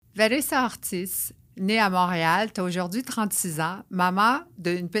Vanessa Ortiz, née à Montréal, tu as aujourd'hui 36 ans, maman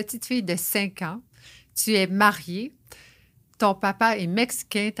d'une petite fille de 5 ans. Tu es mariée. Ton papa est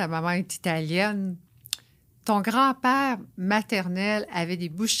mexicain, ta maman est italienne. Ton grand-père maternel avait des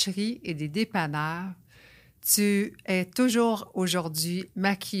boucheries et des dépanneurs. Tu es toujours aujourd'hui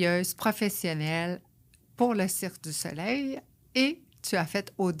maquilleuse professionnelle pour le Cirque du Soleil et tu as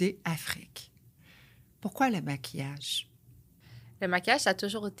fait OD Afrique. Pourquoi le maquillage? Le maquillage, ça a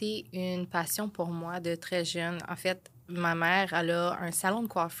toujours été une passion pour moi de très jeune. En fait, ma mère, elle a un salon de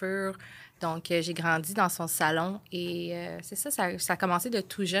coiffure. Donc, j'ai grandi dans son salon et c'est ça a commencé de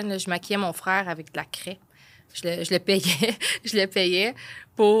tout jeune. Là. Je maquillais mon frère avec de la craie. Je le payais, je le payais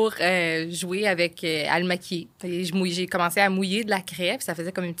pour jouer avec, à le maquiller. Et j'ai commencé à mouiller de la craie, puis ça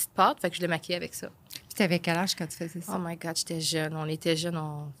faisait comme une petite pâte, fait que je le maquillais avec ça. Puis tu avais quel âge quand tu faisais ça? Oh my God, j'étais jeune. On était jeunes,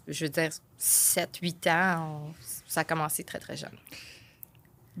 je veux dire 7-8 ans. Ça a commencé très, très jeune.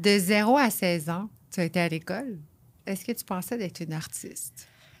 De 0 à 16 ans, tu as été à l'école. Est-ce que tu pensais d'être une artiste?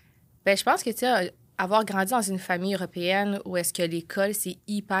 Bien, je pense que, tu sais, avoir grandi dans une famille européenne où est-ce que l'école, c'est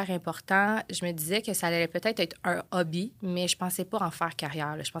hyper important, je me disais que ça allait peut-être être un hobby, mais je pensais pas en faire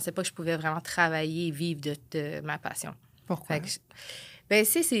carrière. Là. Je pensais pas que je pouvais vraiment travailler et vivre de ma passion. Pourquoi? Bien,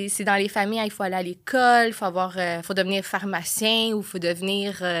 c'est dans les familles, il faut aller à l'école, faut devenir pharmacien ou il faut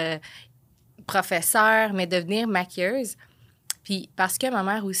devenir professeur, mais devenir maquilleuse. Puis parce que ma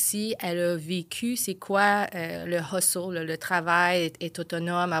mère aussi, elle a vécu, c'est quoi le hustle, le travail, être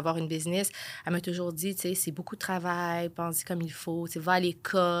autonome, avoir une business. Elle m'a toujours dit, tu sais, c'est beaucoup de travail, pense comme il faut, tu sais, va à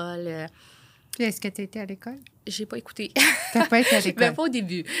l'école. Puis est-ce que tu étais à l'école? J'ai pas écouté. T'as pas été à l'école? Ben, pas au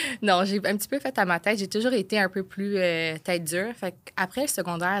début. Non, j'ai un petit peu fait à ma tête. J'ai toujours été un peu plus tête dure. Fait qu'après le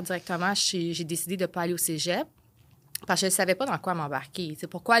secondaire, directement, j'ai décidé de pas aller au cégep parce que je savais pas dans quoi m'embarquer. C'est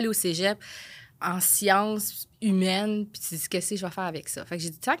pourquoi aller au cégep en sciences humaines, puis tu dis, qu'est-ce que je vais faire avec ça? Fait que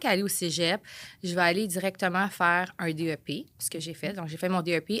j'ai dit, tant qu'à aller au cégep, je vais aller directement faire un DEP, ce que j'ai fait. Donc, j'ai fait mon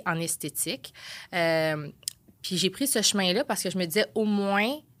DEP en esthétique. Puis j'ai pris ce chemin-là parce que je me disais, au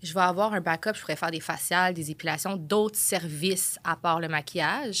moins, je vais avoir un backup, je pourrais faire des faciales, des épilations, d'autres services à part le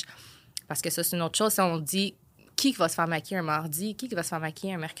maquillage. Parce que ça, c'est une autre chose. Si on dit, qui va se faire maquiller un mardi? Qui va se faire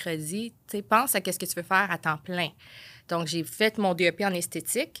maquiller un mercredi? Tu sais, pense à qu'est-ce que tu veux faire à temps plein. Donc, j'ai fait mon DEP en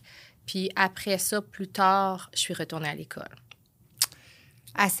esthétique. Puis après ça, plus tard, je suis retournée à l'école.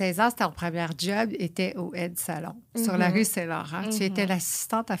 À 16 ans, ton premier job était au Aide Salon, sur la rue Saint-Laurent. Tu étais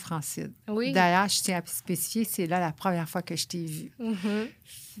l'assistante à Francine. Oui. D'ailleurs, je tiens à spécifier, c'est là la première fois que je t'ai vue.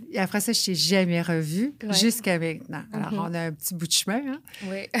 Et après ça, je t'ai jamais revue jusqu'à maintenant. Alors, on a un petit bout de chemin. Hein?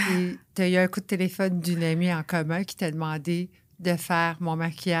 Oui. Et tu as eu un coup de téléphone d'une amie en commun qui t'a demandé de faire mon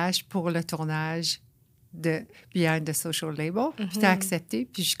maquillage pour le tournage de Behind the Social Label. Puis tu as accepté.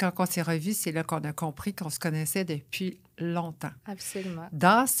 Puis quand on s'est revus, c'est là qu'on a compris qu'on se connaissait depuis longtemps. Absolument.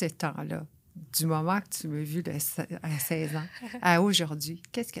 Dans ce temps-là, du moment que tu m'as vu à 16 ans à aujourd'hui,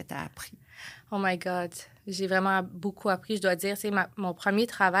 qu'est-ce que tu as appris? Oh my God, j'ai vraiment beaucoup appris. Je dois dire, c'est mon premier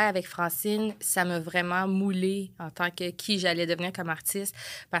travail avec Francine, ça m'a vraiment moulé en tant que qui j'allais devenir comme artiste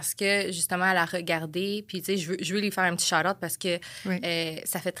parce que, justement, elle a regardé. Puis, tu sais, je veux lui faire un petit shout-out parce que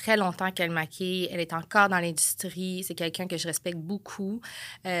ça fait très longtemps qu'elle maquille. Elle est encore dans l'industrie. C'est quelqu'un que je respecte beaucoup.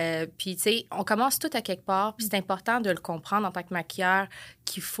 Puis, tu sais, on commence tout à quelque part. Puis, c'est important de le comprendre en tant que maquilleur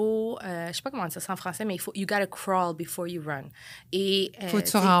qu'il faut, je sais pas comment dire ça en français, mais il faut, you gotta crawl before you run. Et, faut que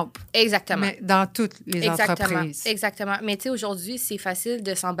tu rampes. Exactement. Mais dans toutes les entreprises. Exactement. Mais tu sais, aujourd'hui, c'est facile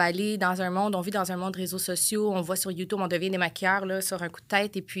de s'emballer dans un monde. On vit dans un monde de réseaux sociaux. On voit sur YouTube, on devient des maquilleurs là, sur un coup de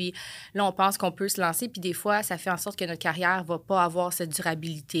tête. Et puis là, on pense qu'on peut se lancer. Puis des fois, ça fait en sorte que notre carrière va pas avoir cette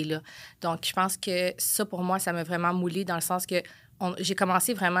durabilité-là. Donc, je pense que ça, pour moi, ça m'a vraiment moulé dans le sens que j'ai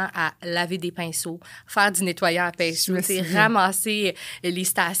commencé vraiment à laver des pinceaux, faire du nettoyage à pinceaux, ramasser les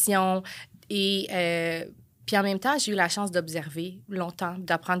stations et... puis en même temps, j'ai eu la chance d'observer longtemps,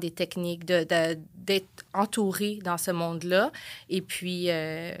 d'apprendre des techniques, d'être entourée dans ce monde-là. Et puis,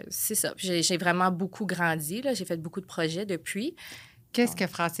 c'est ça. J'ai vraiment beaucoup grandi. Là. J'ai fait beaucoup de projets depuis. Qu'est-ce que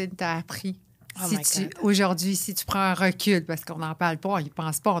Francine t'a appris? Oh Aujourd'hui, si tu prends un recul, parce qu'on n'en parle pas, on n'y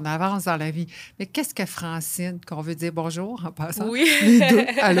pense pas, on avance dans la vie. Mais qu'est-ce que Francine, qu'on veut dire bonjour en passant, oui. les deux,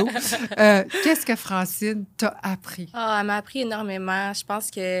 allô, qu'est-ce que Francine t'a appris? Ah, elle m'a appris énormément. Je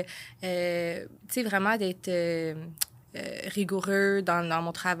pense que, tu sais, vraiment d'être rigoureux dans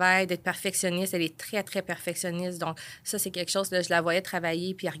mon travail, d'être perfectionniste. Elle est très, très perfectionniste. Donc, ça, c'est quelque chose, là, je la voyais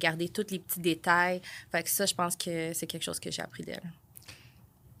travailler puis regarder tous les petits détails. Fait que ça, je pense que c'est quelque chose que j'ai appris d'elle.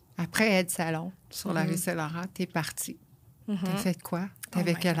 Après Aide Salon, sur la rue Saint-Laurent, t'es partie. T'as fait quoi?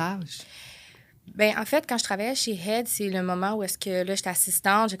 T'avais quel âge? Bien, en fait, quand je travaillais chez Head, c'est le moment où est-ce que là, j'étais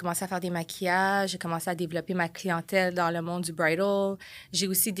assistante, j'ai commencé à faire des maquillages, j'ai commencé à développer ma clientèle dans le monde du bridal. J'ai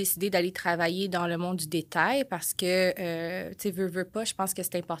aussi décidé d'aller travailler dans le monde du détail parce que, tu sais, veux pas, je pense que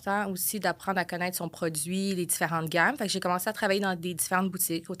c'est important aussi d'apprendre à connaître son produit, les différentes gammes. Fait que j'ai commencé à travailler dans des différentes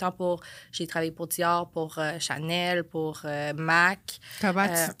boutiques, j'ai travaillé pour Dior, pour Chanel, pour MAC. Comment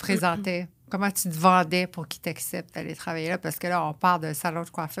tu te présentais? Comment tu te vendais pour qu'ils t'acceptent d'aller travailler là? Parce que là, on part de salon de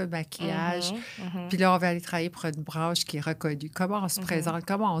coiffeur, maquillage, puis là, on va aller travailler pour une branche qui est reconnue. Comment on se présente?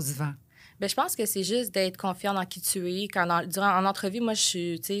 Comment on se vend? Bien, je pense que c'est juste d'être confiant dans qui tu es. En entrevue, moi, je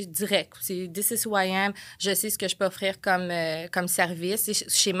suis, tu sais, direct. C'est « this is who I am ». Je sais ce que je peux offrir comme service. Et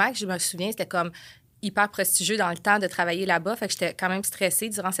chez Mac, je me souviens, c'était comme hyper prestigieux dans le temps de travailler là-bas. Fait que j'étais quand même stressée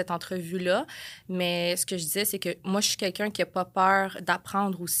durant cette entrevue-là. Mais ce que je disais, c'est que moi, je suis quelqu'un qui n'a pas peur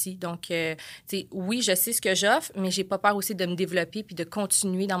d'apprendre aussi. Donc, tu sais, oui, je sais ce que j'offre, mais j'ai pas peur aussi de me développer puis de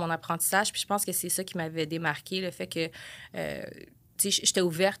continuer dans mon apprentissage. Puis je pense que c'est ça qui m'avait démarqué, le fait que... tu sais, j'étais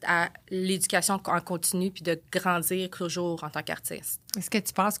ouverte à l'éducation en continu puis de grandir toujours en tant qu'artiste. Est-ce que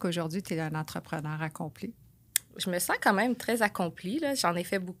tu penses qu'aujourd'hui, tu es un entrepreneur accompli? Je me sens quand même très accomplie, là. J'en ai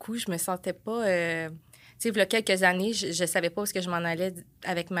fait beaucoup. Je me sentais pas... tu sais, il y a quelques années, je savais pas où est-ce que je m'en allais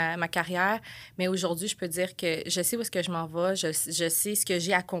avec ma carrière, mais aujourd'hui, je peux dire que je sais où est-ce que je m'en vais, je sais ce que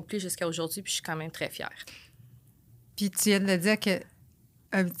j'ai accompli jusqu'à aujourd'hui, puis je suis quand même très fière. Puis tu viens de dire que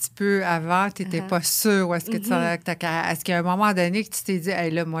un petit peu avant, tu n'étais pas sûre où est-ce que tu allais avec ta carrière. Est-ce qu'il y a un moment donné que tu t'es dit, hey,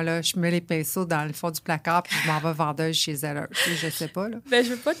 là, moi, là, je mets les pinceaux dans le fond du placard puis je m'en vais vendeuse chez elle? Je sais pas, là. Bien, je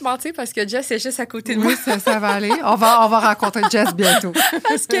veux pas te mentir parce que Jess est juste à côté de moi. Oui, ça va aller. On va rencontrer Jess bientôt.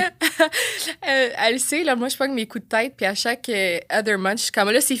 Parce que elle sait, là, moi, je pogne mes coups de tête, puis à chaque other month, je suis comme,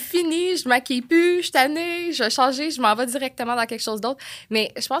 là, c'est fini, je maquille plus, je suis tannée, je vais changer, je m'en vais directement dans quelque chose d'autre.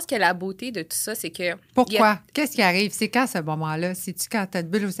 Mais je pense que la beauté de tout ça, c'est que... Pourquoi? Qu'est-ce qui arrive? C'est quand, ce moment-là? C'est-tu quand t'as une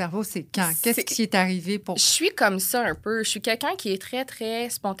bulle au cerveau? C'est quand? Qu'est-ce qui est arrivé pour... Je suis comme ça un peu. Je suis quelqu'un qui est très,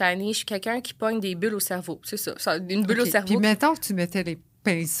 très spontané. Je suis quelqu'un qui pogne des bulles au cerveau. C'est ça, une bulle au cerveau. Puis mettons que tu mettais les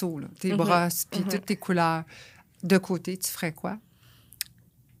pinceaux, là, tes brosses, puis toutes tes couleurs de côté, tu ferais quoi?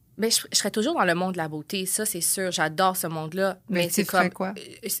 Bien, je serais toujours dans le monde de la beauté, ça, c'est sûr. J'adore ce monde-là. Mais c'est comme quoi?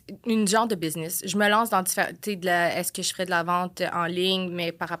 Une genre de business. Je me lance dans différents... Est-ce que je ferais de la vente en ligne,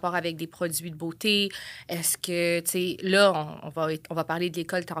 mais par rapport avec des produits de beauté? Est-ce que, tu sais, là, on va parler de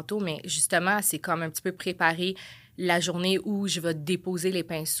l'école tantôt, mais justement, c'est comme un petit peu préparer la journée où je vais déposer les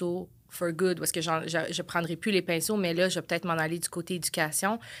pinceaux for good, parce que je ne prendrai plus les pinceaux, mais là, je vais peut-être m'en aller du côté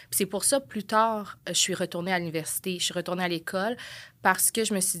éducation. Puis c'est pour ça, plus tard, je suis retournée à l'université, je suis retournée à l'école, parce que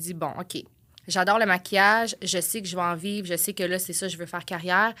je me suis dit, bon, OK, j'adore le maquillage, je sais que je vais en vivre, je sais que là, c'est ça, je veux faire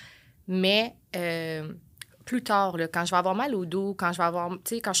carrière, mais plus tard, là, quand je vais avoir mal au dos, quand je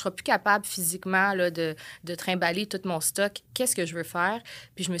ne serai plus capable physiquement là, de trimballer tout mon stock, qu'est-ce que je veux faire?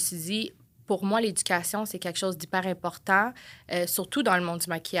 Puis je me suis dit, pour moi, l'éducation, c'est quelque chose d'hyper important, surtout dans le monde du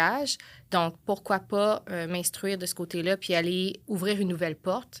maquillage. Donc, pourquoi pas m'instruire de ce côté-là puis aller ouvrir une nouvelle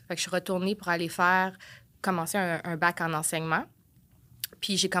porte? Fait que je suis retournée pour aller commencer un bac en enseignement.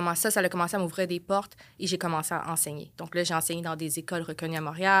 Puis ça a commencé à m'ouvrir des portes et j'ai commencé à enseigner. Donc là, j'ai enseigné dans des écoles reconnues à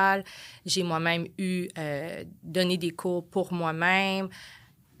Montréal. J'ai moi-même donné des cours pour moi-même.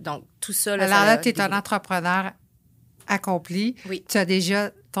 Donc, tout ça... Là, alors là, tu es un entrepreneur accompli. Oui. Tu as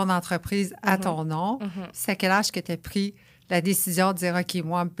déjà ton entreprise à ton nom. C'est à quel âge que tu as pris la décision de dire, OK,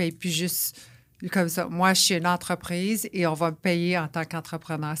 moi, on ne me paye plus juste comme ça. Moi, je suis une entreprise et on va me payer en tant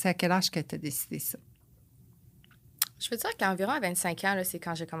qu'entrepreneur. C'est à quel âge que tu as décidé ça? Je veux dire qu'environ à 25 ans, là, c'est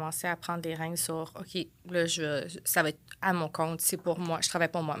quand j'ai commencé à prendre des règnes sur, OK, là, ça va être à mon compte, c'est pour moi, je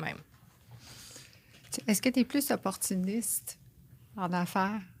travaille pour moi-même. Est-ce que tu es plus opportuniste en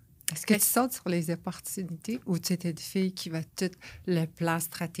affaires? Est-ce que tu sautes sur les opportunités ou tu es une fille qui va tout le plan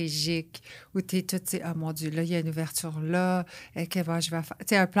stratégique, ou tu es toute, oh mon Dieu, là, il y a une ouverture là, comment je vais faire? Tu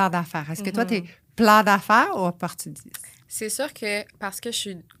sais, un plan d'affaires. Est-ce que toi, tu es plan d'affaires ou opportuniste? C'est sûr que parce que je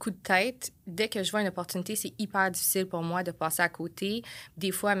suis coup de tête, dès que je vois une opportunité, c'est hyper difficile pour moi de passer à côté.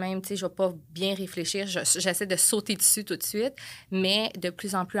 Des fois même, tu sais, je ne vais pas bien réfléchir. J'essaie de sauter dessus tout de suite, mais de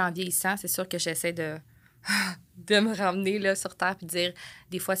plus en plus en vieillissant, c'est sûr que j'essaie de me ramener là, sur terre et de dire,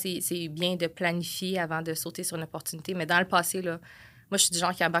 des fois, c'est bien de planifier avant de sauter sur une opportunité. Mais dans le passé, là, moi, je suis du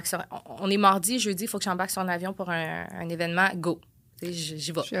genre qui embarque sur... On est mardi, jeudi, il faut que j'embarque sur un avion pour un événement. Go!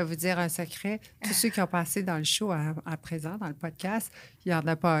 J'y vais. Je vais vous dire un secret. Tous ceux qui ont passé dans le show à présent, dans le podcast, il n'y en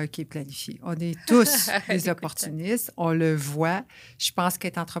a pas un qui est planifié. On est tous des opportunistes. On le voit. Je pense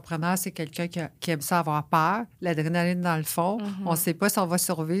qu'être entrepreneur, c'est quelqu'un qui aime ça avoir peur, l'adrénaline dans le fond. On ne sait pas si on va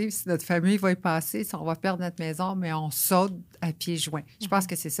survivre, si notre famille va y passer, si on va perdre notre maison, mais on saute à pieds joints. Je pense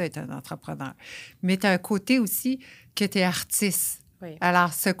que c'est ça, être un entrepreneur. Mais tu as un côté aussi que tu es artiste. Oui.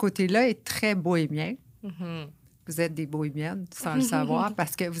 Alors, ce côté-là est très bohémien. Mhm. Vous êtes des bohémiennes, sans le savoir,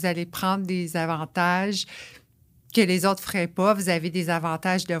 parce que vous allez prendre des avantages que les autres ne feraient pas. Vous avez des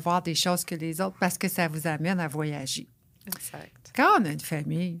avantages de voir des choses que les autres, parce que ça vous amène à voyager. Exact. Quand on a une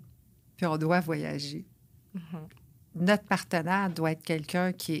famille, puis on doit voyager, Mhm. notre partenaire doit être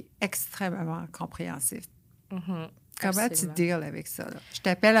quelqu'un qui est extrêmement compréhensif. Mhm. Comment Absolument. tu deals avec ça? Là? Je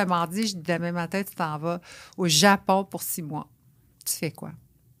t'appelle un mardi, je dis demain matin, tu t'en vas au Japon pour 6 mois. Tu fais quoi?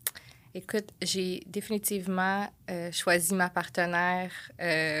 Écoute, j'ai définitivement choisi ma partenaire,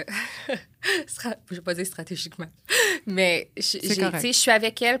 je ne vais pas dire stratégiquement, mais C'est correct. je suis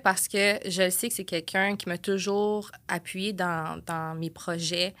avec elle parce que je sais que c'est quelqu'un qui m'a toujours appuyée dans mes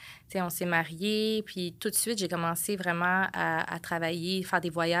projets. On s'est mariés, puis tout de suite, j'ai commencé vraiment à travailler, faire des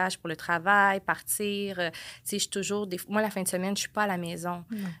voyages pour le travail, partir. Je suis toujours... Moi, la fin de semaine, je ne suis pas à la maison.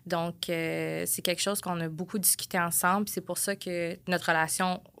 Non. Donc, c'est quelque chose qu'on a beaucoup discuté ensemble. C'est pour ça que notre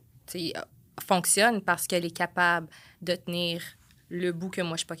relation fonctionne parce qu'elle est capable de tenir le bout que moi,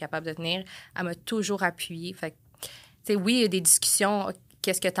 je ne suis pas capable de tenir. Elle m'a toujours appuyée. Fait que, oui, il y a des discussions,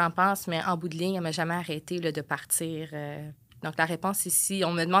 qu'est-ce que tu en penses, mais en bout de ligne, elle ne m'a jamais arrêté là, de partir. Donc, la réponse ici,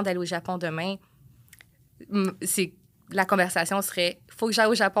 on me demande d'aller au Japon demain, la conversation serait, il faut que j'aille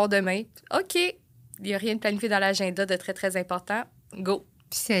au Japon demain. OK, il n'y a rien de planifié dans l'agenda de très, très important. Go.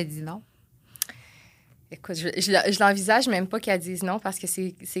 Puis si elle dit non? Écoute, je l'envisage même pas qu'elle dise non parce que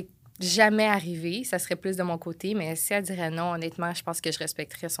c'est jamais arrivé. Ça serait plus de mon côté, mais si elle dirait non, honnêtement, je pense que je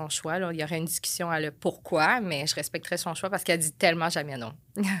respecterais son choix. Là. Il y aurait une discussion à le pourquoi, mais je respecterais son choix parce qu'elle dit tellement jamais non.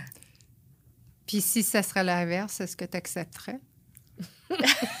 Puis si ça serait l'inverse, est-ce que tu accepterais? Je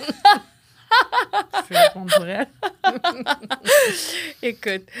vais répondre pour elle.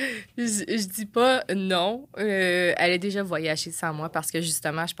 Écoute, je dis pas non. Elle a déjà voyagé sans moi parce que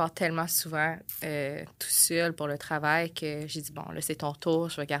justement, je pars tellement souvent tout seul pour le travail que j'ai dit, bon, là, c'est ton tour,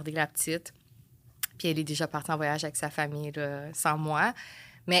 je vais garder la petite. Puis elle est déjà partie en voyage avec sa famille là, sans moi.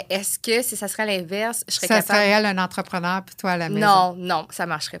 Mais est-ce que si ça serait l'inverse, je serais ça capable... serait elle un entrepreneur, puis toi à la maison? Non, non, ça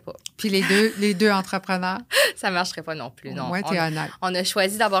marcherait pas. Puis les deux entrepreneurs? Ça marcherait pas non plus, non. Moi, t'es honnête. On a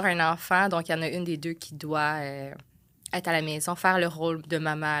choisi d'avoir un enfant, donc il y en a une des deux qui doit être à la maison, faire le rôle de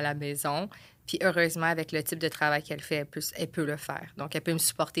maman à la maison. Puis heureusement, avec le type de travail qu'elle fait, elle peut le faire. Donc, elle peut me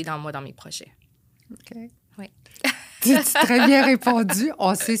supporter dans mes projets. OK. Oui. Tu as très bien répondu.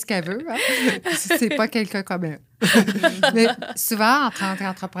 On sait ce qu'elle veut. Hein? C'est pas quelqu'un comme elle. Mais souvent, en tant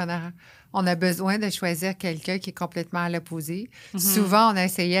qu'entrepreneur, on a besoin de choisir quelqu'un qui est complètement à l'opposé. Souvent, on a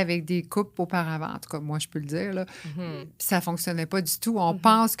essayé avec des couples auparavant. En tout cas, moi, je peux le dire. Là. Puis ça ne fonctionnait pas du tout. On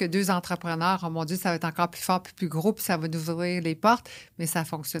pense que deux entrepreneurs, oh mon Dieu, ça va être encore plus fort puis plus gros, puis ça va nous ouvrir les portes. Mais ça ne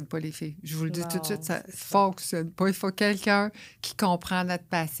fonctionne pas, les filles. Je vous le dis tout de suite, ça ne fonctionne pas. Il faut quelqu'un qui comprend notre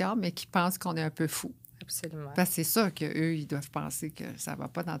passion, mais qui pense qu'on est un peu fou. Absolument. Parce que c'est sûr qu'eux, ils doivent penser que ça ne va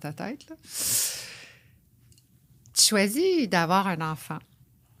pas dans ta tête. Là. Tu choisis d'avoir un enfant.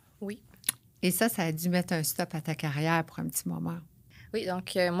 Oui. Et ça a dû mettre un stop à ta carrière pour un petit moment. Oui,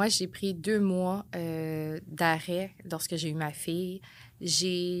 donc moi, j'ai pris 2 mois d'arrêt lorsque j'ai eu ma fille.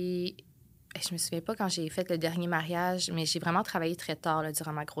 Je me souviens pas quand j'ai fait le dernier mariage, mais j'ai vraiment travaillé très tard là,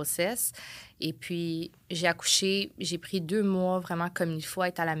 durant ma grossesse. Et puis, j'ai accouché, j'ai pris 2 mois vraiment comme il faut,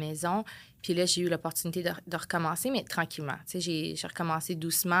 être à la maison. Puis là, j'ai eu l'opportunité de recommencer, mais tranquillement. Tu sais, j'ai recommencé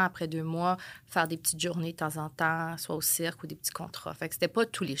doucement après 2 mois, faire des petites journées de temps en temps, soit au cirque ou des petits contrats. Fait que c'était pas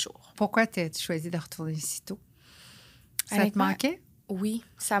tous les jours. Pourquoi tu choisi de retourner si tôt? Ça te Honnêtement, manquait? Oui,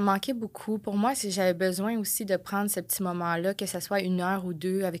 ça me manquait beaucoup. Pour moi, j'avais besoin aussi de prendre ce petit moment-là, que ce soit 1 heure ou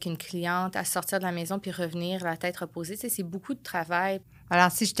 2 avec une cliente, à sortir de la maison puis revenir la tête reposée. Tu sais, c'est beaucoup de travail.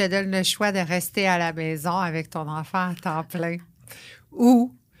 Alors, si je te donne le choix de rester à la maison avec ton enfant à temps plein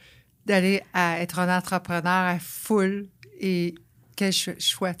ou d'aller être un entrepreneur à full, et quel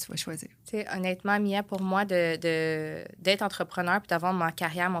choix tu vas choisir? Tu sais, honnêtement, Mia, pour moi, d'être entrepreneur puis d'avoir ma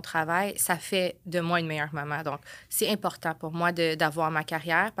carrière, mon travail, ça fait de moi une meilleure maman. Donc, c'est important pour moi d'avoir ma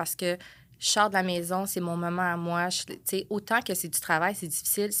carrière parce que je sors de la maison, c'est mon moment à moi. Tu sais, autant que c'est du travail, c'est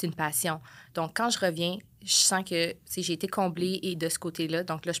difficile, c'est une passion. Donc, quand je reviens, je sens que j'ai été comblée et de ce côté-là.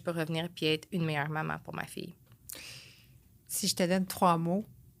 Donc là, je peux revenir puis être une meilleure maman pour ma fille. Si je te donne 3 mots,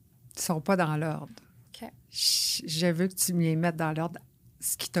 ils ne sont pas dans l'ordre. OK. Je veux que tu me les mettes dans l'ordre,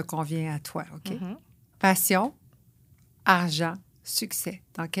 ce qui te convient à toi, OK? Mm-hmm. Passion, argent, succès.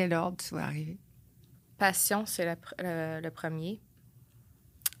 Dans quel ordre tu vas arriver? Passion, c'est le premier.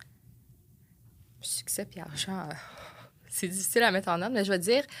 Succès puis argent, c'est difficile à mettre en ordre, mais je vais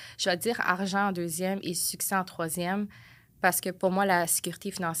dire argent en deuxième et succès en troisième parce que pour moi, la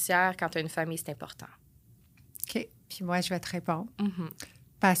sécurité financière, quand tu as une famille, c'est important. OK. Puis moi, je vais te répondre. Mm-hmm.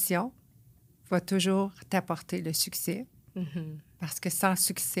 Passion va toujours t'apporter le succès. Mm-hmm. Parce que sans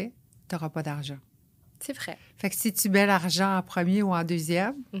succès, tu n'auras pas d'argent. C'est vrai. Fait que si tu mets l'argent en premier ou en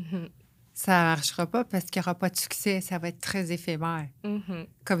deuxième, ça ne marchera pas parce qu'il n'y aura pas de succès. Ça va être très éphémère.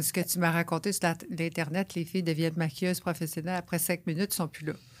 Comme ce que tu m'as raconté sur l'Internet, les filles deviennent maquilleuses professionnelles. Après 5 minutes, ils ne sont plus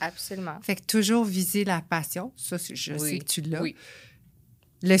là. Absolument. Fait que toujours viser la passion. Ça, je sais que tu l'as. Oui.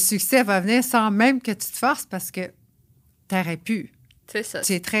 Le succès va venir sans même que tu te forces parce que tu aurais pu. C'est ça.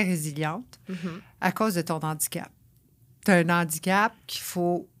 Tu es très résiliente à cause de ton handicap. Tu as un handicap qu'il ne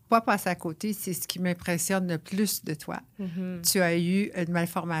faut pas passer à côté. C'est ce qui m'impressionne le plus de toi. Tu as eu une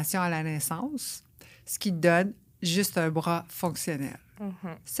malformation à la naissance, ce qui te donne juste un bras fonctionnel.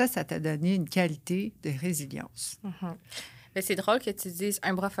 Ça t'a donné une qualité de résilience. Mais c'est drôle que tu dises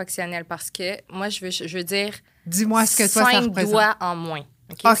un bras fonctionnel parce que moi, je veux dire... Dis-moi ce que toi, ça représente. 5 doigts en moins.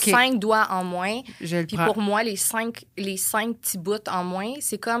 Okay? 5 doigts en moins. Puis pour moi, les 5 petits bouts en moins,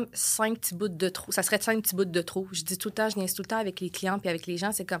 c'est comme 5 petits bouts de trop. Ça serait 5 petits bouts de trop. Je dis tout le temps, je niaise tout le temps avec les clients puis avec les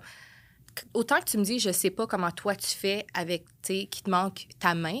gens. C'est comme... Autant que tu me dis, je sais pas comment toi tu fais avec, tu sais, qu'il te manque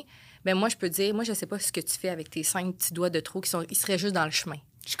ta main, bien moi, je peux dire, moi, je sais pas ce que tu fais avec tes 5 petits doigts de trop ils seraient juste dans le chemin.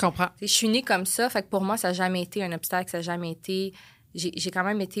 Je comprends. Je suis née comme ça. Fait que pour moi, ça n'a jamais été un obstacle. Ça n'a jamais été... J'ai quand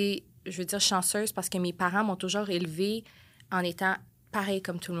même été, je veux dire, chanceuse parce que mes parents m'ont toujours élevée en étant pareil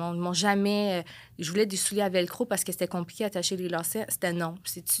comme tout le monde. Ils m'ont jamais... je voulais des souliers à velcro parce que c'était compliqué à attacher les lacets. C'était non.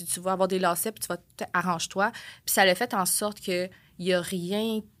 Tu vas avoir des lacets puis tu vas... Arrange-toi. Puis ça l'a fait en sorte qu'il n'y a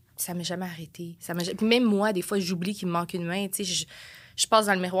rien... Ça ne m'a jamais arrêté. Puis même moi, des fois, j'oublie qu'il me manque une main. Tu sais, je passe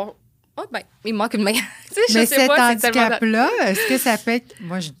dans le miroir. Oh, ben, il me manque une main. Mais cet handicap-là, est-ce que ça peut être...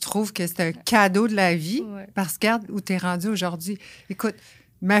 Moi, je trouve que c'est un cadeau de la vie parce que regarde où tu es rendue aujourd'hui. Écoute,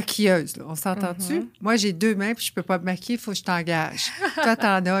 maquilleuse, là, on s'entend-tu? Moi, j'ai 2 mains puis je peux pas me maquiller, il faut que je t'engage. Toi, tu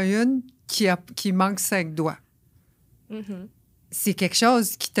en as une qui manque 5 doigts. C'est quelque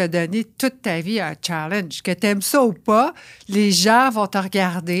chose qui t'a donné toute ta vie un challenge. Que tu aimes ça ou pas, les gens vont te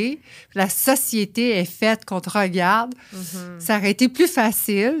regarder. La société est faite qu'on te regarde. Ça aurait été plus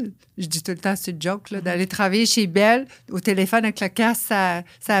facile, je dis tout le temps, c'est une joke, là, d'aller travailler chez Belle au téléphone avec le casque à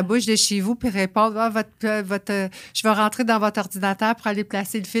la bouche de chez vous puis répondre je vais rentrer dans votre ordinateur pour aller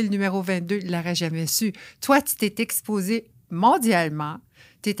placer le fil numéro 22. Il l'aurait jamais su. Toi, tu t'es exposé mondialement.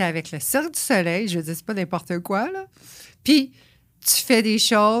 Tu étais avec le Cirque du Soleil. Je veux dire, c'est pas n'importe quoi, là. Puis, tu fais des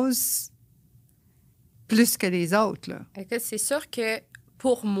choses plus que les autres, là. Écoute, c'est sûr que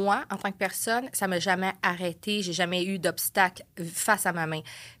pour moi, en tant que personne, ça ne m'a jamais arrêté. J'ai jamais eu d'obstacle face à ma main.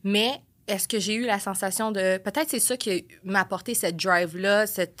 Mais est-ce que j'ai eu la sensation de... Peut-être c'est ça qui m'a apporté cette drive-là,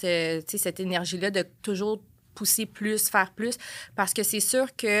 cette énergie-là de toujours pousser plus, faire plus. Parce que c'est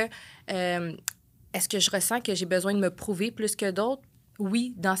sûr que... est-ce que je ressens que j'ai besoin de me prouver plus que d'autres?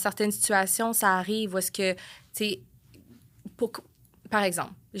 Oui, dans certaines situations, ça arrive. Où est-ce que... Par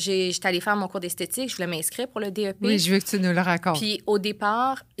exemple, j'étais allée faire mon cours d'esthétique, je voulais m'inscrire pour le DEP. Oui, je veux que tu nous le racontes. Puis au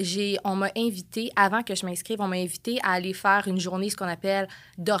départ, on m'a invité, avant que je m'inscrive, on m'a invité à aller faire une journée, ce qu'on appelle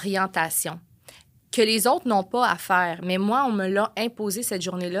d'orientation, que les autres n'ont pas à faire. Mais moi, on me l'a imposé cette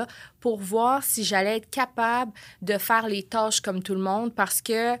journée-là pour voir si j'allais être capable de faire les tâches comme tout le monde parce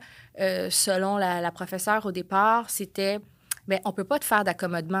que, selon la professeure au départ, c'était... Bien, on ne peut pas te faire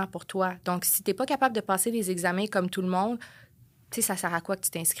d'accommodement pour toi. Donc, si tu n'es pas capable de passer les examens comme tout le monde, tu sais, ça sert à quoi que tu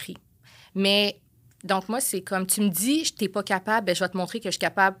t'inscris? Mais, donc, moi, c'est comme, tu me dis, je n'es pas capable, bien, je vais te montrer que je suis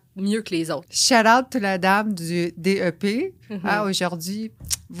capable mieux que les autres. Shout out to la dame du DEP. Aujourd'hui,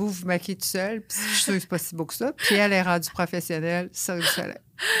 vous maquillez tout seul, puis je suis sûre que c'est pas si beau que ça. Puis elle est rendue professionnelle, Cirque du Soleil.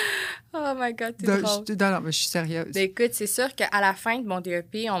 Oh my God, t'es drôle. Non, mais je suis sérieuse. Ben, écoute, c'est sûr qu'à la fin de mon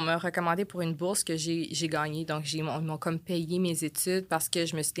DEP, on m'a recommandé pour une bourse que j'ai gagnée. Donc, ils m'ont comme payé mes études parce que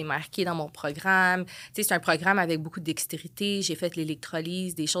je me suis démarquée dans mon programme. Tu sais, c'est un programme avec beaucoup de dextérité. J'ai fait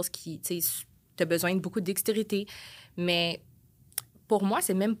l'électrolyse, des choses qui, tu sais, tu as besoin de beaucoup de dextérité. Mais pour moi,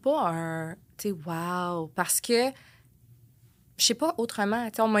 c'est même pas un, tu sais, wow, parce que je sais pas autrement.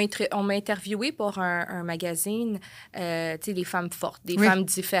 Tu sais, on m'a interviewé pour un magazine, tu sais, des femmes fortes, des femmes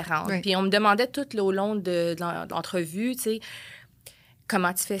différentes. Oui. Puis on me demandait tout au long de l'entrevue, tu sais,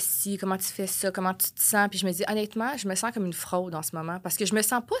 comment tu fais ci, comment tu fais ça, comment tu te sens. Puis je me dis, honnêtement, je me sens comme une fraude en ce moment parce que je me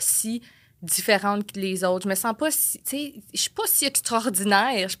sens pas si différente que les autres. Je me sens pas si, tu sais, je suis pas si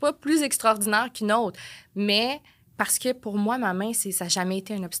extraordinaire. Je suis pas plus extraordinaire qu'une autre. Mais parce que pour moi, ma main, ça n'a jamais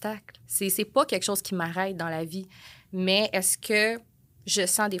été un obstacle. C'est pas quelque chose qui m'arrête dans la vie. Mais est-ce que je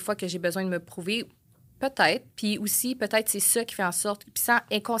sens des fois que j'ai besoin de me prouver? Peut-être. Puis aussi, peut-être c'est ça qui fait en sorte... Puis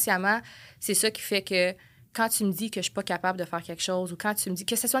inconsciemment, c'est ça qui fait que quand tu me dis que je suis pas capable de faire quelque chose ou quand tu me dis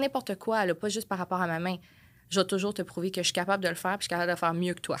que ce soit n'importe quoi, là, pas juste par rapport à ma main, je vais toujours te prouver que je suis capable de le faire puis je suis capable de le faire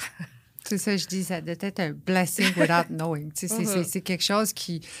mieux que toi. C'est ça, je dis, ça doit être un blessing without knowing. Tu sais, c'est quelque chose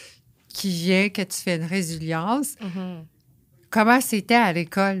qui vient, que tu fais une résilience. comment c'était à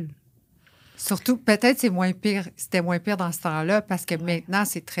l'école? Surtout, peut-être c'est moins pire, c'était moins pire dans ce temps-là parce que maintenant,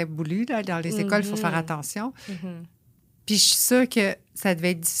 c'est très boulu. Là, dans les écoles, il faut faire attention. Puis je suis sûre que ça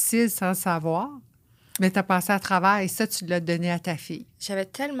devait être difficile sans le savoir, mais tu as passé à travers et ça, tu l'as donné à ta fille. J'avais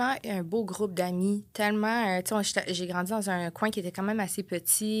tellement un beau groupe d'amis, tellement... tu sais, j'ai grandi dans un coin qui était quand même assez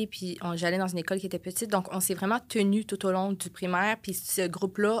petit, puis j'allais dans une école qui était petite, donc on s'est vraiment tenus tout au long du primaire, puis ce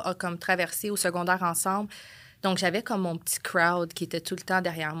groupe-là a comme traversé au secondaire ensemble. Donc, j'avais comme mon petit crowd qui était tout le temps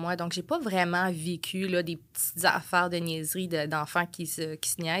derrière moi. Donc, j'ai pas vraiment vécu là, des petites affaires de niaiseries d'enfants qui se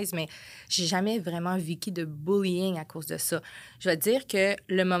niaisent, mais j'ai jamais vraiment vécu de bullying à cause de ça. Je vais te dire que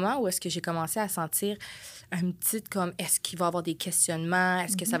le moment où est-ce que j'ai commencé à sentir un petit comme, est-ce qu'il va y avoir des questionnements,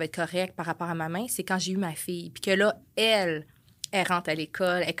 est-ce que ça va être correct par rapport à ma main, c'est quand j'ai eu ma fille. Puis que là, elle rentre à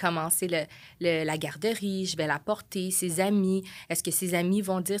l'école, elle commence la garderie, je vais la porter, ses amis. Est-ce que ses amis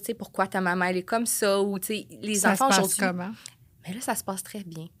vont dire, tu sais, pourquoi ta maman, elle est comme ça? Ou, tu sais, les enfants aujourd'hui... Ça se passe comment? Mais là, ça se passe très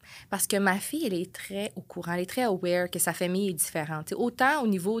bien. Parce que ma fille, elle est très au courant, elle est très aware que sa famille est différente. T'sais, autant au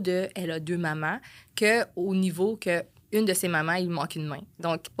niveau de, elle a 2 mamans, qu'au niveau que une de ses mamans, il lui manque une main.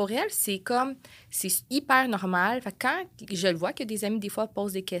 Donc, pour elle, c'est hyper normal. Fait que quand je le vois que des amis, des fois,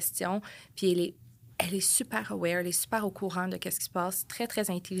 posent des questions, puis elle est super aware, elle est super au courant de ce qui se passe, très,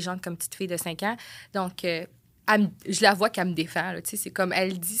 très intelligente comme petite fille de 5 ans. Donc, je la vois qu'elle me défend. Là, c'est comme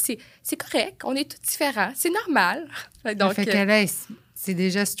elle dit, c'est correct, on est tous différents, c'est normal. Donc, fait qu'elle c'est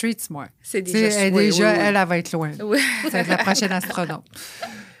déjà street smart. C'est déjà elle, oui, elle va être loin. Oui. Ça va être la prochaine astronaute.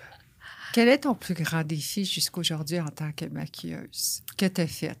 Quel est ton plus grand défi jusqu'aujourd'hui en tant que maquilleuse? Que tu as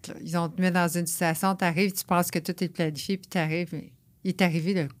fait? Là? Ils ont te mis dans une situation, tu arrives, tu penses que tout est planifié, puis tu arrives, mais il est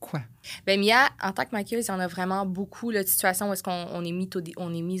arrivé de quoi? Bien, Mia, en tant que maquilleuse, il y en a vraiment beaucoup là, de situations où est-ce qu'on est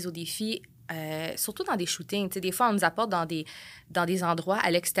mis au défi, surtout dans des shootings. Tu sais, des fois, on nous apporte dans des endroits à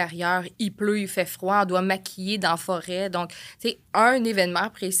l'extérieur, il pleut, il fait froid, on doit maquiller dans la forêt. Donc, tu sais, un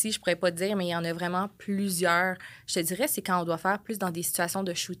événement précis, je pourrais pas te dire, mais il y en a vraiment plusieurs. Je te dirais, c'est quand on doit faire plus dans des situations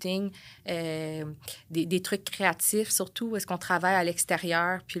de shooting, des trucs créatifs, surtout où est-ce qu'on travaille à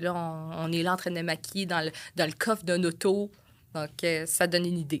l'extérieur, puis là, on est là en train de maquiller dans le coffre d'un auto. Donc, ça donne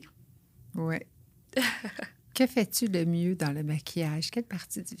une idée. Oui. Que fais-tu de mieux dans le maquillage? Quelle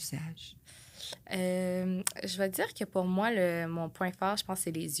partie du visage? Je vais dire que pour moi, mon point fort, je pense,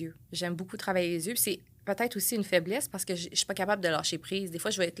 c'est les yeux. J'aime beaucoup travailler les yeux. Puis c'est peut-être aussi une faiblesse parce que je suis pas capable de lâcher prise. Des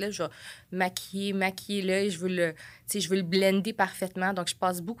fois, je vais être là, je vais maquiller l'œil, je veux le blender parfaitement. Donc, je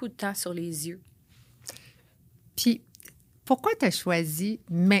passe beaucoup de temps sur les yeux. Puis, pourquoi tu as choisi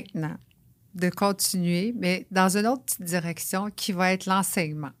maintenant de continuer, mais dans une autre petite direction qui va être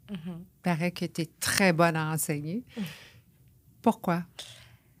l'enseignement? Il paraît que tu es très bonne à enseigner. Pourquoi?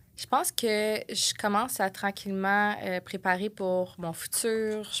 Je pense que je commence à tranquillement préparer pour mon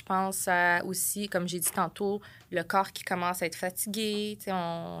futur. Je pense à aussi, comme j'ai dit tantôt, le corps qui commence à être fatigué. T'sais,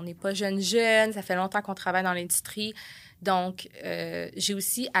 on n'est pas jeune. Ça fait longtemps qu'on travaille dans l'industrie. Donc, j'ai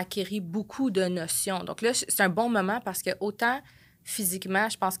aussi acquis beaucoup de notions. Donc là, c'est un bon moment parce que autant physiquement,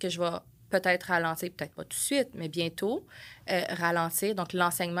 je pense que je vais peut-être ralentir, peut-être pas tout de suite, mais bientôt, ralentir. Donc,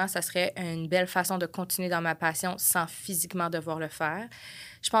 l'enseignement, ça serait une belle façon de continuer dans ma passion sans physiquement devoir le faire.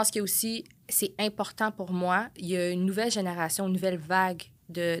 Je pense que aussi, c'est important pour moi. Il y a une nouvelle génération, une nouvelle vague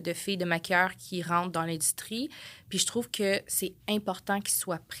de filles, de maquilleurs qui rentrent dans l'industrie. Puis je trouve que c'est important qu'ils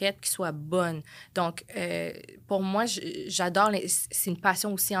soient prêtes, qu'ils soient bonnes. Donc, pour moi, j'adore... C'est une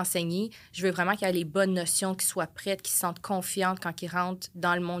passion aussi enseigner. Je veux vraiment qu'il y ait les bonnes notions, qu'ils soient prêtes, qu'ils se sentent confiantes quand ils rentrent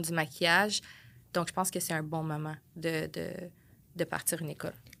dans le monde du maquillage. Donc, je pense que c'est un bon moment de partir une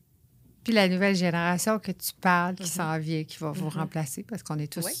école. Puis la nouvelle génération que tu parles, qui s'en vient, qui va vous remplacer, parce qu'on est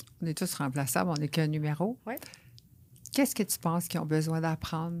tous remplaçables, on n'est qu'un numéro. Oui. Qu'est-ce que tu penses qu'ils ont besoin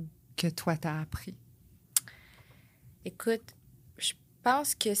d'apprendre que toi, tu as appris? Écoute, je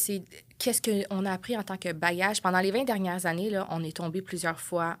pense que c'est... Qu'est-ce qu'on a appris en tant que bagage? Pendant les 20 dernières années, là, on est tombé plusieurs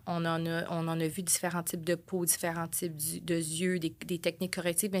fois. On en a vu différents types de peau, différents types de yeux, des techniques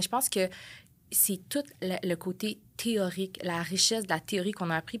correctives. Mais je pense que c'est tout le côté théorique, la richesse de la théorie qu'on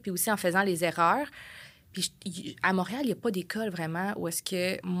a appris, puis aussi en faisant les erreurs. Puis à Montréal, il n'y a pas d'école vraiment où est-ce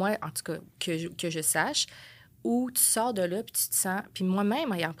que, moi, en tout cas, que je sache, où tu sors de là, puis tu te sens... Puis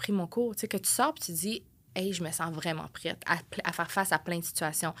moi-même, ayant pris mon cours, tu sais, que tu sors, puis tu dis, « Hey, je me sens vraiment prête à faire face à plein de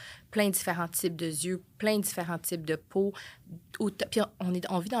situations, plein de différents types de yeux, plein de différents types de peau. » Puis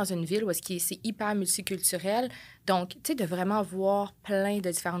on vit dans une ville où c'est hyper multiculturel. Donc, tu sais, de vraiment voir plein de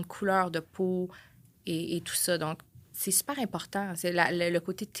différentes couleurs de peau et tout ça. Donc, c'est super important. C'est le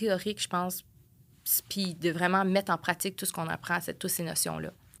côté théorique, je pense, puis de vraiment mettre en pratique tout ce qu'on apprend, toutes ces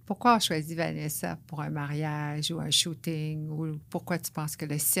notions-là. Pourquoi on choisit Vanessa pour un mariage ou un shooting? Ou pourquoi tu penses que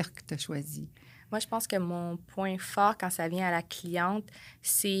le cirque t'a choisi? Moi, je pense que mon point fort quand ça vient à la cliente,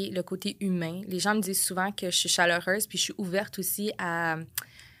 c'est le côté humain. Les gens me disent souvent que je suis chaleureuse, puis je suis ouverte aussi à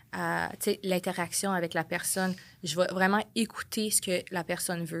l'interaction avec la personne. Je vais vraiment écouter ce que la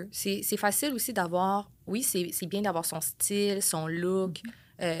personne veut. C'est facile aussi d'avoir... Oui, c'est bien d'avoir son style, son look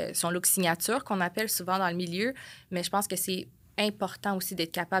signature qu'on appelle souvent dans le milieu, mais je pense que c'est important aussi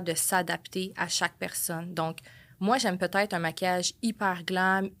d'être capable de s'adapter à chaque personne. Donc, moi, j'aime peut-être un maquillage hyper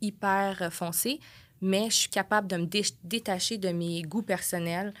glam, hyper foncé, mais je suis capable de me détacher de mes goûts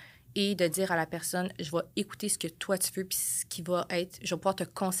personnels et de dire à la personne, je vais écouter ce que toi tu veux, puis ce qui va être, je vais pouvoir te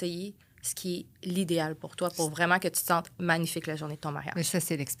conseiller ce qui est l'idéal pour toi, pour vraiment que tu te sentes magnifique la journée de ton mariage. Mais ça,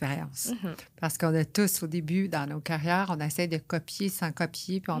 c'est l'expérience. Parce qu'on a tous, au début, dans nos carrières, on essaie de copier sans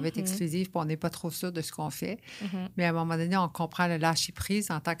copier, puis on veut être exclusif, puis on n'est pas trop sûr de ce qu'on fait. Mais à un moment donné, on comprend le lâcher-prise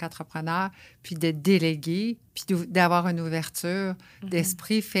en tant qu'entrepreneur, puis de déléguer, puis d'avoir une ouverture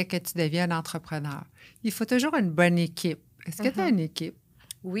d'esprit fait que tu deviens un entrepreneur. Il faut toujours une bonne équipe. Est-ce que tu as une équipe?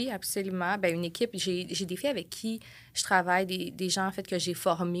 Oui, absolument. Bien, une équipe, j'ai des filles avec qui je travaille, des gens, en fait, que j'ai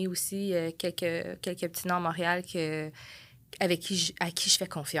formés aussi, quelques petits noms à Montréal à qui je fais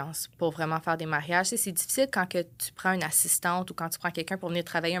confiance pour vraiment faire des mariages. C'est difficile quand que tu prends une assistante ou quand tu prends quelqu'un pour venir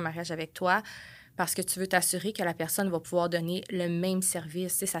travailler un mariage avec toi parce que tu veux t'assurer que la personne va pouvoir donner le même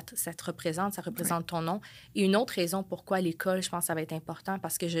service. Ça te représente, ça représente ton nom. Et une autre raison pourquoi l'école, je pense que ça va être important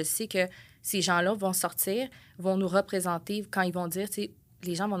parce que je sais que ces gens-là vont sortir, vont nous représenter quand ils vont dire, tu sais,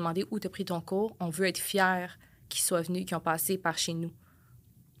 les gens vont demander où tu as pris ton cours. On veut être fiers qu'ils soient venus, qu'ils ont passé par chez nous.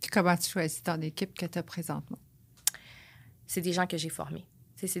 Puis comment tu choisis ton équipe que tu as présentement? C'est des gens que j'ai formés.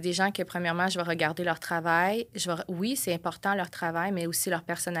 C'est des gens que, premièrement, je vais regarder leur travail. Oui, c'est important leur travail, mais aussi leur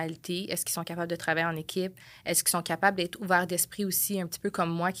personnalité. Est-ce qu'ils sont capables de travailler en équipe? Est-ce qu'ils sont capables d'être ouverts d'esprit aussi, un petit peu comme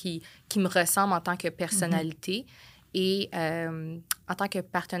moi, qui me ressemble en tant que personnalité? Et en tant que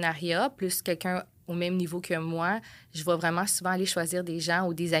partenariat, plus quelqu'un au même niveau que moi, je vais vraiment souvent aller choisir des gens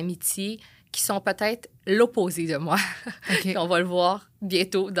ou des amitiés qui sont peut-être l'opposé de moi. Okay. On va le voir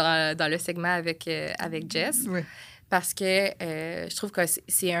bientôt dans le segment avec Jess. Oui. Parce que je trouve que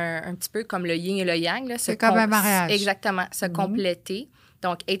c'est un petit peu comme le yin et le yang. Là, c'est comme un mariage. Exactement, se compléter.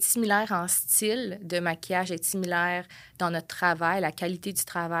 Donc, être similaire en style de maquillage, être similaire dans notre travail, la qualité du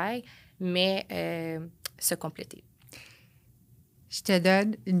travail, mais se compléter. Je te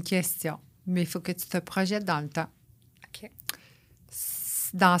donne une question, mais il faut que tu te projettes dans le temps. OK.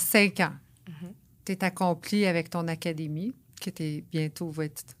 Dans 5 ans, tu es accompli avec ton académie, qui bientôt va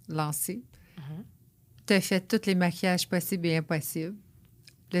être lancée. Tu as fait tous les maquillages possibles et impossibles.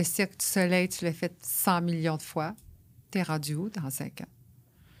 Le Cirque du Soleil, tu l'as fait 100 millions de fois. Tu es rendu où dans 5 ans?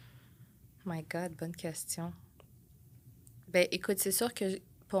 My God, bonne question. Bien, écoute, c'est sûr que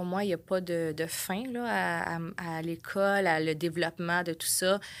pour moi, il n'y a pas de fin là, à l'école, à le développement de tout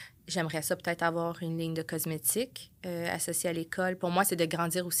ça. J'aimerais ça peut-être avoir une ligne de cosmétiques associée à l'école. Pour moi, c'est de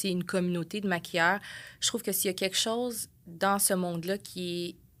grandir aussi une communauté de maquilleurs. Je trouve que s'il y a quelque chose dans ce monde-là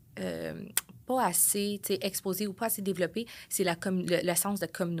qui est pas assez exposé ou pas assez développé, c'est le sens de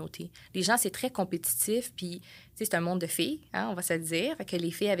communauté. Les gens, c'est très compétitif, puis c'est un monde de filles, hein, on va se le dire. Fait que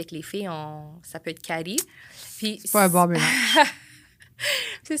les filles avec les filles, ça peut être carré. Puis c'est pas un bon mélange.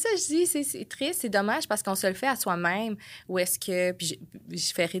 C'est ça, je dis, c'est triste, c'est dommage parce qu'on se le fait à soi-même. Ou est-ce que... Puis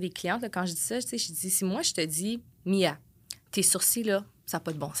je fais rire des clientes là, quand je dis ça, je dis, si moi je te dis, Mia, tes sourcils, là, ça n'a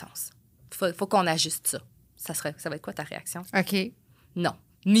pas de bon sens. Faut qu'on ajuste ça. Ça va être quoi ta réaction? OK. Non.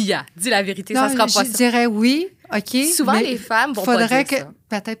 Mia, dis la vérité, non, ça sera pas ça. Je dirais oui, OK. Souvent, les femmes vont pas dire ça.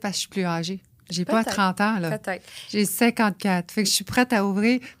 Peut-être parce que je suis plus âgée. J'ai pas 30 ans, là. Peut-être. J'ai 54. Fait que je suis prête à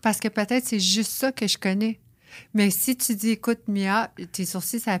ouvrir parce que peut-être c'est juste ça que je connais. Mais si tu dis, écoute, Mia, tes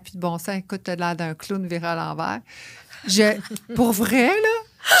sourcils, ça n'a plus de bon sens. Écoute, tu as l'air d'un clown viré à l'envers. Pour vrai,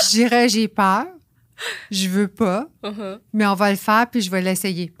 là, je dirais, j'ai peur. Je veux pas. Mais on va le faire, puis je vais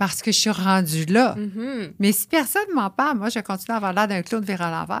l'essayer parce que je suis rendue là. Mais si personne ne m'en parle, moi, je continue à avoir l'air d'un clown viré à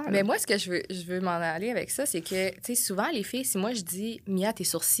l'envers. Mais moi, ce que je veux m'en aller avec ça, c'est que, tu sais, souvent, les filles, si moi, je dis, Mia, tes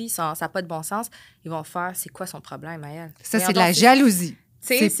sourcils, ça n'a pas de bon sens, ils vont faire, c'est quoi son problème, elle? Ça, c'est de la jalousie.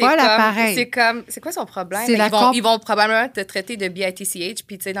 C'est pas l'appareil. C'est quoi son problème? Ils vont probablement te traiter de BITCH,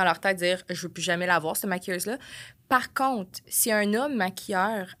 puis tu sais, dans leur tête, dire, je veux plus jamais la voir, cette maquilleuse-là. Par contre, si un homme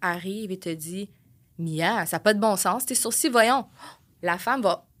maquilleur arrive et te dit, Mia, ça n'a pas de bon sens, tes sourcils, voyons, la femme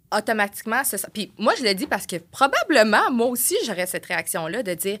va automatiquement... Puis moi, je le dis parce que probablement, moi aussi, j'aurais cette réaction-là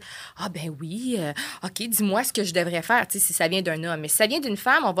de dire, ah ben oui, OK, dis-moi ce que je devrais faire, tu sais, si ça vient d'un homme. Mais si ça vient d'une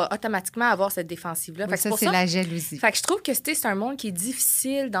femme, on va automatiquement avoir cette défensive-là. Oui, ça, c'est la jalousie. Fait que je trouve que c'est un monde qui est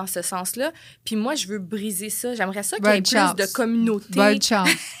difficile dans ce sens-là. Puis moi, je veux briser ça. J'aimerais ça qu'il y ait plus de communauté. Bonne chance.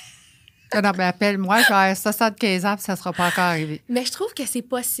 Non, mais appelle-moi, je vais avoir 75 ans, puis ça ne sera pas encore arrivé. Mais je trouve que c'est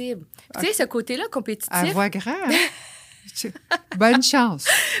possible. Tu sais, ce côté-là compétitif... À voix grand, hein? Bonne chance.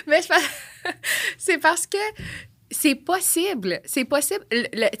 Mais c'est parce que c'est possible. C'est possible. Tu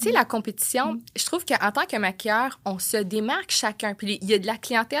sais, la compétition, je trouve qu'en tant que maquilleur, on se démarque chacun. Puis il y a de la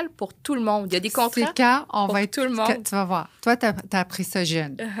clientèle pour tout le monde. Il y a des contrats c'est quand on pour va être tout le monde. Tu vas voir. Toi, tu as appris ça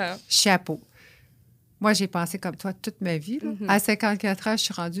jeune. Chapeau. Moi, j'ai pensé comme toi toute ma vie. Là. À 54 ans, je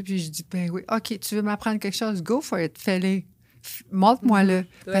suis rendue, puis je dis, ben oui, OK, tu veux m'apprendre quelque chose? Go for it, fais-le. Montre-moi-le.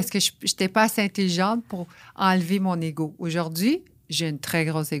 Parce que je n'étais pas assez intelligente pour enlever mon ego. Aujourd'hui, j'ai une très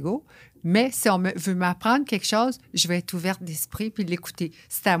grosse ego, mais si on veut m'apprendre quelque chose, je vais être ouverte d'esprit puis l'écouter.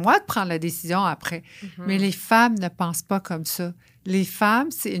 C'est à moi de prendre la décision après. Mais les femmes ne pensent pas comme ça. Les femmes,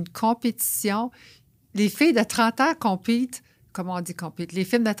 c'est une compétition. Les filles de 30 ans compitent. Comment on dit compétition? Les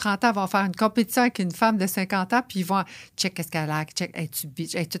filles de 30 ans vont faire une compétition avec une femme de 50 ans, puis ils vont check qu'est-ce qu'elle a, check, es-tu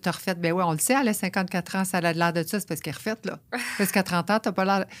bitch, es-tu toute refaite? Ben oui, on le sait, elle a 54 ans, ça a l'air de ça, c'est parce qu'elle est refaite, là. Parce qu'à 30 ans,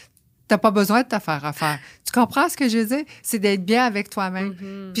 t'as pas besoin de te faire refaire. Tu comprends ce que je veux dire? C'est d'être bien avec toi-même.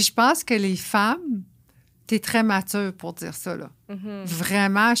 Puis je pense que les femmes, t'es très mature pour dire ça, là.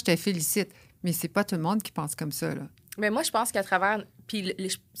 Vraiment, je te félicite. Mais c'est pas tout le monde qui pense comme ça, là. Mais moi, je pense qu'à travers... Puis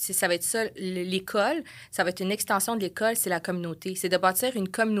ça va être ça, l'école, ça va être une extension de l'école, c'est la communauté. C'est de bâtir une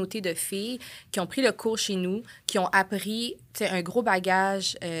communauté de filles qui ont pris le cours chez nous, qui ont appris un gros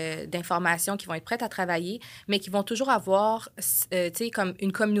bagage d'informations, qui vont être prêtes à travailler, mais qui vont toujours avoir comme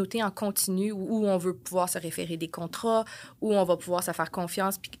une communauté en continu où on veut pouvoir se référer des contrats, où on va pouvoir se faire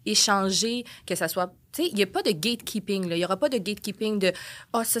confiance, puis échanger, que ça soit... Tu sais, il n'y a pas de gatekeeping, là. Il n'y aura pas de gatekeeping de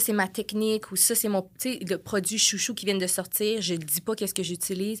 « Ah, ça, c'est ma technique » ou « Ça, c'est mon... Tu sais, le produit chouchou qui vient de sortir, je ne dis pas qu'est-ce que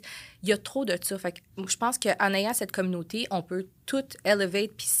j'utilise. » Il y a trop de ça. Fait que je pense qu'en ayant cette communauté, on peut tout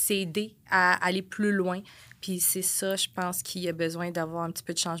elevate puis s'aider à aller plus loin. Puis c'est ça, je pense qu'il y a besoin d'avoir un petit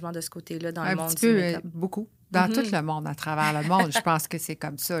peu de changement de ce côté-là dans le monde du make-up. Beaucoup. Dans tout le monde, à travers le monde, je pense que c'est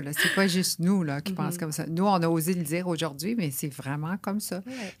comme ça. Là. C'est pas juste nous là, qui pensons comme ça. Nous, on a osé le dire aujourd'hui, mais c'est vraiment comme ça.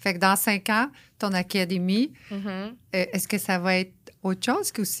 Fait que dans 5 ans, ton académie, est-ce que ça va être autre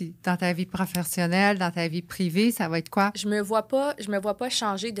chose qu'aussi? Dans ta vie professionnelle, dans ta vie privée, ça va être quoi? Je me vois pas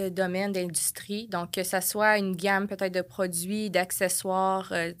changer de domaine d'industrie. Donc, que ça soit une gamme peut-être de produits,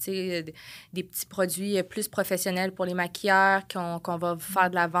 d'accessoires, des petits produits plus professionnels pour les maquilleurs, qu'on va faire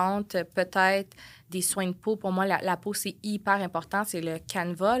de la vente, peut-être des soins de peau. Pour moi, la peau, c'est hyper important. C'est le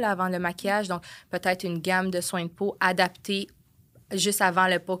canevas là, avant le maquillage. Donc, peut-être une gamme de soins de peau adaptée juste avant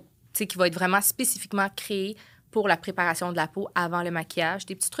le pot, qui va être vraiment spécifiquement créée pour la préparation de la peau avant le maquillage.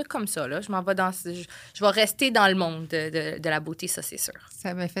 Des petits trucs comme ça, là. Je vais rester dans le monde de la beauté, ça, c'est sûr.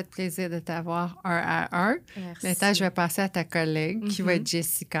 Ça m'a fait plaisir de t'avoir un à un. Merci. Maintenant, je vais passer à ta collègue, qui va être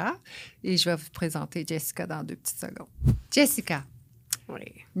Jessica. Et je vais vous présenter Jessica dans 2 petites secondes. Jessica. Oui.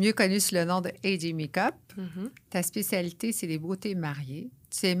 Mieux connue sous le nom de Ajmakeup. Ta spécialité, c'est les beautés mariées.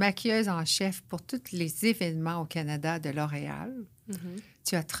 Tu es maquilleuse en chef pour tous les événements au Canada de L'Oréal.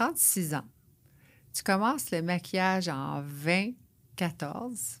 Tu as 36 ans. Tu commences le maquillage en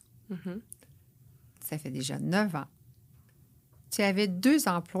 2014. Ça fait déjà 9 ans. Tu avais 2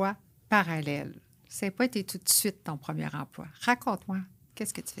 emplois parallèles. Ça n'a pas été tout de suite ton premier emploi. Raconte-moi,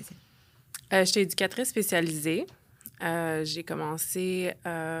 qu'est-ce que tu faisais? J'étais éducatrice spécialisée. J'ai commencé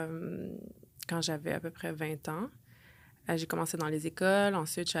quand j'avais à peu près 20 ans. J'ai commencé dans les écoles.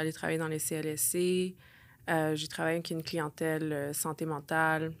 Ensuite, je suis allée travailler dans les CLSC. J'ai travaillé avec une clientèle santé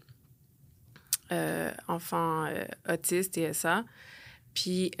mentale, enfants autistes, TSA,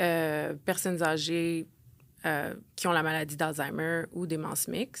 puis personnes âgées qui ont la maladie d'Alzheimer ou démence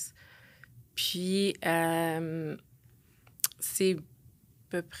mixte. Puis, c'est à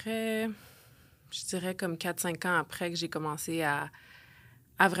peu près, je dirais, comme 4-5 ans après que j'ai commencé à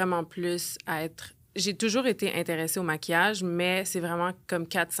vraiment plus à être... J'ai toujours été intéressée au maquillage, mais c'est vraiment comme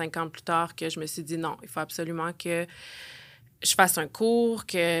 4-5 ans plus tard que je me suis dit non, il faut absolument que je fasse un cours,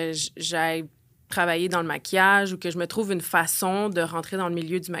 que j'aille travailler dans le maquillage ou que je me trouve une façon de rentrer dans le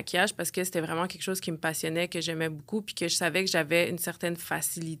milieu du maquillage parce que c'était vraiment quelque chose qui me passionnait, que j'aimais beaucoup, puis que je savais que j'avais une certaine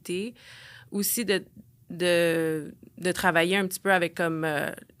facilité aussi de travailler un petit peu avec comme,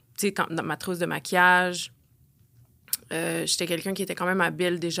 tu sais, dans ma trousse de maquillage. J'étais quelqu'un qui était quand même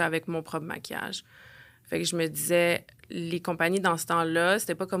habile déjà avec mon propre maquillage. Fait que je me disais, les compagnies dans ce temps-là,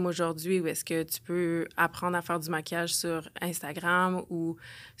 c'était pas comme aujourd'hui où est-ce que tu peux apprendre à faire du maquillage sur Instagram ou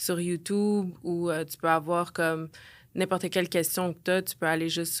sur YouTube ou tu peux avoir comme n'importe quelle question que tu as, tu peux aller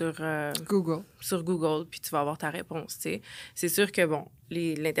juste sur Google. Sur Google, puis tu vas avoir ta réponse, tu sais. C'est sûr que, bon,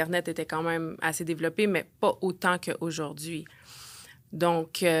 l'Internet était quand même assez développé, mais pas autant qu'aujourd'hui.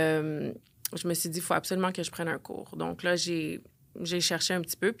 Donc, je me suis dit, il faut absolument que je prenne un cours. Donc là, j'ai j'ai cherché un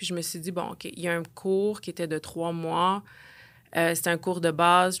petit peu, puis je me suis dit, bon, OK, il y a un cours qui était de 3 mois. C'était un cours de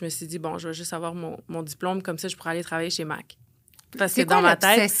base. Je me suis dit, bon, je vais juste avoir mon diplôme, comme ça, je pourrais aller travailler chez Mac. Parce que C'est quoi dans ma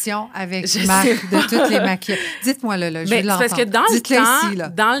tête... l'obsession avec Mac de toutes les maquillettes? Dites-moi là, je veux l'entendre. Parce que dans Dites-le ici, là.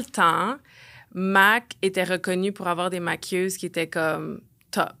 dans le temps, Mac était reconnu pour avoir des maquilleuses qui étaient comme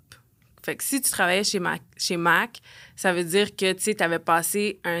top. Fait que si tu travaillais chez Mac, ça veut dire que, tu sais, tu avais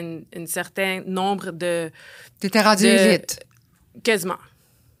passé un certain nombre de... Tu étais rendu élite. Quasiment.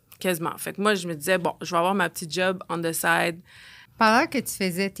 Fait que moi, je me disais, bon, je vais avoir ma petite job on the side. Pendant que tu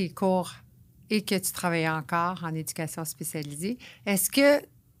faisais tes cours et que tu travaillais encore en éducation spécialisée, est-ce que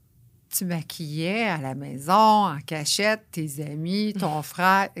tu maquillais à la maison, en cachette, tes amis, ton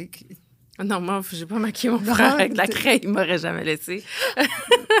frère? Non, moi, j'ai pas maquillé mon frère avec de la craie, il m'aurait jamais laissé.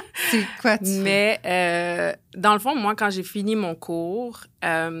 C'est quoi tu fais? Mais dans le fond, moi, quand j'ai fini mon cours,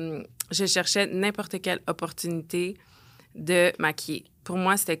 je cherchais n'importe quelle opportunité de maquiller. Pour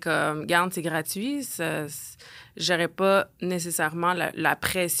moi, c'était comme, garde, c'est gratuit. J'aurais pas nécessairement la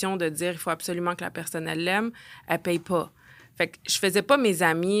pression de dire il faut absolument que la personne, elle l'aime. Elle paye pas. Fait que je faisais pas mes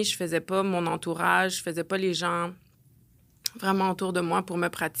amis, je faisais pas mon entourage, je faisais pas les gens vraiment autour de moi pour me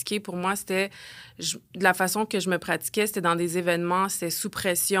pratiquer. Pour moi, c'était... de la façon que je me pratiquais, c'était dans des événements, c'était sous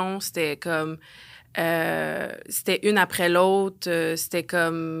pression, c'était comme... c'était une après l'autre. C'était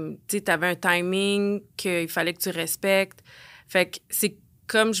comme... Tu sais, t'avais un timing qu'il fallait que tu respectes. Fait que c'est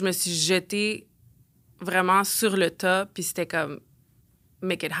comme je me suis jetée vraiment sur le tas, puis c'était comme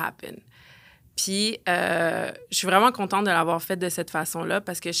make it happen. Puis je suis vraiment contente de l'avoir fait de cette façon-là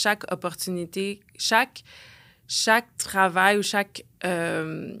parce que chaque opportunité, chaque travail ou chaque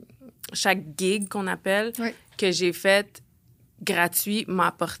gig qu'on appelle que j'ai fait gratuit m'a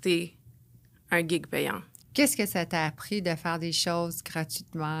apporté un gig payant. Qu'est-ce que ça t'a appris de faire des choses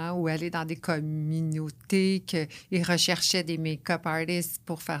gratuitement ou aller dans des communautés qu'ils recherchaient des make-up artists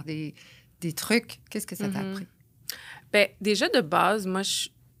pour faire des trucs? Qu'est-ce que ça t'a appris? Bien, déjà, de base, moi, je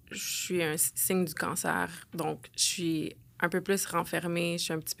suis un signe du cancer. Donc, je suis un peu plus renfermée, je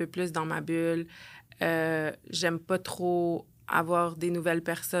suis un petit peu plus dans ma bulle. J'aime pas trop avoir des nouvelles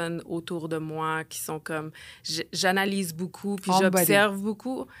personnes autour de moi qui sont comme... J'analyse beaucoup, puis j'observe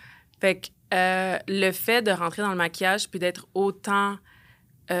beaucoup. Fait que le fait de rentrer dans le maquillage puis d'être autant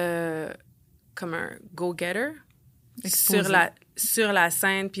comme un go-getter sur la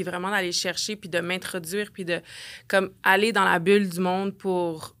scène, puis vraiment d'aller chercher, puis de m'introduire, puis de comme aller dans la bulle du monde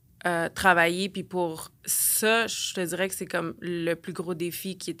pour travailler. Puis pour ça, je te dirais que c'est comme le plus gros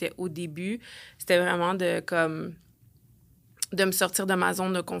défi qui était au début. C'était vraiment de me sortir de ma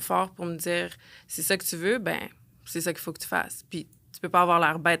zone de confort pour me dire, c'est ça que tu veux, ben c'est ça qu'il faut que tu fasses. Puis tu peux pas avoir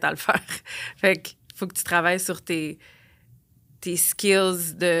l'air bête à le faire. Fait qu'il faut que tu travailles sur tes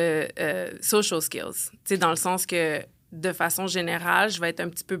skills de social skills. Tu sais, dans le sens que, de façon générale, je vais être un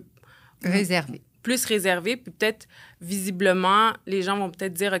petit peu... Réservée. Plus réservée, puis peut-être, visiblement, les gens vont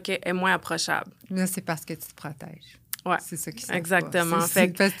peut-être dire, OK, elle est moins approchable. Là, c'est parce que tu te protèges. Ouais. C'est ça qui exactement. Parce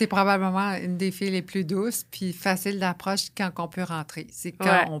que t'es probablement une des filles les plus douces puis facile d'approche quand on peut rentrer. C'est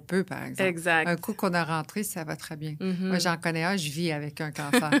quand on peut, par exemple. Exact. Un coup qu'on a rentré, ça va très bien. Mm-hmm. Moi, j'en connais un, je vis avec un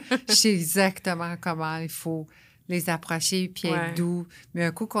cancer. Je sais exactement comment il faut les approcher puis être doux. Mais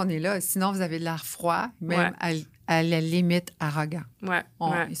un coup qu'on est là, sinon vous avez l'air froid, même à la limite arrogant.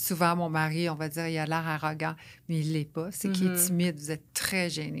 Souvent, mon mari, on va dire, il a l'air arrogant, mais il l'est pas. C'est qu'il est timide. Vous êtes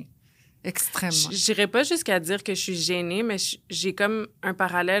très gêné. Extrêmement. Je n'irais pas jusqu'à dire que je suis gênée, mais j'ai comme un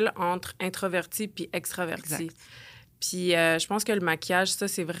parallèle entre introverti puis extraverti. Exact. Puis je pense que le maquillage, ça,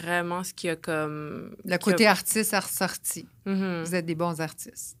 c'est vraiment ce qui a comme... Le côté artiste a ressorti. Mm-hmm. Vous êtes des bons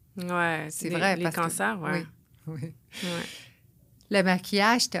artistes. Oui. C'est vrai. Les cancers, oui. Oui. Le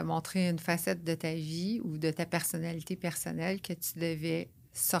maquillage t'a montré une facette de ta vie ou de ta personnalité personnelle que tu devais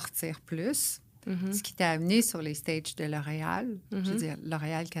sortir plus. Mm-hmm. Ce qui t'a amené sur les stages de L'Oréal. Mm-hmm. Je veux dire,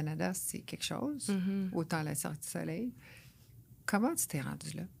 L'Oréal Canada, c'est quelque chose. Mm-hmm. Autant la sortie du soleil. Comment tu t'es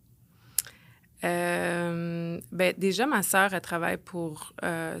rendue là? Ben, déjà, ma sœur, elle travaille pour...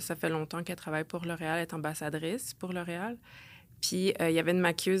 ça fait longtemps qu'elle travaille pour L'Oréal, elle est ambassadrice pour L'Oréal. Puis, il y avait une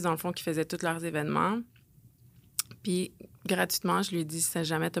maquilleuse, dans le fond, qui faisait tous leurs événements. Puis, gratuitement, je lui ai dit, si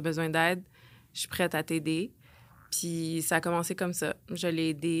jamais tu as besoin d'aide, je suis prête à t'aider. Puis ça a commencé comme ça. Je l'ai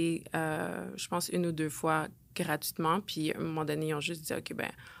aidé, je pense, 1 ou 2 fois gratuitement. Puis à un moment donné, ils ont juste dit, OK,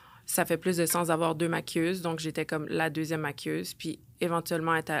 ben ça fait plus de sens d'avoir 2 maquilleuses. Donc, j'étais comme la 2e maquilleuse. Puis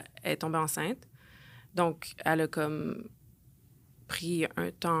éventuellement, elle est tombée enceinte. Donc, elle a comme pris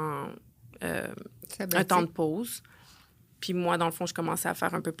un temps de pause. Puis moi, dans le fond, je commençais à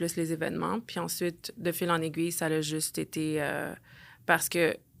faire un peu plus les événements. Puis ensuite, de fil en aiguille, ça a juste été... parce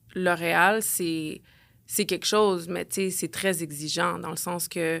que L'Oréal, c'est c'est quelque chose, mais tu sais, c'est très exigeant dans le sens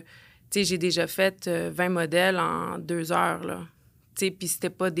que, tu sais, j'ai déjà fait 20 modèles en 2 heures, là. Tu sais, puis c'était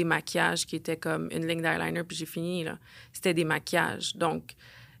pas des maquillages qui étaient comme une ligne d'eyeliner puis j'ai fini, là. C'était des maquillages. Donc,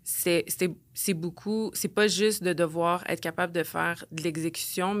 c'est beaucoup... C'est pas juste de devoir être capable de faire de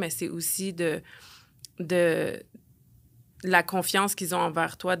l'exécution, mais c'est aussi de la confiance qu'ils ont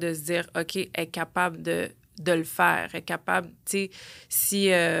envers toi, de se dire, OK, elle est capable de le faire, elle est capable, tu sais, si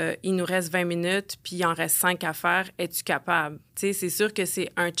il nous reste 20 minutes, puis il en reste 5 à faire, es-tu capable? Tu sais, c'est sûr que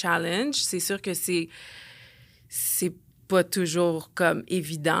c'est un challenge, c'est sûr que c'est pas toujours comme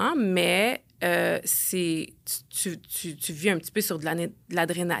évident, mais c'est... Tu vis un petit peu sur de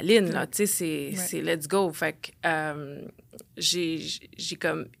l'adrénaline, là, tu sais, c'est let's go. Fait que j'ai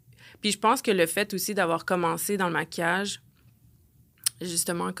comme... Puis je pense que le fait aussi d'avoir commencé dans le maquillage,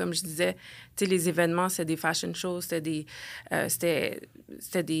 justement, comme je disais, tu sais, les événements, c'était des fashion shows, c'était des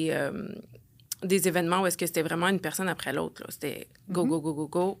événements où est-ce que c'était vraiment une personne après l'autre, là. C'était go, go, go, go,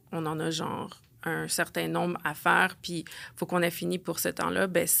 go. On en a genre un certain nombre à faire, puis il faut qu'on ait fini pour ce temps-là.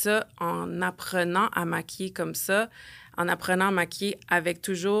 Bien, ça, en apprenant à maquiller comme ça, en apprenant à maquiller avec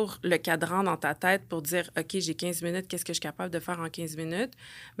toujours le cadran dans ta tête pour dire, OK, j'ai 15 minutes, qu'est-ce que je suis capable de faire en 15 minutes?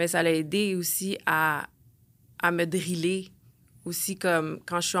 Bien, ça l'a aidé aussi à me driller. Aussi, comme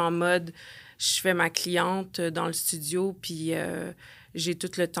quand je suis en mode, je fais ma cliente dans le studio, puis j'ai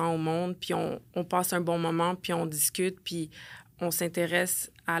tout le temps au monde, puis on passe un bon moment, puis on discute, puis on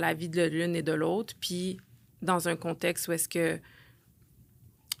s'intéresse à la vie de l'une et de l'autre, puis dans un contexte où est-ce que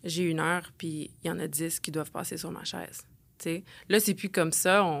j'ai 1 heure, puis il y en a 10 qui doivent passer sur ma chaise. T'sais. Là, c'est plus comme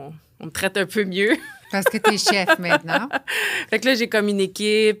ça, on me traite un peu mieux. Parce que tu es chef maintenant. Fait que là, j'ai comme une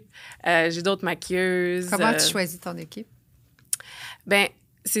équipe, j'ai d'autres maquilleuses. Comment tu choisis ton équipe? Bien,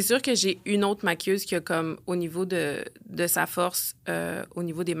 c'est sûr que j'ai une autre maquilleuse qui a comme, au niveau de sa force, au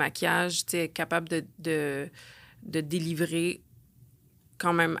niveau des maquillages, tu sais, capable de délivrer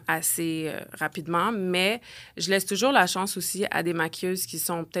quand même assez rapidement, mais je laisse toujours la chance aussi à des maquilleuses qui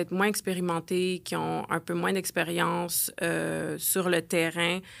sont peut-être moins expérimentées, qui ont un peu moins d'expérience sur le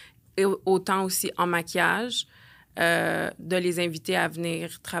terrain, et autant aussi en maquillage, de les inviter à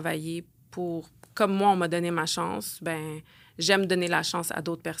venir travailler pour... Comme moi, on m'a donné ma chance, ben j'aime donner la chance à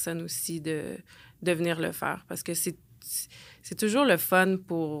d'autres personnes aussi de venir le faire, parce que c'est toujours le fun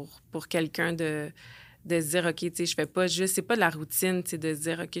pour quelqu'un de se dire, OK, tu sais, je fais pas juste... C'est pas de la routine, tu sais, de se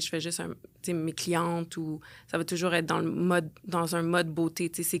dire, OK, je fais juste mes clientes, ou ça va toujours être dans un mode beauté.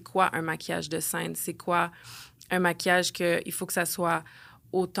 Tu sais, c'est quoi un maquillage de scène? C'est quoi un maquillage il faut que ça soit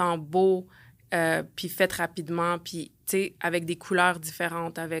autant beau, puis fait rapidement, puis, tu sais, avec des couleurs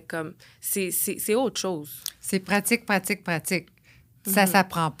différentes, avec comme... C'est autre chose. C'est pratique, pratique, pratique. Ça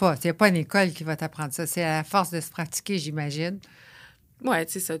s'apprend pas. Il n'y a pas une école qui va t'apprendre ça. C'est à la force de se pratiquer, j'imagine. Oui,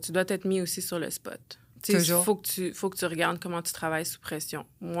 c'est ça. Tu dois être mis aussi sur le spot. Toujours. Il faut que tu regardes comment tu travailles sous pression.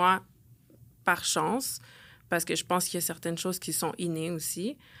 Moi, par chance, parce que je pense qu'il y a certaines choses qui sont innées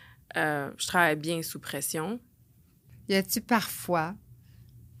aussi, je travaille bien sous pression. Y a-tu parfois,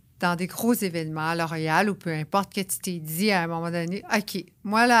 dans des gros événements à L'Oréal ou peu importe, que tu t'es dit à un moment donné, OK,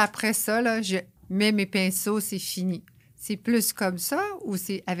 moi, là, après ça, là, je mets mes pinceaux, c'est fini. C'est plus comme ça ou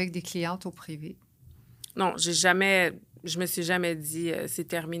c'est avec des clientes au privé? Non, je me suis jamais dit c'est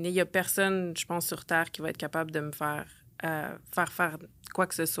terminé. Il y a personne, je pense, sur Terre qui va être capable de me faire faire quoi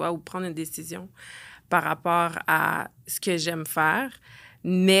que ce soit ou prendre une décision par rapport à ce que j'aime faire.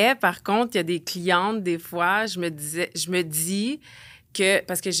 Mais par contre, il y a des clientes, des fois, je me dis que,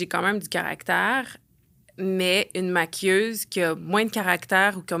 parce que j'ai quand même du caractère, mais une maquilleuse qui a moins de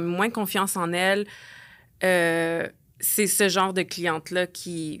caractère ou qui a moins confiance en elle, c'est ce genre de cliente-là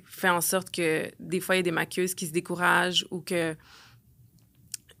qui fait en sorte que des fois, il y a des maquilleuses qui se découragent ou que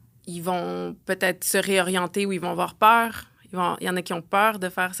ils vont peut-être se réorienter ou ils vont avoir peur. Il y en a qui ont peur de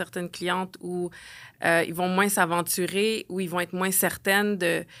faire certaines clientes ou ils vont moins s'aventurer ou ils vont être moins certaines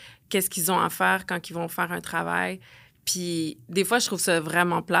de qu'est-ce qu'ils ont à faire quand ils vont faire un travail. Puis des fois, je trouve ça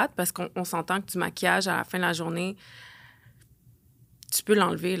vraiment plate parce qu'on s'entend que du maquillage, à la fin de la journée, tu peux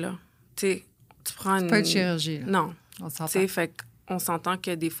l'enlever, là. Tu sais, tu prends une... C'est pas une chirurgie, là. Non. On s'entend. Tu sais, fait qu'on s'entend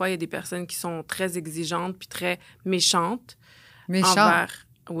que des fois, il y a des personnes qui sont très exigeantes puis très méchantes. Méchant.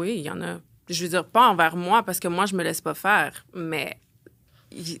 Oui, il y en a. Je veux dire, pas envers moi, parce que moi, je me laisse pas faire, mais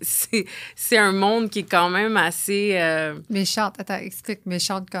c'est un monde qui est quand même assez... Méchante. Attends, explique.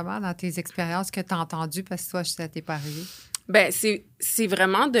 Méchante comment dans tes expériences que tu as entendues parce que toi, ça t'est pas arrivé? Bien, c'est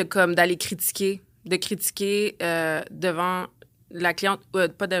vraiment d'aller critiquer. De critiquer devant la cliente,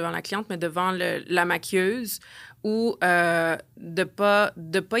 pas devant la cliente, mais devant la maquilleuse, ou de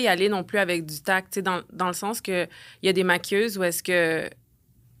pas y aller non plus avec du tact, tu sais, dans le sens que il y a des maquilleuses où est-ce que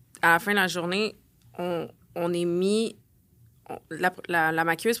à la fin de la journée, on est mis... La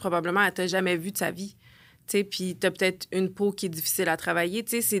maquilleuse, probablement, elle t'a jamais vu de sa vie. Tu sais, puis t'as peut-être une peau qui est difficile à travailler.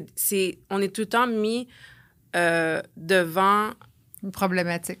 Tu sais, on est tout le temps mis devant... Une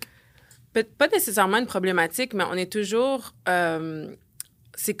problématique. Pas nécessairement une problématique, mais on est toujours...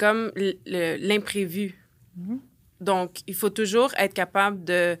 c'est comme l'imprévu. Mm-hmm. Donc, il faut toujours être capable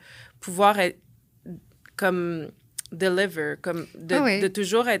de pouvoir être comme deliver, comme de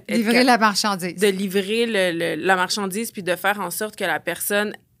toujours être livrer la marchandise. De livrer la marchandise, puis de faire en sorte que la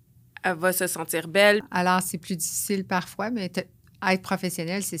personne elle va se sentir belle. Alors, c'est plus difficile parfois, mais être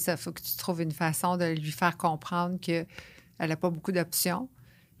professionnel, c'est ça. Il faut que tu trouves une façon de lui faire comprendre qu'elle n'a pas beaucoup d'options.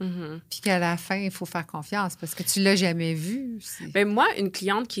 Mm-hmm. Puis qu'à la fin, il faut faire confiance parce que tu ne l'as jamais vu. Bien, moi, une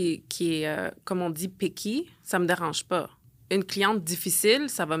cliente qui est comme on dit, picky, ça ne me dérange pas. Une cliente difficile,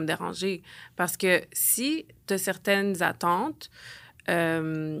 ça va me déranger. Parce que si tu as certaines attentes,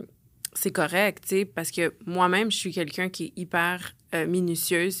 c'est correct, tu sais, parce que moi-même, je suis quelqu'un qui est hyper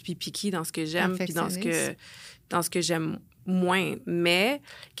minutieuse puis picky dans ce que j'aime puis dans ce que j'aime moins. Mais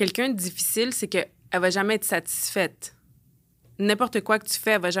quelqu'un de difficile, c'est qu'elle ne va jamais être satisfaite. N'importe quoi que tu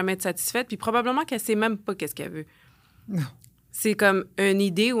fais, elle va jamais être satisfaite, puis probablement qu'elle sait même pas qu'est-ce qu'elle veut. Non. C'est comme une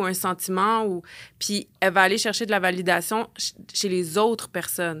idée ou un sentiment, puis elle va aller chercher de la validation chez les autres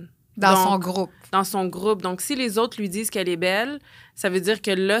personnes. Son groupe. Dans son groupe. Donc, si les autres lui disent qu'elle est belle, ça veut dire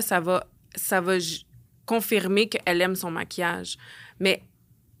que là, ça va confirmer qu'elle aime son maquillage. Mais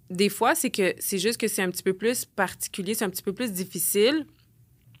des fois, c'est juste que c'est un petit peu plus particulier, c'est un petit peu plus difficile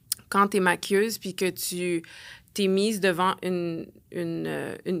quand t'es maquilleuse, puis que tu t'es mise devant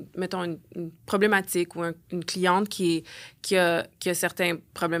mettons, une problématique ou une cliente qui a certains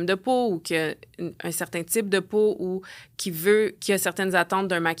problèmes de peau ou qui a un certain type de peau ou qui a certaines attentes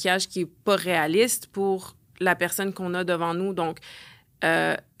d'un maquillage qui n'est pas réaliste pour la personne qu'on a devant nous. Donc,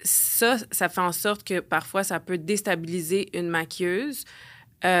 ça fait en sorte que parfois, ça peut déstabiliser une maquilleuse.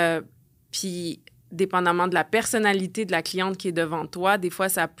 Puis, dépendamment de la personnalité de la cliente qui est devant toi, des fois,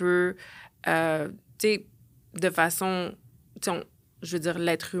 ça peut, tu sais, de façon, je veux dire,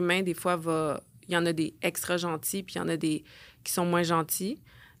 l'être humain, des fois, il y en a des extra gentils, puis il y en a des qui sont moins gentils.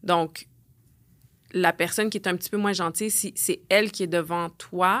 Donc, la personne qui est un petit peu moins gentille, si c'est elle qui est devant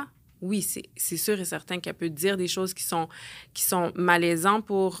toi, oui, c'est sûr et certain qu'elle peut dire des choses qui sont malaisantes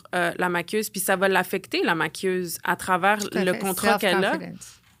pour la maquilleuse, puis ça va l'affecter, la maquilleuse, à travers le contrat qu'elle a.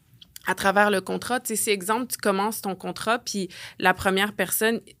 À travers le contrat, tu sais, si, exemple, tu commences ton contrat, puis la première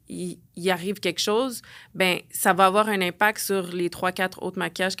personne, il arrive quelque chose, bien, ça va avoir un impact sur les 3-4 autres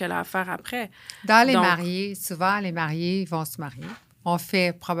maquillages qu'elle a à faire après. Dans les mariés, souvent, les mariés vont se marier. On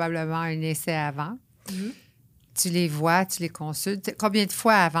fait probablement un essai avant. Mm-hmm. Tu les vois, tu les consultes. Combien de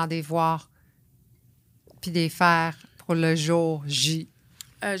fois avant de les voir puis de les faire pour le jour J?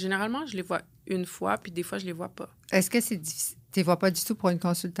 Généralement, je les vois une fois, puis des fois, je les vois pas. Est-ce que c'est difficile? Tu ne les vois pas du tout pour une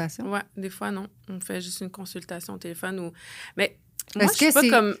consultation? Oui, des fois, non. On fait juste une consultation au téléphone ou... Mais moi, est-ce je suis que pas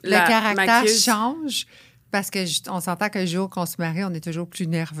comme le caractère maquilleuse. change? Parce qu'on s'entend que le jour qu'on se marie, on est toujours plus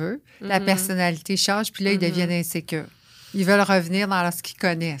nerveux. Mm-hmm. La personnalité change, puis là, ils deviennent insécures. Ils veulent revenir dans ce qu'ils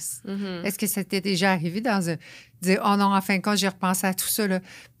connaissent. Mm-hmm. Est-ce que ça t'est déjà arrivé dire « Oh non, en fin de compte, j'ai repensé à tout ça, là.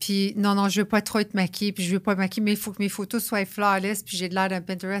 Puis non, je veux pas trop être maquillée, puis je veux pas maquiller, mais il faut que mes photos soient flawless, puis j'ai de l'air d'un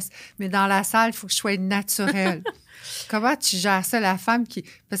Pinterest. Mais dans la salle, il faut que je sois naturelle. » Comment tu gères ça, la femme qui...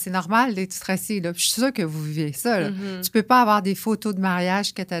 Parce que c'est normal d'être stressée, là. Puis je suis sûre que vous vivez ça, là. Mm-hmm. Tu peux pas avoir des photos de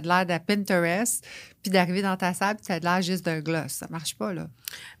mariage que tu as de l'air d'un Pinterest, puis d'arriver dans ta salle, puis tu as de l'air juste d'un gloss. Ça marche pas, là.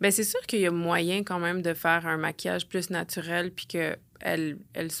 Bien, c'est sûr qu'il y a moyen quand même de faire un maquillage plus naturel, puis qu'elle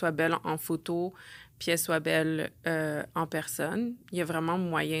soit belle en photo, puis elle soit belle en personne. Il y a vraiment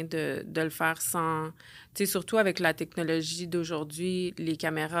moyen de le faire sans... Tu sais, surtout avec la technologie d'aujourd'hui, les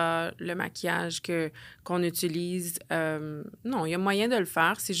caméras, le maquillage qu'on utilise. Non, il y a moyen de le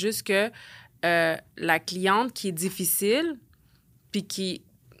faire. C'est juste que la cliente qui est difficile, puis qui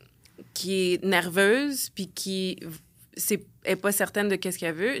est nerveuse, puis qui est pas certaine de qu'est-ce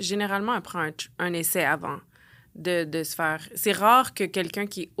qu'elle veut, généralement, elle prend un essai avant de se faire... C'est rare que quelqu'un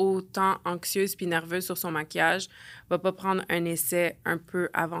qui est autant anxieuse puis nerveuse sur son maquillage va pas prendre un essai un peu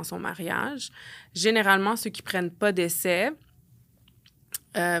avant son mariage. Généralement, ceux qui prennent pas d'essai,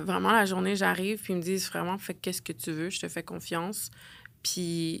 vraiment, la journée, j'arrive puis ils me disent vraiment, fais qu'est-ce que tu veux, je te fais confiance,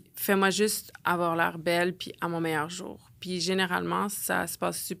 puis fais-moi juste avoir l'air belle puis à mon meilleur jour. Puis généralement, ça se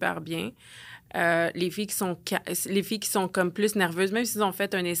passe super bien. Les filles qui sont comme plus nerveuses, même s'ils ont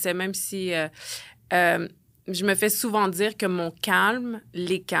fait un essai, même si... je me fais souvent dire que mon calme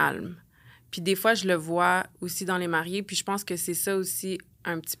les calme. Puis des fois, je le vois aussi dans les mariés. Puis je pense que c'est ça aussi,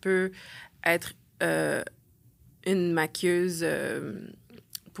 un petit peu, être une maquilleuse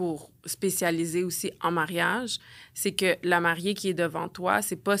pour spécialiser aussi en mariage, c'est que la mariée qui est devant toi,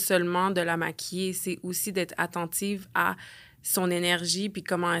 c'est pas seulement de la maquiller, c'est aussi d'être attentive à son énergie puis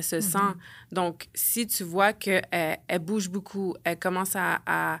comment elle se sent. Donc, si tu vois qu'elle elle bouge beaucoup, elle commence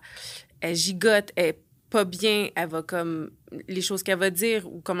elle gigote, elle est pas bien, elle va comme... Les choses qu'elle va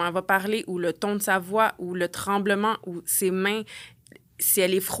dire ou comment elle va parler ou le ton de sa voix ou le tremblement ou ses mains, si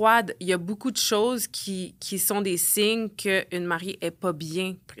elle est froide, il y a beaucoup de choses qui sont des signes qu'une mariée est pas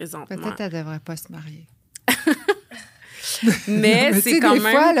bien présentement. Peut-être qu'elle ne devrait pas se marier. Mais c'est quand même...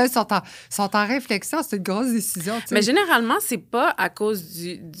 Des fois, là, sont en réflexion. C'est une grosse décision. T'sais. Mais généralement, c'est pas à cause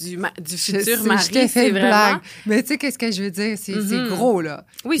du futur mari. Je t'ai fait une vraiment... blague. Mais tu sais, qu'est-ce que je veux dire? C'est gros, là.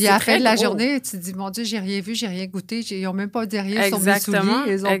 Oui, puis c'est à la très fin de la gros. journée, tu te dis, mon Dieu, j'ai rien vu, j'ai rien goûté. Ils n'ont même pas dit rien sur mes Exactement,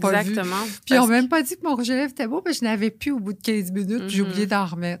 souliers. Ils n'ont pas vu. Puis ils n'ont même pas dit que mon rouge à lèvres était beau, parce que je n'avais plus au bout de 15 minutes. Puis j'ai oublié d'en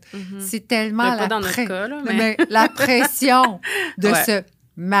remettre. C'est tellement pas dans notre cas, là, mais... la pression de se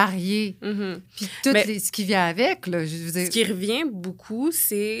marier. Puis tout ce qui vient avec, là, je veux dire... Ce qui revient beaucoup,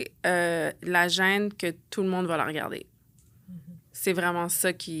 c'est la gêne que tout le monde va la regarder. C'est vraiment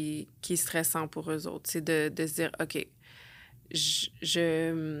ça qui est stressant pour eux autres. C'est de se dire, OK,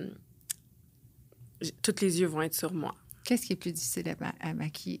 tous les yeux vont être sur moi. Qu'est-ce qui est plus difficile à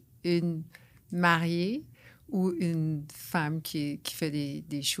maquiller? Une mariée ou une femme qui fait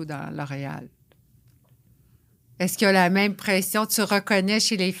des shows dans L'Oréal? Est-ce qu'il y a la même pression? Tu reconnais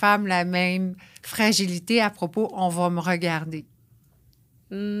chez les femmes la même fragilité à propos « on va me regarder ».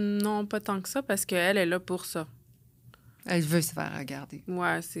 Non, pas tant que ça, parce qu'elle est là pour ça. Elle veut se faire regarder.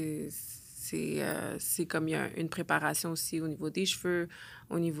 Ouais, c'est comme il y a une préparation aussi au niveau des cheveux,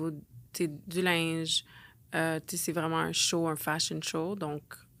 au niveau du linge. C'est vraiment un show, un fashion show. Donc,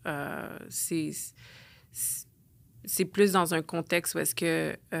 c'est plus dans un contexte où est-ce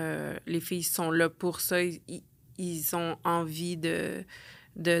que les filles sont là pour ça. Ils ont envie de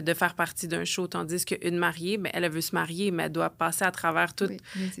faire partie d'un show, tandis qu'une mariée, mais elle veut se marier, mais elle doit passer à travers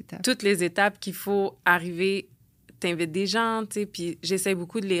toutes les étapes qu'il faut arriver. T'invites des gens, tu sais, puis j'essaie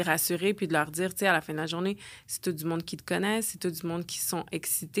beaucoup de les rassurer puis de leur dire, tu sais, à la fin de la journée, c'est tout du monde qui te connaît, c'est tout du monde qui sont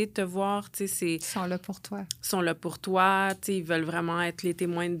excités de te voir, tu sais, Ils sont là pour toi. Ils sont là pour toi, tu sais, ils veulent vraiment être les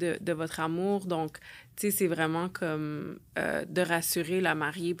témoins de votre amour, donc, tu sais, c'est vraiment comme de rassurer la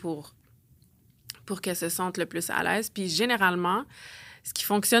mariée pour qu'elle se sente le plus à l'aise. Puis généralement, ce qui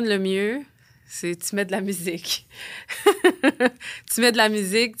fonctionne le mieux, c'est tu mets de la musique. Tu mets de la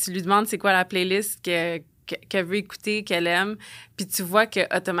musique, tu lui demandes c'est quoi la playlist qu'elle veut écouter, qu'elle aime, puis tu vois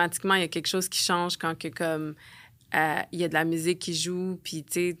qu'automatiquement, il y a quelque chose qui change quand que, comme, il y a de la musique qui joue, puis,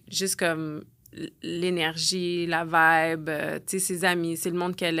 tu sais, juste comme l'énergie, la vibe, tu sais, ses amis, c'est le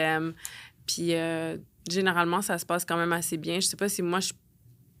monde qu'elle aime. Puis, généralement, ça se passe quand même assez bien. Je sais pas si moi, je suis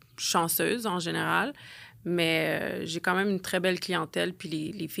chanceuse en général, mais j'ai quand même une très belle clientèle, puis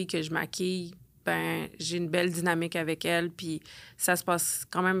les filles que je maquille, ben j'ai une belle dynamique avec elles, puis ça se passe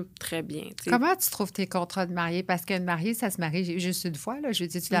quand même très bien. T'sais. Comment tu trouves tes contrats de mariée? Parce qu'une mariée, ça se marie juste une fois. Là. Je veux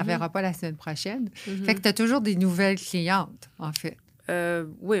dire, tu ne la reverras pas la semaine prochaine. Fait que tu as toujours des nouvelles clientes, en fait.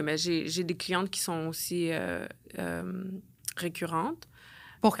 Oui, mais j'ai des clientes qui sont aussi récurrentes.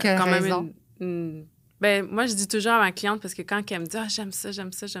 Pour quelle raison? Ben, moi, je dis toujours à ma cliente, parce que quand elle me dit « Ah, j'aime ça », j'ai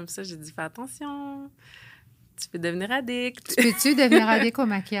dit « Fais attention, tu peux devenir addict. » Peux-tu devenir addict au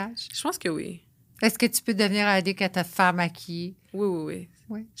maquillage? Je pense que oui. Est-ce que tu peux devenir addict à te faire maquiller? Oui.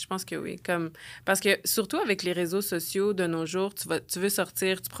 Je pense que oui. Parce que surtout avec les réseaux sociaux de nos jours, tu veux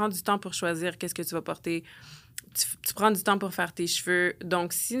sortir, tu prends du temps pour choisir qu'est-ce que tu vas porter, tu prends du temps pour faire tes cheveux.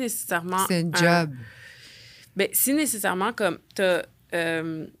 Donc, si nécessairement... C'est un job. Ben, si nécessairement, comme t'as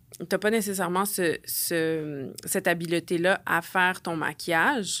pas nécessairement cette habileté-là à faire ton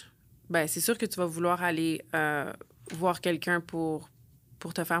maquillage, ben c'est sûr que tu vas vouloir aller voir quelqu'un pour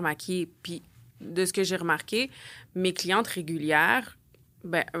te faire maquiller. Puis, de ce que j'ai remarqué, mes clientes régulières,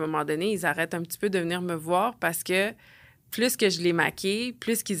 ben à un moment donné, ils arrêtent un petit peu de venir me voir parce que plus que je les maquille,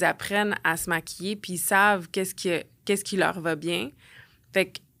 plus qu'ils apprennent à se maquiller, puis ils savent qu'est-ce qui leur va bien.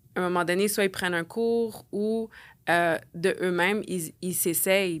 Fait qu'à un moment donné, soit ils prennent un cours ou... de eux-mêmes, ils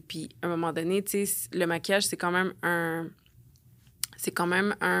s'essayent. Puis, à un moment donné, tu sais, le maquillage, c'est quand même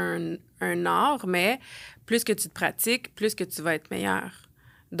un art, mais plus que tu te pratiques, plus que tu vas être meilleur.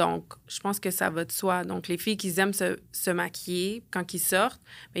 Donc, je pense que ça va de soi. Donc, les filles qui aiment se maquiller, quand ils sortent,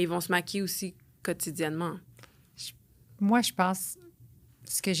 bien, ils vont se maquiller aussi quotidiennement. Moi, je pense,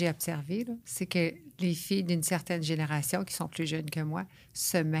 ce que j'ai observé, là, c'est que les filles d'une certaine génération, qui sont plus jeunes que moi,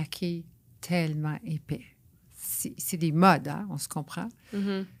 se maquillent tellement épais. C'est des modes, hein, on se comprend.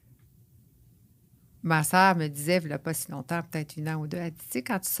 Mm-hmm. Ma sœur me disait, il n'y a pas si longtemps, peut-être 1 an ou 2, elle dit, tu sais,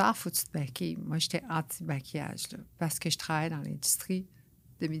 quand tu sors, il faut que tu te maquilles. Moi, j'étais anti-maquillage, là, parce que je travaille dans l'industrie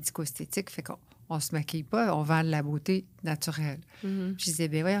de médico-esthétique, fait qu'on se maquille pas, on vend de la beauté naturelle. Mhm. Je disais,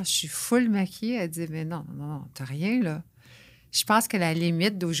 ben ouais, je suis full maquillée. Elle disait, mais non, t'as rien, là. Je pense que la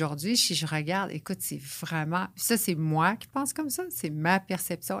limite d'aujourd'hui, si je regarde, écoute, c'est vraiment... Ça, c'est moi qui pense comme ça. C'est ma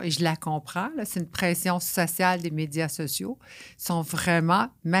perception et je la comprends. Là. C'est une pression sociale des médias sociaux. Ils sont vraiment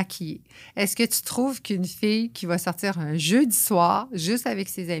maquillés. Est-ce que tu trouves qu'une fille qui va sortir un jeudi soir, juste avec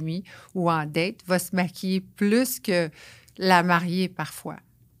ses amis ou en date, va se maquiller plus que la mariée parfois?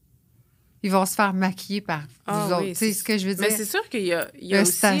 Ils vont se faire maquiller par vous autres. Tu sais ce que je veux dire? Mais c'est sûr qu'il y a le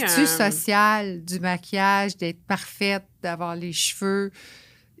aussi statut social du maquillage, d'être parfaite, d'avoir les cheveux.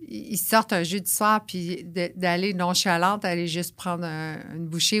 Ils sortent un jeudi soir, puis d'aller nonchalante, aller juste prendre une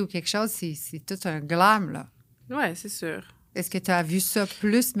bouchée ou quelque chose, c'est tout un glam, là. Oui, c'est sûr. Est-ce que tu as vu ça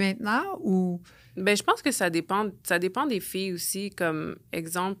plus maintenant ou... Bien, je pense que ça dépend des filles aussi. Comme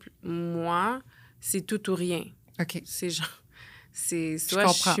exemple, moi, c'est tout ou rien. OK. C'est genre... C'est soit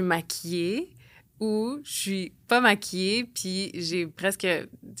je suis maquillée ou je suis pas maquillée, puis j'ai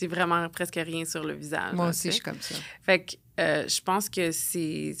vraiment presque rien sur le visage. Moi aussi, je suis comme ça. Fait que je pense que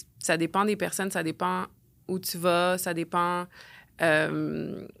ça dépend des personnes, ça dépend où tu vas, ça dépend...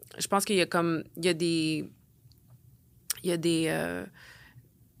 je pense qu'il y a des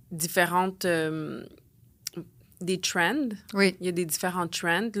différentes... des trends. Oui. Il y a des différents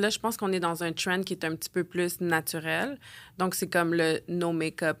trends. Là, je pense qu'on est dans un trend qui est un petit peu plus naturel. Donc, c'est comme le no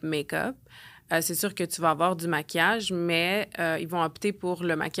make-up. C'est sûr que tu vas avoir du maquillage, mais ils vont opter pour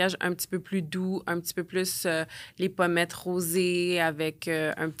le maquillage un petit peu plus doux, un petit peu plus les pommettes rosées avec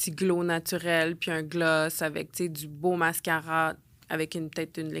un petit glow naturel, puis un gloss avec, tu sais, du beau mascara avec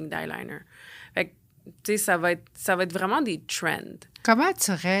peut-être une ligne d'eyeliner. Fait que, tu sais, ça va être vraiment des trends. Comment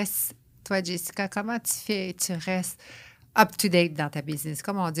tu restes... Toi, Jessica, comment tu fais? Tu restes up-to-date dans ta business.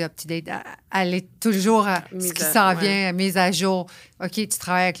 Comme on dit up-to-date, aller toujours à ce qui s'en vient, mise à jour. OK, tu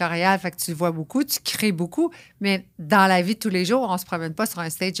travailles avec L'Oréal, fait que tu le vois beaucoup, tu crées beaucoup, mais dans la vie de tous les jours, on ne se promène pas sur un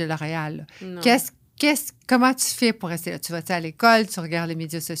stage de L'Oréal. Comment tu fais pour rester là? Tu vas à l'école, tu regardes les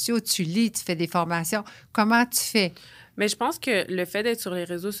médias sociaux, tu lis, tu fais des formations. Comment tu fais? Mais je pense que le fait d'être sur les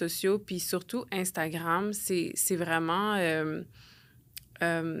réseaux sociaux, puis surtout Instagram, c'est vraiment...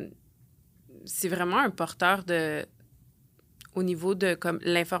 c'est vraiment un porteur au niveau de comme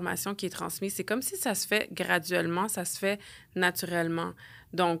l'information qui est transmise. C'est comme si ça se fait graduellement, ça se fait naturellement.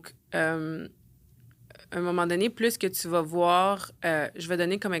 Donc, à un moment donné, plus que tu vas voir... je vais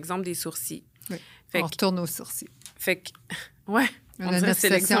donner comme exemple des sourcils. Oui. On retourne aux sourcils. Fait que... Ouais. On a notre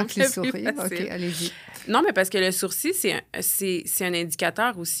section avec les sourcils. OK, allez-y. Non, mais parce que le sourcil, c'est un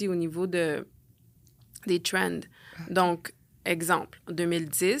indicateur aussi au niveau des trends. Donc, exemple, en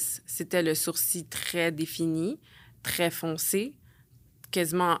 2010, c'était le sourcil très défini, très foncé,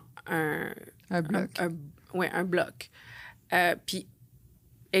 quasiment un bloc. Oui, un bloc. Puis,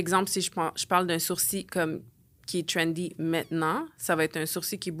 exemple, si je parle d'un sourcil qui est trendy maintenant, ça va être un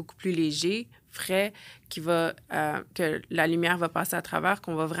sourcil qui est beaucoup plus léger, frais, que la lumière va passer à travers,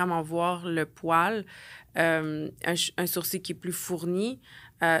 qu'on va vraiment voir le poil. Un sourcil qui est plus fourni.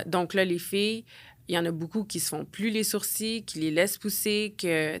 Donc là, les filles... Il y en a beaucoup qui se font plus les sourcils, qui les laissent pousser,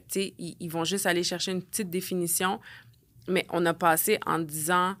 que, tu sais, ils vont juste aller chercher une petite définition. Mais on a passé en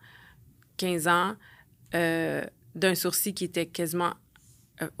 10 ans, 15 ans, d'un sourcil qui était quasiment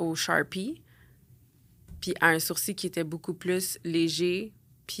au Sharpie, puis à un sourcil qui était beaucoup plus léger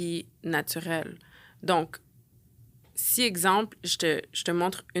puis naturel. Donc, si, exemple, je te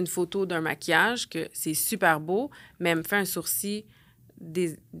montre une photo d'un maquillage, que c'est super beau, mais elle me fait un sourcil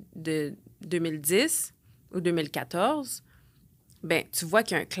de 2010 ou 2014, bien, tu vois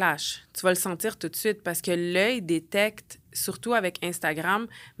qu'il y a un clash. Tu vas le sentir tout de suite parce que l'œil détecte, surtout avec Instagram,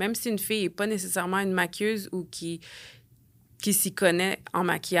 même si une fille n'est pas nécessairement une maquilleuse ou qui s'y connaît en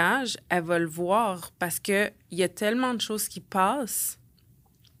maquillage, elle va le voir parce qu'il y a tellement de choses qui passent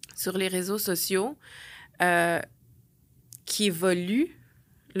sur les réseaux sociaux qui évoluent.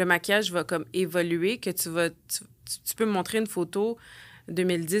 Le maquillage va comme évoluer, que tu peux me montrer une photo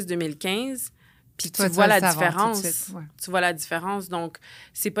 2010-2015, puis tu vois la différence. Ouais. Tu vois la différence. Donc,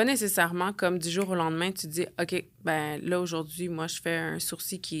 c'est pas nécessairement comme du jour au lendemain, tu dis, OK, ben là, aujourd'hui, moi, je fais un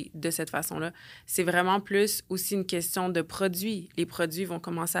sourcil qui est de cette façon-là. C'est vraiment plus aussi une question de produits. Les produits vont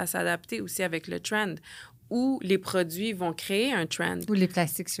commencer à s'adapter aussi avec le trend. Ou les produits vont créer un trend. Ou les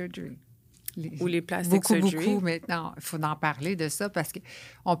plastic surgery. Ou les plastic surgery. Beaucoup maintenant. Il faut en parler de ça parce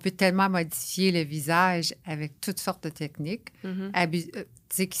qu'on peut tellement modifier le visage avec toutes sortes de techniques,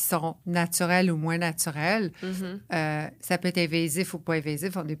 qui sont naturelles ou moins naturelles. Ça peut être invasif ou pas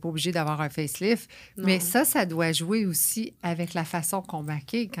invasif. On n'est pas obligé d'avoir un facelift. Non. Mais ça doit jouer aussi avec la façon qu'on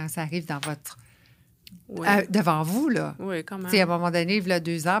maquille quand ça arrive dans votre Oui, Devant vous, là. oui, quand Tu sais, à un même. moment donné, il y a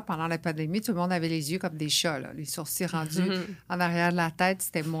 2 ans, pendant la pandémie, tout le monde avait les yeux comme des chats, là, les sourcils rendus en arrière de la tête,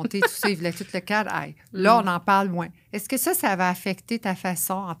 c'était monté, tout ça, il voulait tout le cadre. Aïe. Là, on en parle moins. Est-ce que ça va affecter ta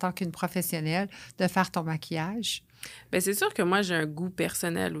façon, en tant qu'une professionnelle, de faire ton maquillage? Bien, c'est sûr que moi, j'ai un goût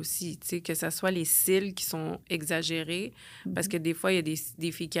personnel aussi, tu sais, que ce soit les cils qui sont exagérés, parce que des fois, il y a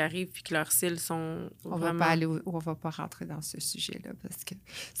des filles qui arrivent puis que leurs cils sont On vraiment... on va pas rentrer dans ce sujet-là parce que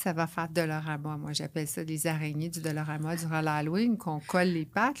ça va faire dolorama. Moi, j'appelle ça des araignées du dolorama durant l'Halloween, qu'on colle les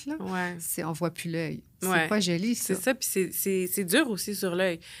pattes, là. Ouais. On voit plus l'œil. C'est Ouais. pas joli, ça. C'est ça, puis c'est dur aussi sur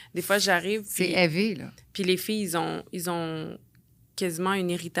l'œil. Des fois, j'arrive, C'est puis heavy, là. les filles, ils ont quasiment une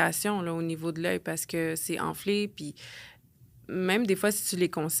irritation là, au niveau de l'œil parce que c'est enflé, puis même des fois, si tu les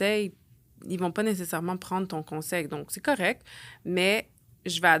conseilles, ils vont pas nécessairement prendre ton conseil. Donc, c'est correct, mais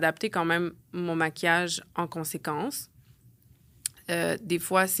je vais adapter quand même mon maquillage en conséquence. Des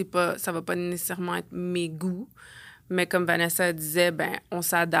fois, ça va pas nécessairement être mes goûts, mais comme Vanessa disait, ben on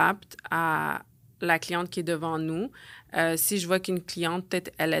s'adapte à la cliente qui est devant nous. Si je vois qu'une cliente,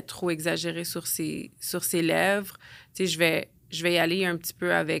 peut-être, elle est trop exagérée sur ses lèvres, tu sais, je vais y aller un petit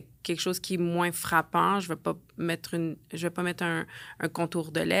peu avec quelque chose qui est moins frappant. Je vais pas mettre un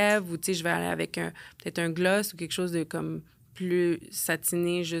contour de lèvres ou, tu sais, je vais aller avec peut-être un gloss ou quelque chose de comme plus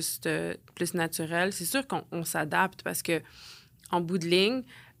satiné, juste plus naturel. C'est sûr qu'on s'adapte parce que en bout de ligne,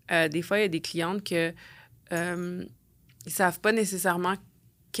 des fois, il y a des clientes que ils savent pas nécessairement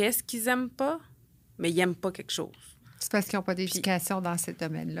qu'est-ce qu'ils aiment pas, mais ils aiment pas quelque chose. C'est parce qu'ils n'ont pas d'éducation dans ce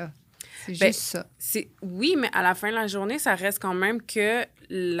domaine-là. C'est Ben, juste ça. Oui, mais à la fin de la journée, ça reste quand même que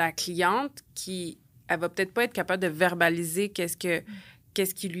la cliente elle va peut-être pas être capable de verbaliser qu'est-ce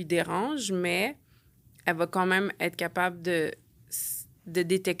qui lui dérange, mais elle va quand même être capable de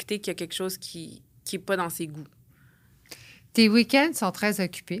détecter qu'il y a quelque chose qui est pas dans ses goûts. Tes week-ends sont très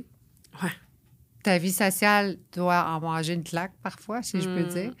occupés. Ouais. Ta vie sociale doit en manger une claque parfois, si je peux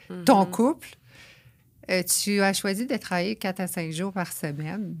dire. Mm-hmm. Ton couple, tu as choisi de travailler 4 à 5 jours par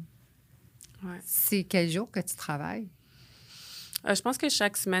semaine. Ouais. C'est quel jour que tu travailles? Je pense que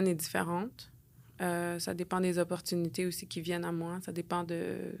chaque semaine est différente. Ça dépend des opportunités aussi qui viennent à moi. Ça dépend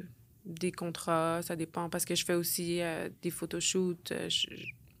des contrats. Ça dépend parce que je fais aussi des photoshoots,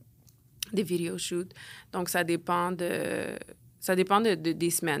 des vidéoshoots. Donc, ça dépend des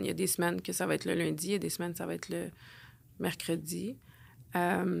semaines. Il y a des semaines que ça va être le lundi, il y a des semaines que ça va être le mercredi.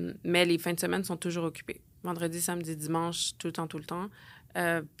 Mais les fins de semaine sont toujours occupées. Vendredi, samedi, dimanche, tout le temps.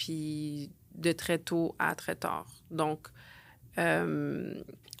 Puis de très tôt à très tard. Donc,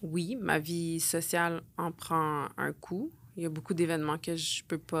 oui, ma vie sociale en prend un coup. Il y a beaucoup d'événements que je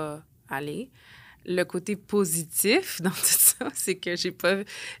peux pas aller. Le côté positif dans tout ça, c'est que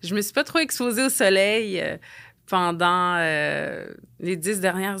je me suis pas trop exposée au soleil pendant les 10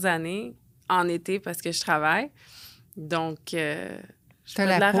 dernières années en été parce que je travaille. Donc, je peux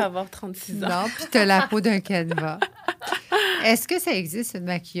l'air d'avoir 36 ans. Non, puis tu as la peau d'un canevas. Est-ce que ça existe une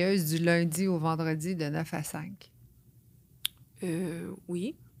maquilleuse du lundi au vendredi de 9 à 5?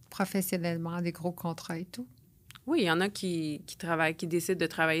 Oui. Professionnellement, des gros contrats et tout? Oui, il y en a qui décident de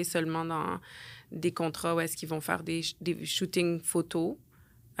travailler seulement dans des contrats où est-ce qu'ils vont faire des shootings photos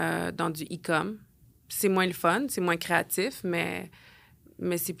dans du e-com. C'est moins le fun, c'est moins créatif, mais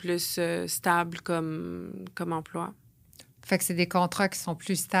c'est plus stable comme emploi. Fait que c'est des contrats qui sont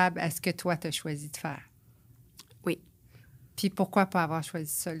plus stables à ce que toi, tu as choisi de faire. Oui. Puis pourquoi pas avoir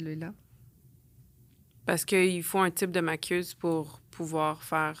choisi celui-là? Parce qu'il faut un type de maquilleuse pour pouvoir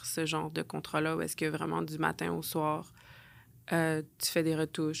faire ce genre de contrat-là où est-ce que vraiment du matin au soir, tu fais des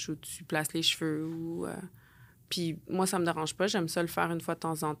retouches ou tu places les cheveux. Puis moi, ça me dérange pas. J'aime ça le faire une fois de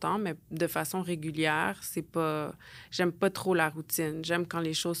temps en temps, mais de façon régulière, c'est pas... J'aime pas trop la routine. J'aime quand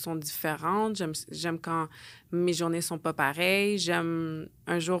les choses sont différentes. J'aime quand mes journées sont pas pareilles. J'aime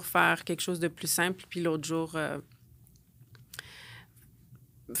un jour faire quelque chose de plus simple, puis l'autre jour...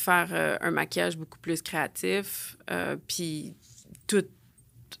 faire un maquillage beaucoup plus créatif, puis tout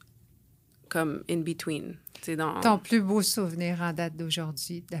comme in between. Ton plus beau souvenir en date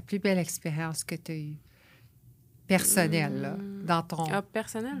d'aujourd'hui, la plus belle expérience que tu as eue, personnelle, là, dans ton... Ah,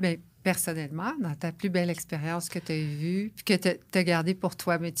 personnel? Bien, personnellement, dans ta plus belle expérience que tu as vue, puis que tu as gardée pour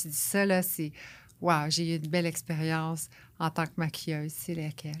toi, mais tu dis ça, là, c'est « Wow, j'ai eu une belle expérience en tant que maquilleuse. » C'est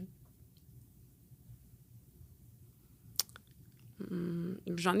laquelle?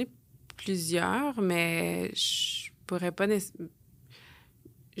 J'en ai plusieurs, mais je pourrais pas...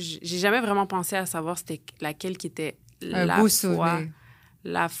 J'ai jamais vraiment pensé à savoir c'était laquelle qui était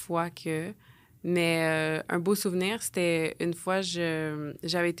la fois que... Mais un beau souvenir, c'était une fois,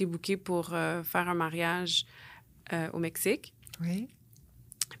 j'avais été bookée pour faire un mariage au Mexique. Oui.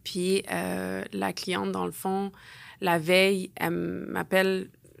 Puis la cliente, dans le fond, la veille, elle m'appelle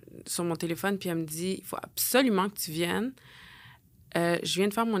sur mon téléphone, puis elle me dit, il faut absolument que tu viennes. Je viens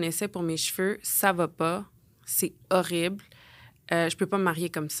de faire mon essai pour mes cheveux, ça va pas, c'est horrible, je peux pas me marier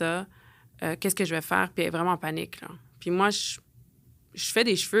comme ça, qu'est-ce que je vais faire? Puis elle est vraiment en panique, là. Puis moi, je fais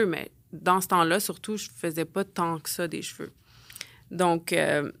des cheveux, mais dans ce temps-là, surtout, je faisais pas tant que ça des cheveux. Donc,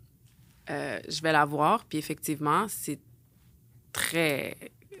 je vais la voir, puis effectivement, c'est très...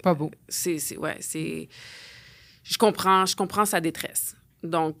 Pas beau. Je comprends sa détresse.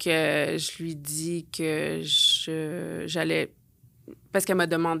 Donc, je lui dis que j'allais... Parce qu'elle m'a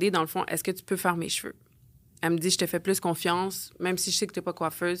demandé, dans le fond, est-ce que tu peux faire mes cheveux? Elle me dit, je te fais plus confiance, même si je sais que tu n'es pas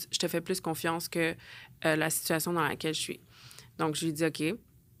coiffeuse, je te fais plus confiance que la situation dans laquelle je suis. Donc, je lui dis, OK.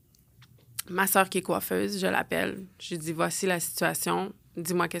 Ma sœur qui est coiffeuse, je l'appelle. Je lui dis, voici la situation,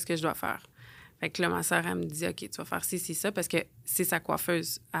 dis-moi qu'est-ce que je dois faire. Fait que là, ma sœur, elle me dit, OK, tu vas faire ci, ça, parce que c'est sa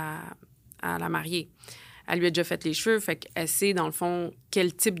coiffeuse à la mariée. Elle lui a déjà fait les cheveux, fait qu'elle sait, dans le fond,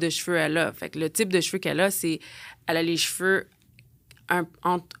 quel type de cheveux elle a. Fait que le type de cheveux qu'elle a, c'est... Elle a les cheveux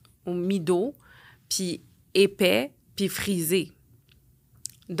au mi-dos, puis épais, puis frisés.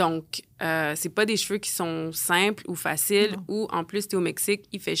 Donc, c'est pas des cheveux qui sont simples ou faciles, ou en plus, t'es au Mexique,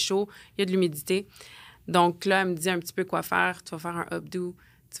 il fait chaud, il y a de l'humidité. Donc là, elle me dit un petit peu quoi faire. Tu vas faire un updo,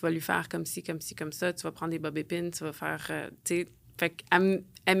 tu vas lui faire comme ci, comme ça, tu vas prendre des bobby pins, tu vas faire... tu sais, fait qu'elle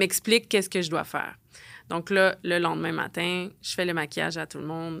m'explique qu'est-ce que je dois faire. Donc là, le lendemain matin, je fais le maquillage à tout le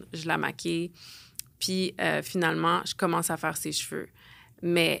monde, je la maquille, puis finalement, je commence à faire ses cheveux.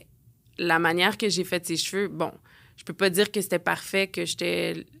 Mais la manière que j'ai fait ses cheveux, bon, je peux pas dire que c'était parfait, que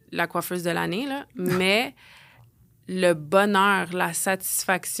j'étais la coiffeuse de l'année, là, mais le bonheur, la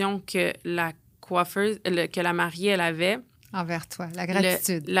satisfaction que la coiffeuse, que la mariée, elle avait... Envers toi, la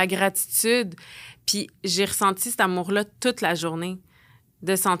gratitude. La gratitude. Puis j'ai ressenti cet amour-là toute la journée.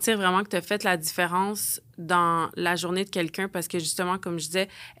 De sentir vraiment que tu as fait la différence dans la journée de quelqu'un parce que, justement, comme je disais,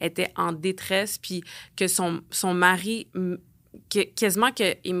 elle était en détresse, puis que son mari... quasiment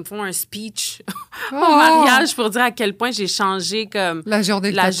qu'ils me font un speech au mariage pour dire à quel point j'ai changé comme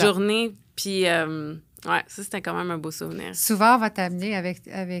la journée. Puis, ouais, ça, c'était quand même un beau souvenir. Souvent, on va t'amener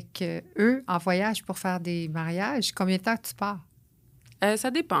avec eux en voyage pour faire des mariages. Combien de temps tu pars?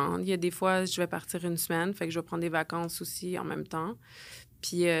 Ça dépend. Il y a des fois, je vais partir une semaine, fait que je vais prendre des vacances aussi en même temps.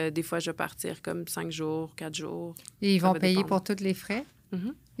 Puis des fois, je vais partir comme 5 jours, 4 jours. Et ils vont payer pour tous les frais?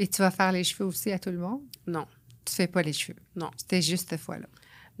 Mm-hmm. Et tu vas faire les cheveux aussi à tout le monde? Non. Tu fais pas les cheveux? Non. C'était juste cette fois-là?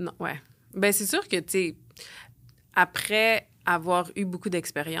 Non, ouais. Bien, c'est sûr que, tu sais, après avoir eu beaucoup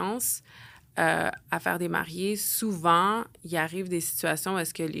d'expérience à faire des mariés, souvent, il arrive des situations où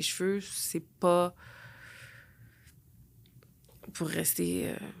est-ce que les cheveux, c'est pas... Pour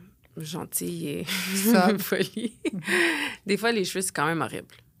rester gentil et folie. Des fois, les cheveux, c'est quand même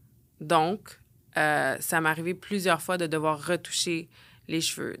horrible. Donc, ça m'est arrivé plusieurs fois de devoir retoucher les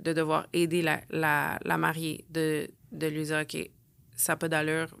cheveux, de devoir aider la mariée, de lui dire, OK, ça n'a pas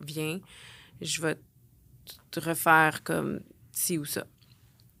d'allure, viens, je vais te refaire comme ci ou ça.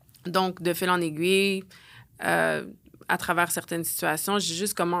 Donc, de fil en aiguille, à travers certaines situations, j'ai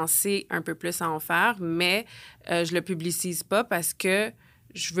juste commencé un peu plus à en faire, mais je le publicise pas parce que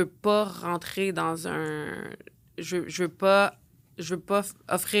je veux pas rentrer dans un... Je veux pas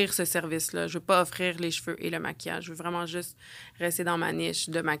offrir ce service-là. Je veux pas offrir les cheveux et le maquillage. Je veux vraiment juste rester dans ma niche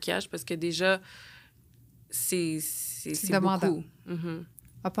de maquillage parce que déjà, c'est beaucoup. Mm-hmm.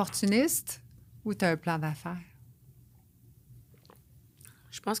 Opportuniste ou tu as un plan d'affaires?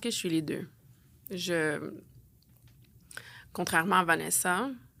 Je pense que je suis les deux. Contrairement à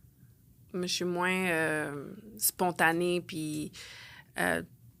Vanessa, je suis moins spontanée, puis je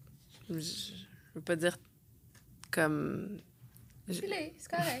veux pas dire comme... C'est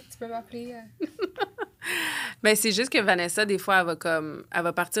correct, tu peux m'appeler. Ben, c'est juste que Vanessa, des fois, elle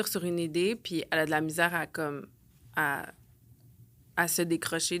va partir sur une idée, puis elle a de la misère à se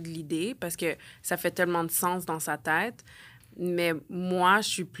décrocher de l'idée parce que ça fait tellement de sens dans sa tête. Mais moi, je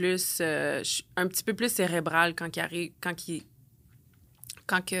suis plus... je suis un petit peu plus cérébrale quand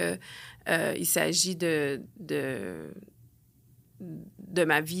il s'agit de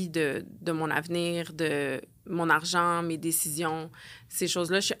ma vie, de mon avenir, de mon argent, mes décisions, ces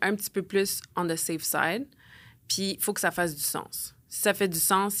choses-là. Je suis un petit peu plus on the safe side. Puis, il faut que ça fasse du sens. Si ça fait du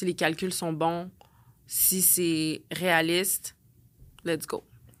sens, si les calculs sont bons, si c'est réaliste, let's go.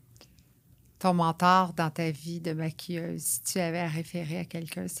 Ton mentor dans ta vie de maquilleuse, si tu avais à référer à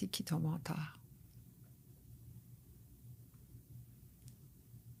quelqu'un, c'est qui ton mentor?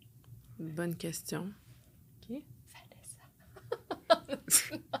 Bonne question. Qui? Vanessa.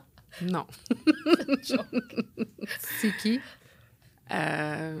 Non. C'est qui?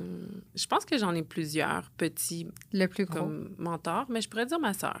 Je pense que j'en ai plusieurs petits Le plus gros. comme mentors, mais je pourrais dire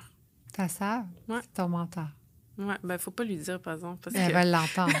ma sœur. Ta sœur? Ouais. C'est ton mentor. Ouais, ben faut pas lui dire, par exemple, parce Elle que... va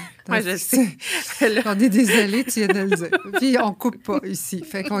l'entendre. Ouais, je sais. On est désolé, tu viens de le dire. Puis on coupe pas ici.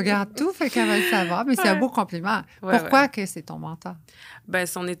 Fait qu'on garde tout, fait qu'elle va le savoir. Mais c'est un beau compliment. Ouais, Pourquoi que c'est ton mentor? Ben,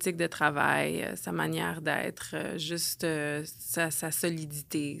 son éthique de travail, sa manière d'être, juste sa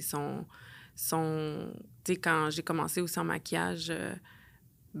solidité, tu sais, quand j'ai commencé aussi en maquillage,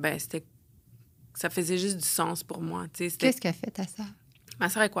 ben, ça faisait juste du sens pour moi, tu sais. Qu'est-ce qu'elle fait, ta sœur? Ma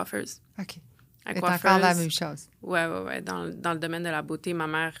sœur est coiffeuse. OK. Elle C'est est encore la même chose. Ouais. Dans le domaine de la beauté, ma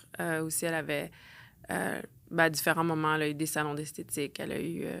mère aussi, elle avait, à différents moments, elle a eu des salons d'esthétique. Elle a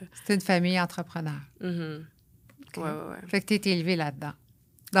eu... C'est une famille entrepreneur. Mm-hmm. OK. Ouais. Fait que tu es élevée là-dedans,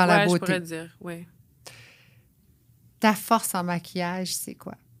 dans la beauté. Je pourrais dire, oui. Ta force en maquillage, c'est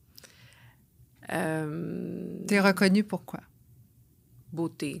quoi? Tu es reconnue pour quoi?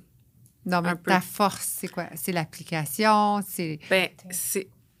 Beauté. Non, mais ta force, c'est quoi? C'est l'application? C'est...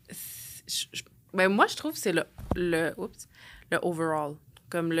 Ben, moi, je trouve que c'est le overall,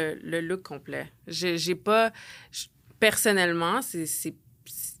 comme le look complet. J'ai pas... personnellement, c'est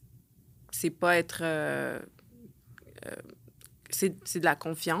pas être... c'est de la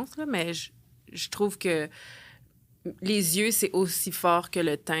confiance, là, mais je trouve que les yeux, c'est aussi fort que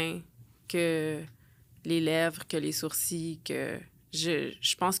le teint, que les lèvres, que les sourcils, que...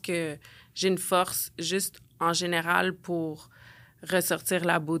 Je pense que j'ai une force juste en général pour ressortir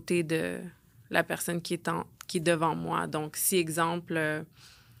la beauté de la personne qui est devant moi. Donc, si, exemple,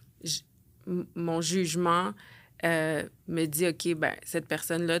 mon jugement me dit, OK, ben cette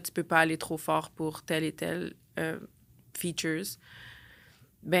personne-là, tu peux pas aller trop fort pour tel et tel features,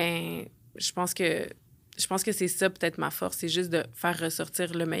 ben je pense que c'est ça peut-être ma force, c'est juste de faire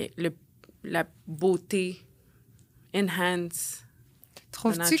ressortir la beauté, enhance.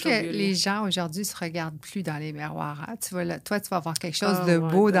 Trouves-tu que les gens aujourd'hui se regardent plus dans les miroirs? Hein? Toi, tu vas voir quelque chose de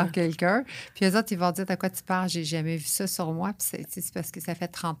beau dans quelqu'un, puis les autres, ils vont dire de quoi tu parles, j'ai jamais vu ça sur moi. Puis c'est parce que ça fait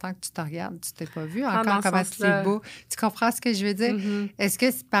 30 ans que tu te regardes, tu t'es pas vu encore comment c'est beau. Tu comprends ce que je veux dire? Mm-hmm. Est-ce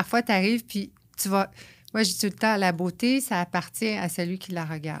que parfois, tu arrives, puis tu vas... Moi, je dis tout le temps, la beauté, ça appartient à celui qui la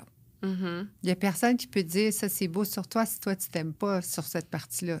regarde. Mm-hmm. Il n'y a personne qui peut dire ça, c'est beau sur toi si toi, tu t'aimes pas sur cette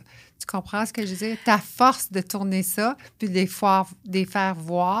partie-là. Tu comprends ce que je veux dire? Ta force de tourner ça, puis de les faire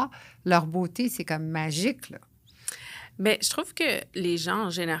voir leur beauté, c'est comme magique, là. Mais je trouve que les gens, en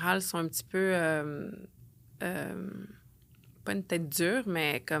général, sont un petit peu... pas une tête dure,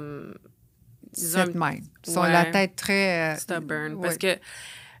 mais comme... Cette même. Ils ont la tête très... stubborn. Parce que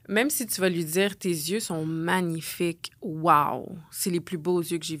même si tu vas lui dire, tes yeux sont magnifiques, wow, c'est les plus beaux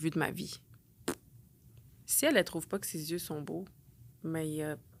yeux que j'ai vus de ma vie. Si elle ne trouve pas que ses yeux sont beaux, mais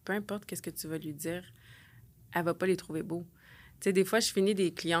peu importe qu'est-ce que tu vas lui dire, elle va pas les trouver beaux. Tu sais, des fois, je finis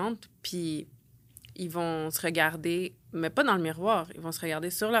des clientes, puis ils vont se regarder, mais pas dans le miroir, ils vont se regarder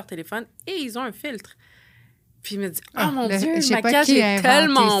sur leur téléphone et ils ont un filtre. Puis ils me disent, oh mon Dieu, le maquillage est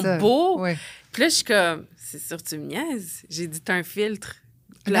tellement beau. Oui. Puis là, je suis comme, c'est sûr, tu me niaises. J'ai dit, t'as un filtre.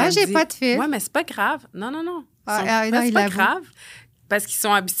 Là, j'ai pas de filtre. Ouais, mais c'est pas grave. Non. Non, c'est pas grave. Parce qu'ils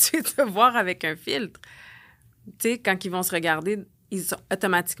sont habitués de se voir avec un filtre. Tu sais, quand ils vont se regarder,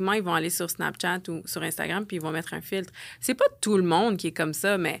 automatiquement, ils vont aller sur Snapchat ou sur Instagram, puis ils vont mettre un filtre. C'est pas tout le monde qui est comme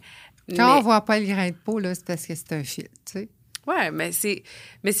ça, mais... Quand on voit pas le grain de peau, là, c'est parce que c'est un filtre, tu sais. Ouais, mais c'est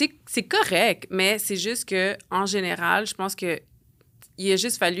correct. Mais c'est juste que en général, je pense que il a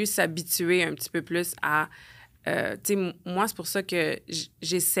juste fallu s'habituer un petit peu plus à... tu sais, moi, c'est pour ça que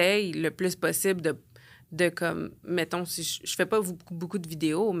j'essaye le plus possible de comme, mettons, si je fais pas beaucoup de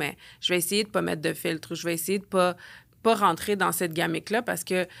vidéos, mais je vais essayer de pas mettre de filtre. Je vais essayer de pas rentrer dans cette gamique-là parce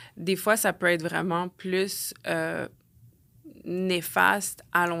que des fois, ça peut être vraiment plus néfaste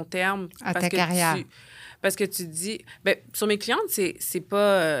à long terme. À ta carrière. Parce que tu dis... Bien, sur mes clientes, c'est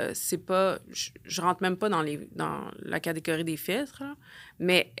pas... je rentre même pas dans la catégorie des filtres, là.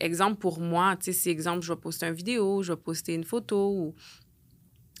 Mais exemple, pour moi, tu sais, si exemple, je vais poster une vidéo, je vais poster une photo, ou...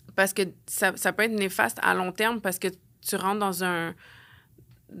 Parce que ça peut être néfaste à long terme parce que tu rentres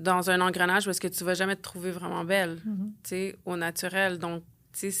dans un engrenage où est-ce que tu vas jamais te trouver vraiment belle, tu sais, au naturel. Donc,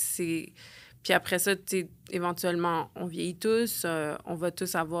 tu sais, c'est... Puis après ça, tu sais, éventuellement, on vieillit tous, on va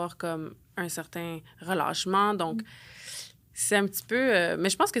tous avoir comme un certain relâchement. Donc, c'est un petit peu... mais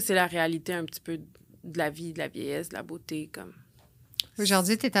je pense que c'est la réalité un petit peu de la vie, de la vieillesse, de la beauté, comme...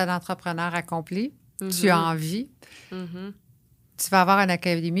 Aujourd'hui, tu es un entrepreneur accompli. Tu as envie. Mm-hmm. Tu vas avoir une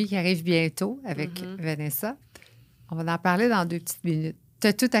académie qui arrive bientôt avec Vanessa. On va en parler dans 2 petites minutes. Tu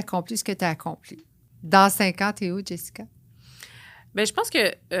as tout accompli ce que tu as accompli. Dans 5 ans, tu es où, Jessica? Bien, je pense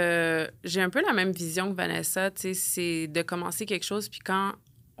que j'ai un peu la même vision que Vanessa, tu sais, c'est de commencer quelque chose, puis quand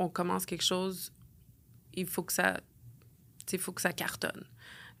on commence quelque chose, il faut que ça, tu sais, il faut que ça cartonne.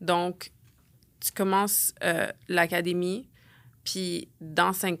 Donc, tu commences l'académie, puis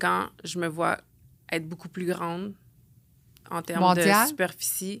dans 5 ans, je me vois être beaucoup plus grande en termes Mondial? de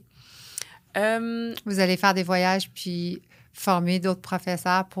superficie. Vous allez faire des voyages puis former d'autres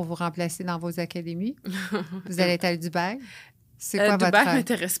professeurs pour vous remplacer dans vos académies? Vous allez être à Dubaï? C'est quoi votre Dubaï rêve?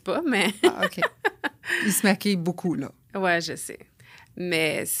 m'intéresse pas, mais... Ah, OK. Il se maquille beaucoup, là. Ouais, je sais.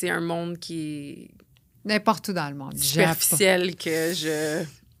 Mais c'est un monde qui N'importe où dans le monde. est superficiel que je...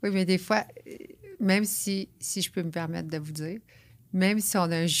 Oui, mais des fois, même si je peux me permettre de vous dire, même si on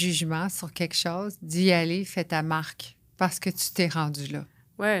a un jugement sur quelque chose, d'y aller, fais ta marque parce que tu t'es rendu là.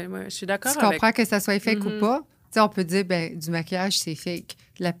 Ouais, je suis d'accord Tu avec... comprends que ça soit fake ou Mhm. pas? Tu sais, on peut dire, ben du maquillage, c'est fake.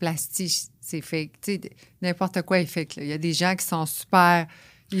 De la plastique, c'est fake. Tu sais, n'importe quoi est fake, là. Il y a des gens qui sont super...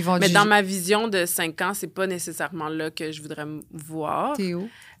 Ils vont Mais juger. dans ma vision de 5 ans, c'est pas nécessairement là que je voudrais me voir. Théo.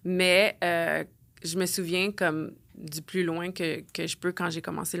 Mais je me souviens comme du plus loin que je peux quand j'ai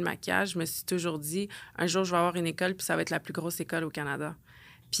commencé le maquillage. Je me suis toujours dit, un jour, je vais avoir une école, puis ça va être la plus grosse école au Canada.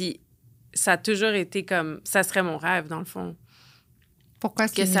 Puis ça a toujours été comme... Ça serait mon rêve, dans le fond. Pourquoi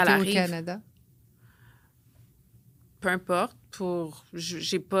est-ce que qu'il ça est au l'arrive. Canada? Peu importe, pour...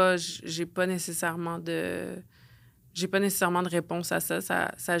 J'ai pas nécessairement de... J'ai pas nécessairement de réponse à ça.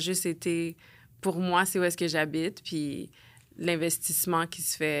 Ça a juste été... Pour moi, c'est où est-ce que j'habite, puis l'investissement qui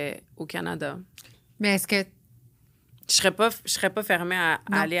se fait au Canada. Mais est-ce que... Je serais pas fermée à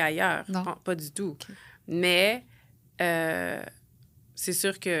Non. aller ailleurs. Non. Pas du tout. OK. Mais c'est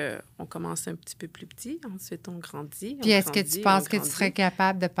sûr qu'on commence un petit peu plus petit. Ensuite, on grandit. Puis est-ce que grandit, tu penses on que tu grandit. serais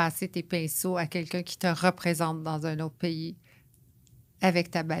capable de passer tes pinceaux à quelqu'un qui te représente dans un autre pays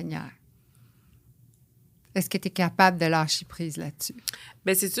avec ta bannière? Est-ce que tu es capable de lâcher prise là-dessus?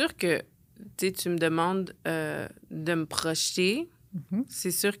 Bien, c'est sûr que tu me demandes de me projeter. Mhm.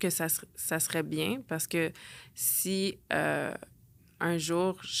 C'est sûr que ça serait bien parce que si un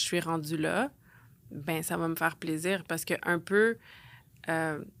jour je suis rendue là, ben ça va me faire plaisir parce que un peu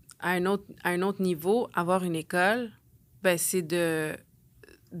à un autre niveau, avoir une école, ben c'est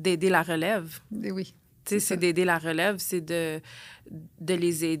d'aider la relève. Oui. Tu sais, c'est d'aider la relève, c'est de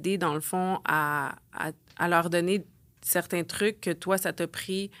les aider, dans le fond, à leur donner certains trucs que toi, ça t'a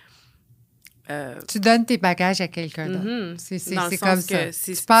pris... Tu donnes tes bagages à quelqu'un d'autre. Mhm. C'est Dans le comme sens ça. que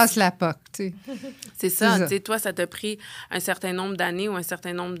c'est- Tu passes la POC, tu sais. C'est ça. C'est ça. Tu sais, toi, ça t'a pris un certain nombre d'années ou un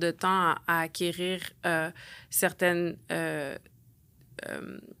certain nombre de temps à acquérir certaines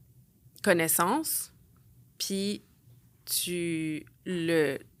connaissances, puis tu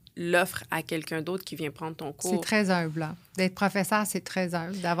l'offres à quelqu'un d'autre qui vient prendre ton cours. C'est très humble. Hein. D'être professeur, c'est très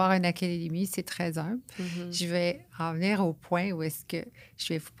humble. D'avoir une académie, c'est très humble. Mhm. Je vais en venir au point où est-ce que je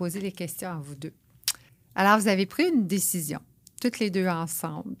vais vous poser des questions à vous deux. Alors, vous avez pris une décision, toutes les deux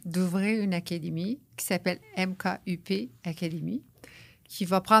ensemble, d'ouvrir une académie qui s'appelle MKUP Academy, qui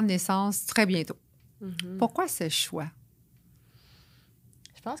va prendre naissance très bientôt. Mhm. Pourquoi ce choix?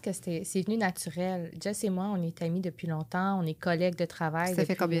 Je pense que c'est venu naturel. Jess et moi, on est amis depuis longtemps. On est collègues de travail. Ça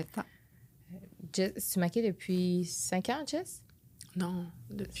fait combien de temps? Jess, tu maquilles depuis 5 ans, Jess? Non,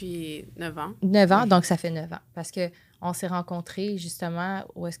 depuis 9 ans. 9 ans, donc ça fait 9 ans. Parce qu'on s'est rencontrés justement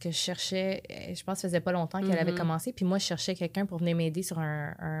où est-ce que je cherchais, je pense que ça faisait pas longtemps qu'elle avait commencé, puis moi, je cherchais quelqu'un pour venir m'aider sur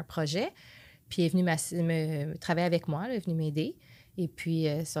un projet. Puis elle est venue me travailler avec moi, elle est venue m'aider. Et puis,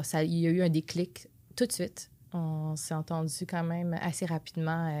 il y a eu un déclic tout de suite. On s'est entendu quand même assez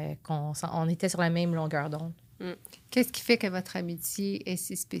rapidement qu'on était sur la même longueur d'onde. Qu'est-ce qui fait que votre amitié est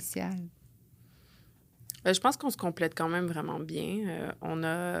si spéciale? Je pense qu'on se complète quand même vraiment bien. On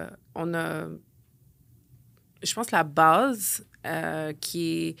a, je pense, la base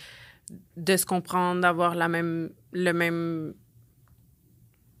qui est de se comprendre, d'avoir pas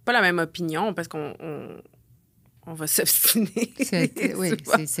la même opinion, parce qu'on va s'obstiner. Oui,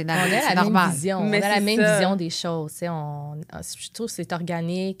 c'est On a la normal. même vision. Mais on a la c'est même ça. vision des choses. Je trouve que c'est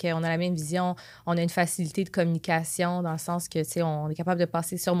organique. On a la même vision. On a une facilité de communication dans le sens que on est capable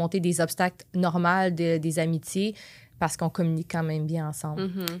de surmonter des obstacles normaux des amitiés parce qu'on communique quand même bien ensemble.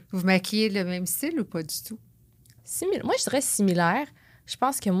 Mhm. Vous maquillez le même style ou pas du tout? Moi, je dirais similaire. Je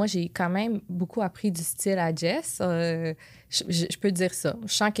pense que moi, j'ai quand même beaucoup appris du style à Jess. Je peux dire ça.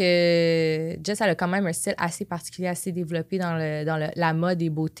 Je sens que Jess, elle a quand même un style assez particulier, assez développé dans la mode et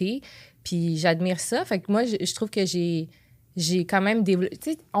beauté. Puis j'admire ça. Fait que moi, je trouve que j'ai quand même développé...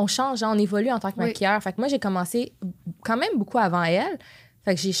 Tu sais, on change, on évolue en tant que Oui. maquilleur. Fait que moi, j'ai commencé quand même beaucoup avant elle.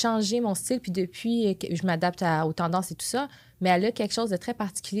 Fait que j'ai changé mon style. Puis depuis, je m'adapte aux tendances et tout ça. Mais elle a quelque chose de très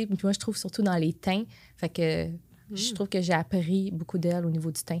particulier. Puis moi, je trouve surtout dans les teints. Fait que... Je trouve que j'ai appris beaucoup d'elle au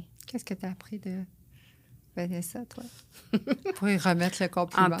niveau du teint. Qu'est-ce que tu as appris de Vanessa, toi? Pour y remettre le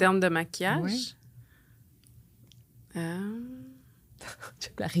compliment. En termes de maquillage? Oui. Je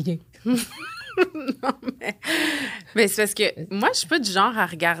ne rien. Non, mais c'est parce que moi, je suis pas du genre à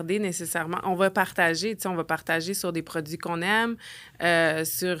regarder nécessairement. On va partager, tu sais, on va partager sur des produits qu'on aime,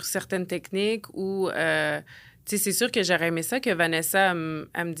 sur certaines techniques ou, tu sais, c'est sûr que j'aurais aimé ça que Vanessa, elle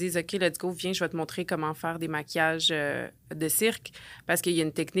me dise, OK, let's go, viens, je vais te montrer comment faire des maquillages de cirque parce qu'il y a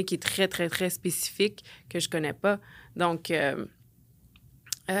une technique qui est très, très, très spécifique que je connais pas. Donc,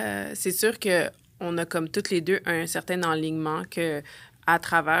 c'est sûr que on a comme toutes les deux un certain enlignement que à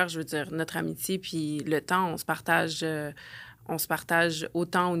travers, je veux dire, notre amitié puis le temps, on se partage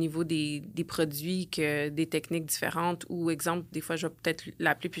autant au niveau des produits que des techniques différentes. Ou, exemple, des fois, je vais peut-être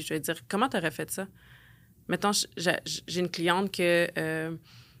l'appeler puis je vais dire, comment tu aurais fait ça? Mettons, j'ai une cliente que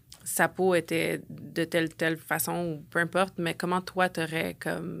sa peau était de telle façon ou peu importe, mais comment toi,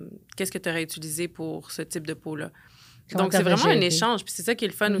 qu'est-ce que tu aurais utilisé pour ce type de peau-là? Donc, c'est vraiment un échange. Puis c'est ça qui est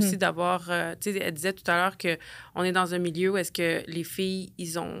le fun aussi d'avoir... tu sais, elle disait tout à l'heure qu'on est dans un milieu où est-ce que les filles,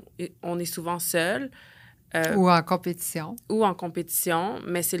 on est souvent seules. Ou en compétition. Ou en compétition.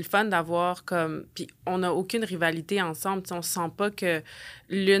 Mais c'est le fun d'avoir comme... Puis on n'a aucune rivalité ensemble. T'sais, on ne se sent pas que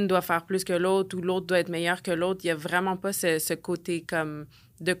l'une doit faire plus que l'autre ou l'autre doit être meilleure que l'autre. Il n'y a vraiment pas ce côté comme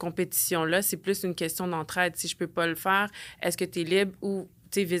de compétition-là. C'est plus une question d'entraide. Si je ne peux pas le faire, est-ce que tu es libre ou...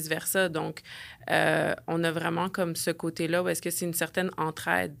 vice-versa. Donc, on a vraiment comme ce côté-là où est-ce que c'est une certaine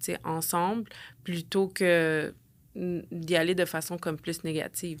entraide, ensemble, plutôt que d'y aller de façon comme plus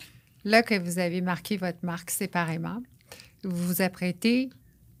négative. Là que vous avez marqué votre marque séparément, vous vous apprêtez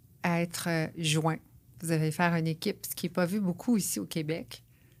à être joints. Vous allez faire une équipe, ce qui n'est pas vu beaucoup ici au Québec.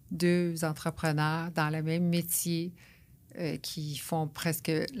 2 entrepreneurs dans le même métier qui font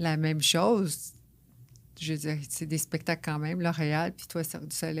presque la même chose. Je veux dire, c'est des spectacles quand même. L'Oréal, puis toi, Cirque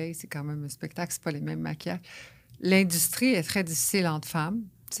du Soleil, c'est quand même un spectacle. C'est pas les mêmes maquillages. L'industrie est très difficile entre femmes.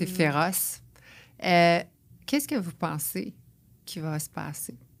 C'est féroce. Qu'est-ce que vous pensez qui va se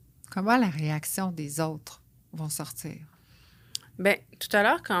passer? Comment la réaction des autres vont sortir? Bien, tout à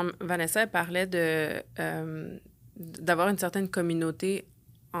l'heure, quand Vanessa parlait d'avoir une certaine communauté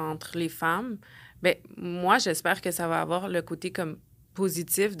entre les femmes, bien, moi, j'espère que ça va avoir le côté comme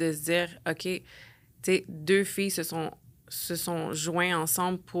positif de se dire, OK, tu sais, 2 filles se sont joints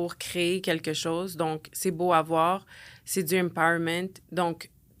ensemble pour créer quelque chose. Donc, c'est beau à voir. C'est du empowerment. Donc,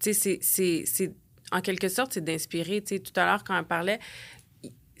 tu sais, c'est en quelque sorte, c'est d'inspirer. Tu sais, tout à l'heure, quand elle parlait,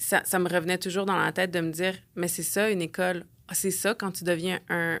 ça me revenait toujours dans la tête de me dire, mais c'est ça, une école. C'est ça, quand tu deviens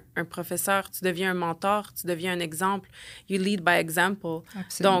un professeur, tu deviens un mentor, tu deviens un exemple. You lead by example.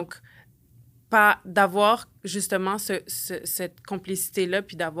 Absolument. Donc, d'avoir justement cette complicité-là,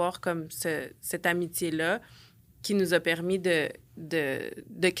 puis d'avoir comme cette amitié-là qui nous a permis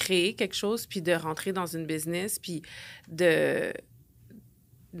de créer quelque chose, puis de rentrer dans une business, puis de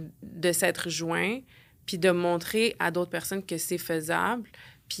s'être joints, puis de montrer à d'autres personnes que c'est faisable,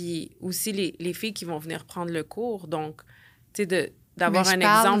 puis aussi les filles qui vont venir prendre le cours. Donc, tu sais, d'avoir un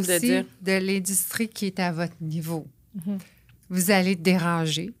exemple de dire... de l'industrie qui est à votre niveau. Mm-hmm. Vous allez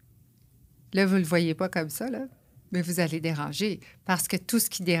déranger. Là, vous ne le voyez pas comme ça, là, mais vous allez déranger. Parce que tout ce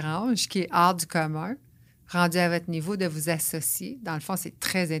qui dérange, qui est hors du commun, rendu à votre niveau, de vous associer, dans le fond, c'est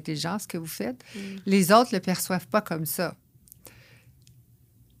très intelligent ce que vous faites. Les autres ne le perçoivent pas comme ça.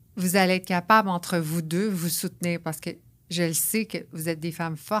 Vous allez être capable, entre vous deux, vous soutenir parce que je le sais que vous êtes des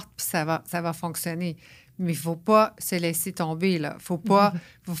femmes fortes puis ça va fonctionner. Mais il ne faut pas se laisser tomber, là. Il ne faut pas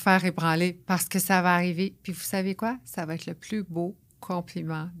vous faire ébranler parce que ça va arriver. Puis vous savez quoi? Ça va être le plus beau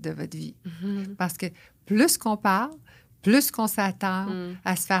compliment de votre vie. Parce que plus qu'on parle, plus qu'on s'attend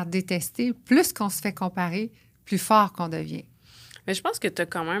à se faire détester, plus qu'on se fait comparer, plus fort qu'on devient. Mais je pense que tu as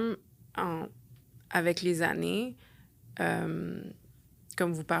quand même, avec les années,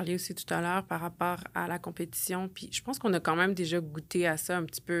 comme vous parliez aussi tout à l'heure par rapport à la compétition, puis je pense qu'on a quand même déjà goûté à ça un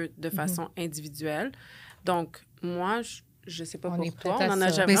petit peu de façon individuelle. Donc, moi, je sais pas pour toi, on en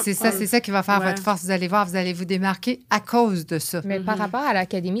a jamais... Mais c'est ça qui va faire votre force. Vous allez voir, vous allez vous démarquer à cause de ça. Mais par rapport à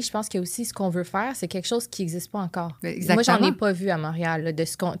l'académie, je pense qu'il y a aussi ce qu'on veut faire, c'est quelque chose qui n'existe pas encore. Exactement. Moi, j'en ai pas vu à Montréal. Là, de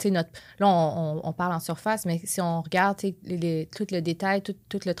ce qu'on, là, on parle en surface, mais si on regarde tout le détail,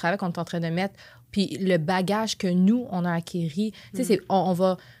 tout le travail qu'on est en train de mettre, puis le bagage que nous, on a acquis, on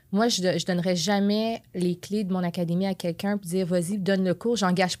va... Moi, je donnerais jamais les clés de mon académie à quelqu'un pour dire, vas-y, donne le cours.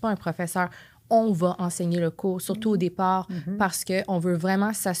 J'engage pas un professeur. On va enseigner le cours, surtout au départ, parce qu'on veut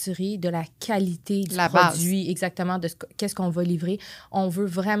vraiment s'assurer de la qualité du produit, exactement, de qu'est-ce qu'on va livrer. On veut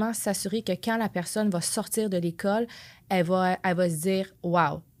vraiment s'assurer que quand la personne va sortir de l'école, elle va se dire «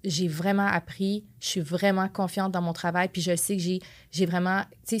 Wow, j'ai vraiment appris, je suis vraiment confiante dans mon travail, puis je sais que j'ai vraiment,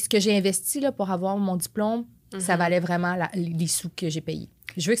 tu sais, ce que j'ai investi là, pour avoir mon diplôme, ça valait vraiment les sous que j'ai payés.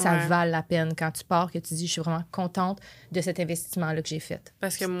 Je veux que ça vale la peine quand tu pars, que tu dis, je suis vraiment contente de cet investissement-là que j'ai fait.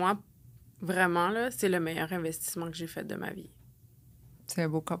 Parce que moi, vraiment, là, c'est le meilleur investissement que j'ai fait de ma vie. C'est un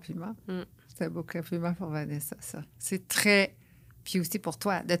beau compliment. C'est un beau compliment pour Vanessa, ça. C'est très... Puis aussi pour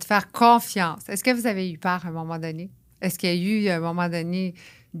toi, de te faire confiance. Est-ce que vous avez eu peur à un moment donné? Est-ce qu'il y a eu un moment donné,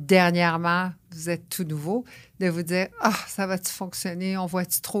 dernièrement, vous êtes tout nouveau, de vous dire « Ah, ça va-tu fonctionner? On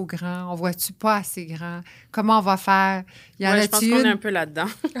voit-tu trop grand? On voit-tu pas assez grand? Comment on va faire? » Je pense qu'on est un peu là-dedans.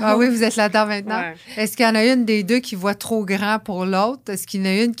 Ah oui, vous êtes là-dedans maintenant? Ouais. Est-ce qu'il y en a une des deux qui voit trop grand pour l'autre? Est-ce qu'il y en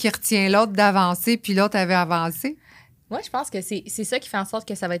a une qui retient l'autre d'avancer puis l'autre avait avancé? Moi, je pense que c'est ça qui fait en sorte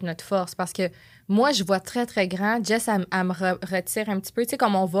que ça va être notre force. Parce que moi, je vois très, très grand. Jess, elle me retire un petit peu. Tu sais,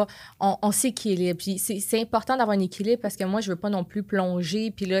 comme on s'équilibre. Puis c'est important d'avoir un équilibre parce que moi, je veux pas non plus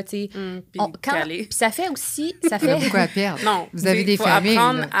plonger. Puis là, tu sais... Puis ça fait aussi... Ça fait... beaucoup à perdre. Non, vous avez des familles. Il faut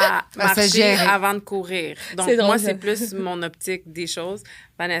apprendre à marcher gérer avant de courir. Donc, c'est drôle, moi, c'est plus mon optique des choses.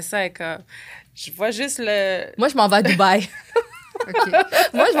 Vanessa est comme... Je vois juste le... Moi, je m'en vais à Dubaï. Okay.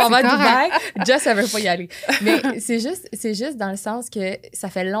 Moi, je m'en vais à Dubaï. Jess, elle veut pas y aller. Mais c'est juste dans le sens que ça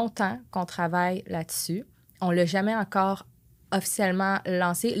fait longtemps qu'on travaille là-dessus. On l'a jamais encore officiellement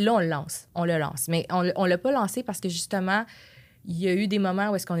lancé. Là, on le lance. Mais on l'a pas lancé parce que justement, il y a eu des moments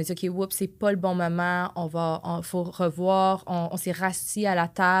où est-ce qu'on a dit, OK, oups, c'est pas le bon moment, faut revoir, on s'est rassis à la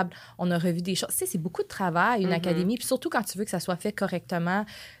table, on a revu des choses. Tu sais, c'est beaucoup de travail, une académie, puis surtout quand tu veux que ça soit fait correctement,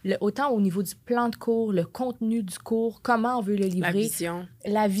 autant au niveau du plan de cours, le contenu du cours, comment on veut le livrer.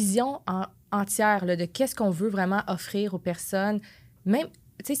 La vision entière là, de qu'est-ce qu'on veut vraiment offrir aux personnes. Même,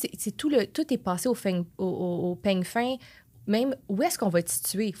 tu sais, tout est passé au peigne fin. Même où est-ce qu'on va être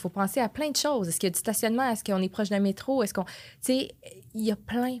situé? Il faut penser à plein de choses. Est-ce qu'il y a du stationnement? Est-ce qu'on est proche d'un métro? Est-ce qu'on... Tu sais, il y a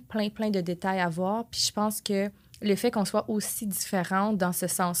plein de détails à voir. Puis je pense que le fait qu'on soit aussi différentes dans ce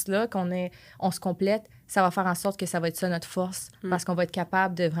sens-là, on se complète, ça va faire en sorte que ça va être ça notre force parce qu'on va être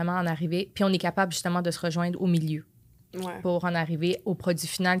capable de vraiment en arriver. Puis on est capable justement de se rejoindre au milieu pour en arriver au produit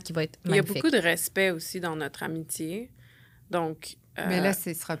final qui va être magnifique. Il y a beaucoup de respect aussi dans notre amitié. Donc... Mais là,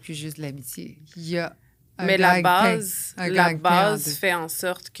 ce ne sera plus juste de l'amitié. Il y a... Mais la base fait en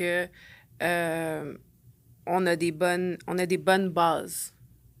sorte que on a des bonnes bases.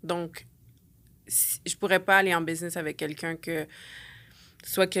 Donc, je pourrais pas aller en business avec quelqu'un que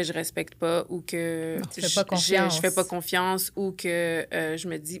soit que je respecte pas ou que je fais pas confiance ou que je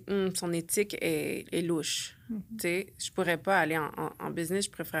me dis son éthique est louche. Tu sais, je pourrais pas aller en business,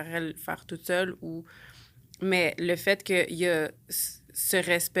 je préférerais le faire toute seule mais le fait qu'il y a ce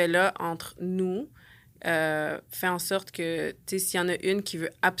respect-là entre nous fait en sorte que, tu sais, s'il y en a une qui veut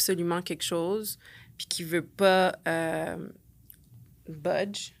absolument quelque chose, puis qui veut pas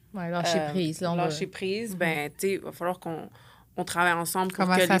budge... lâcher prise. Ben, tu sais, il va falloir qu'on travaille ensemble pour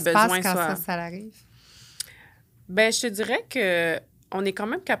que les besoins soient... Comment ça se passe quand ça arrive? Ben, je te dirais qu'on est quand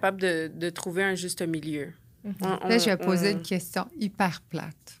même capable de trouver un juste milieu. Là, je vais poser une question hyper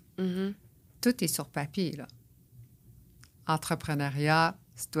plate. Tout est sur papier, là. Entrepreneuriat...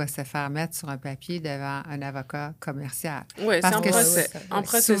 doit se faire mettre sur un papier devant un avocat commercial. Oui, c'est en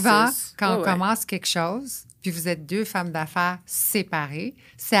processus. Souvent, quand on commence quelque chose, puis vous êtes deux femmes d'affaires séparées,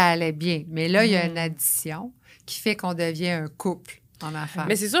 ça allait bien. Mais là, il y a une addition qui fait qu'on devient un couple en affaires.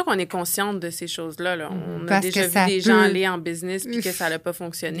 Mais c'est sûr qu'on est consciente de ces choses-là. Là. On a déjà vu des gens aller en business puis que ça n'a pas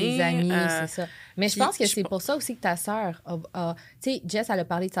fonctionné. Des amis, c'est ça. Mais je pense que c'est pour ça aussi que ta sœur a... Tu sais, Jess, elle a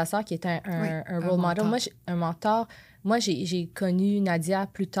parlé de sa sœur qui est un role model. Moi, un mentor. Moi, j'ai connu Nadia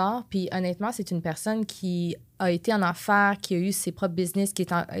plus tard, puis honnêtement, c'est une personne qui a été en affaires, qui a eu ses propres business, qui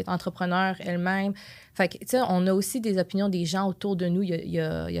est entrepreneur elle-même. Fait que, tu sais, on a aussi des opinions des gens autour de nous. Il y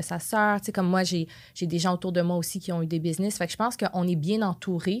a sa sœur, tu sais, comme moi, j'ai des gens autour de moi aussi qui ont eu des business. Fait que je pense qu'on est bien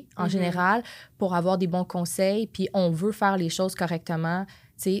entouré en général pour avoir des bons conseils, puis on veut faire les choses correctement.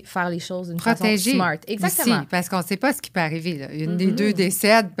 Faire les choses d'une façon smart. Exactement. Aussi, parce qu'on ne sait pas ce qui peut arriver. Là. Une des deux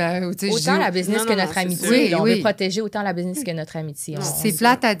décède. Autant la business que notre amitié. On veut protéger autant la business que notre amitié. C'est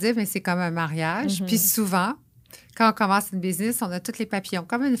plate à dire, mais c'est comme un mariage. Puis souvent, quand on commence une business, on a tous les papillons,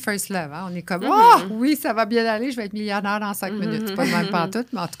 comme une first love. Hein? On est comme, oui, ça va bien aller, je vais être millionnaire dans 5 minutes. C'est pas le même pantoute,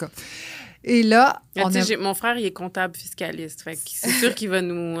 mais en tout cas. Et là, mon frère, il est comptable fiscaliste. Fait que c'est sûr qu'il va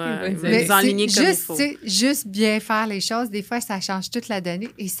nous enligner comme il faut. Juste bien faire les choses, des fois, ça change toute la donnée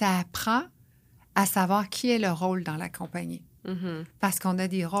et ça apprend à savoir qui est le rôle dans la compagnie. Parce qu'on a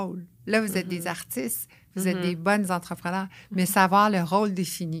des rôles. Là, vous êtes des artistes, vous êtes des bonnes entrepreneurs, mais savoir le rôle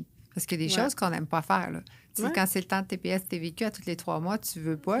défini. Parce qu'il y a des choses qu'on n'aime pas faire. Là. Tu sais, Ouais. quand c'est le temps de TPS, TVQ, à tous les 3 mois, tu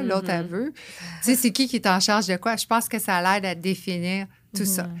veux pas, l'autre, elle veut. Tu sais, c'est qui est en charge de quoi? Je pense que ça l'aide à définir tout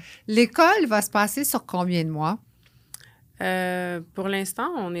ça. L'école va se passer sur combien de mois? Pour l'instant,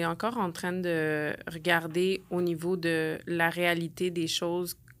 on est encore en train de regarder au niveau de la réalité des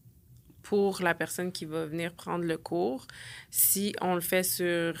choses pour la personne qui va venir prendre le cours. Si on le fait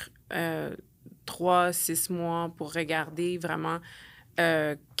sur 3, 6 mois pour regarder vraiment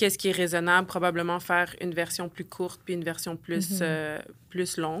qu'est-ce qui est raisonnable, probablement faire une version plus courte puis une version plus,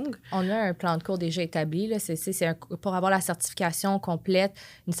 plus longue. On a un plan de cours déjà établi. Là. Pour avoir la certification complète,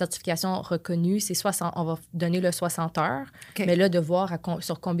 une certification reconnue, on va donner le 60 heures. OK. Mais là, de voir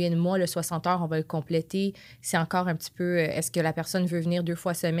sur combien de mois le 60 heures, on va le compléter, c'est encore un petit peu... Est-ce que la personne veut venir 2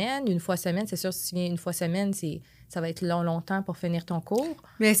 fois semaine? Une fois semaine, c'est sûr, si tu viens une fois semaine, ça va être longtemps pour finir ton cours.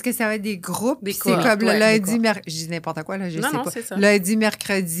 Mais est-ce que ça va être des groupes? Des Puis cours, c'est comme le ouais, lundi, des je dis n'importe quoi, là, je Non, sais non, pas. c'est ça. Lundi,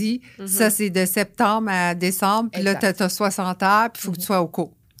 mercredi, ça, c'est de septembre à décembre. Puis là, Exact. tu as 60 heures, puis il faut que tu sois au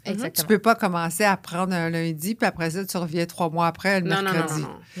cours. Tu Exactement. peux pas commencer à prendre un lundi, puis après ça, tu reviens 3 mois après, le Non. mercredi.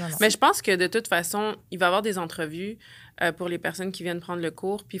 Non. Mais je pense que de toute façon, il va y avoir des entrevues pour les personnes qui viennent prendre le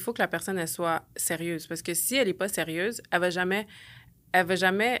cours, puis il faut que la personne, elle soit sérieuse. Parce que si elle n'est pas sérieuse, elle va jamais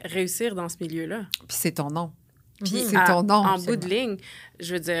réussir dans ce milieu-là. Puis c'est ton nom. Puis C'est ton nom. en bout de ligne,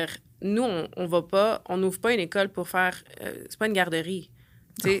 je veux dire, nous, on n'ouvre pas une école pour faire... c'est pas une garderie.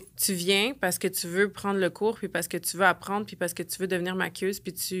 Tu sais, tu viens parce que tu veux prendre le cours, puis parce que tu veux apprendre, puis parce que tu veux devenir maquilleuse,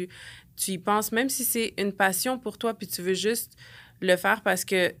 puis tu y penses, même si c'est une passion pour toi, puis tu veux juste le faire parce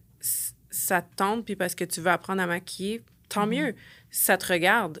que ça te tente, puis parce que tu veux apprendre à maquiller, tant mieux. Ça te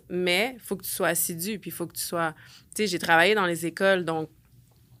regarde, mais il faut que tu sois assidu, puis il faut que tu sois... Tu sais, j'ai travaillé dans les écoles, donc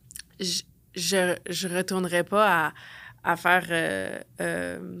je retournerai pas à faire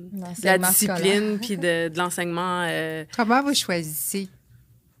la discipline puis de l'enseignement. Comment vous choisissez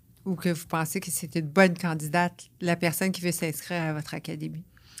ou que vous pensez que c'est une bonne candidate, la personne qui veut s'inscrire à votre académie?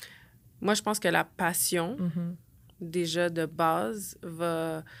 Moi, je pense que la passion, déjà de base,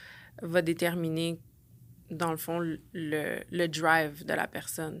 va déterminer, dans le fond, le drive de la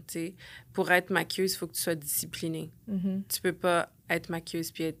personne. T'sais. Pour être maquilleuse, il faut que tu sois disciplinée. Tu peux pas être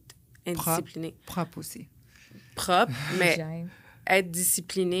maquilleuse puis être indisciplinée. Propre aussi. Propre, mais être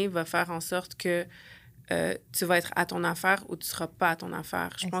disciplinée va faire en sorte que tu vas être à ton affaire ou tu seras pas à ton affaire.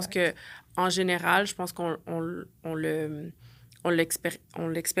 Je pense que en général, je pense qu'on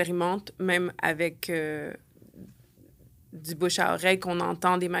l'expérimente même avec du bouche à oreille, qu'on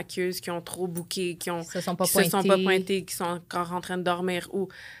entend des maquilleuses qui ont trop booké, qui se sont pas pointées, qui sont encore en train de dormir ou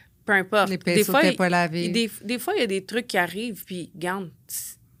peu importe. Les pinceaux n'étaient pas lavés. Des fois, il y a des trucs qui arrivent, puis, regarde,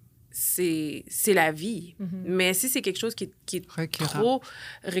 c'est la vie. Mais si c'est quelque chose qui est trop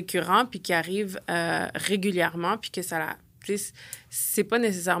récurrent, puis qui arrive régulièrement, puis que ça c'est pas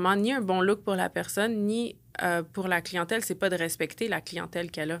nécessairement ni un bon look pour la personne, ni pour la clientèle, c'est pas de respecter la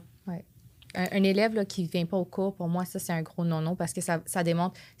clientèle qu'elle a. Ouais. Un élève là, qui ne vient pas au cours, pour moi, ça, c'est un gros non-non parce que ça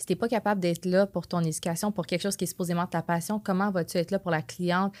démontre, si tu n'es pas capable d'être là pour ton éducation, pour quelque chose qui est supposément ta passion, comment vas-tu être là pour la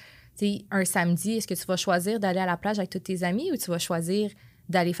cliente? T'sais, un samedi, est-ce que tu vas choisir d'aller à la plage avec tous tes amis ou tu vas choisir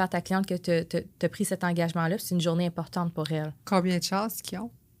d'aller faire ta cliente que tu as pris cet engagement-là? C'est une journée importante pour elle. Combien de chances qu'ils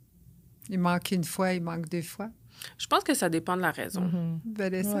ont? Il manque une fois, il manque 2 fois? Je pense que ça dépend de la raison.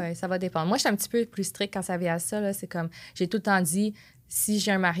 Vanessa? Oui, ça va dépendre. Moi, je suis un petit peu plus stricte quand ça vient à ça. Là. C'est comme, j'ai tout le temps dit, si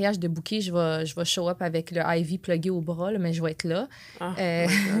j'ai un mariage de bouquet, je vais show up avec le Ivy plugué au bras, là, mais je vais être là.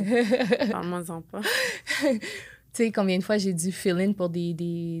 Parle-moi-en pas. Tu sais, combien de fois j'ai dû fill-in pour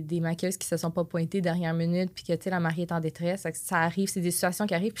des maquilleuses qui se sont pas pointées dernière minute, puis que, tu sais, la mariée est en détresse. Ça arrive, c'est des situations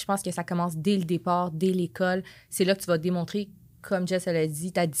qui arrivent, puis je pense que ça commence dès le départ, dès l'école. C'est là que tu vas démontrer, comme Jess elle a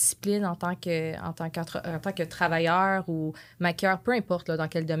dit, ta discipline en tant que travailleur ou maquilleur, peu importe là, dans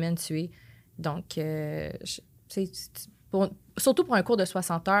quel domaine tu es. Donc, surtout pour un cours de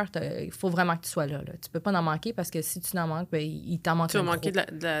 60 heures, il faut vraiment que tu sois là. Tu peux pas en manquer parce que si tu n'en manques, ben, il t'en manque. Tu vas manquer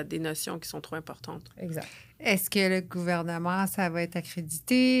des notions qui sont trop importantes. Exact. Est-ce que le gouvernement, ça va être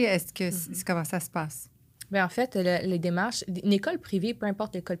accrédité? Est-ce que comment ça se passe? Bien, en fait, les démarches, une école privée, peu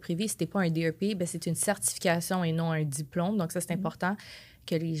importe l'école privée, si t'es pas un DEP, bien, c'est une certification et non un diplôme. Donc, ça, c'est important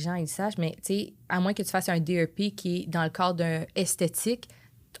que les gens ils sachent. Mais, tu sais, à moins que tu fasses un DEP qui est dans le cadre d'un esthétique,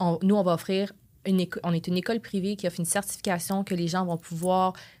 nous, on va offrir on est une école privée qui offre une certification que les gens vont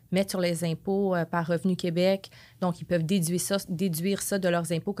pouvoir mettre sur les impôts par Revenu Québec. Donc, ils peuvent déduire ça de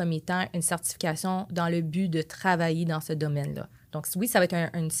leurs impôts comme étant une certification dans le but de travailler dans ce domaine-là. Donc, oui, ça va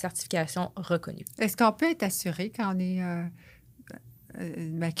être une certification reconnue. Est-ce qu'on peut être assuré quand on est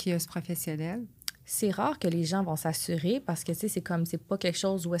une maquilleuse professionnelle? c'est rare que les gens vont s'assurer parce que, tu sais, c'est pas quelque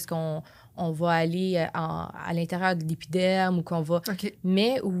chose où est-ce qu'on va aller à l'intérieur de l'épiderme ou qu'on va... OK.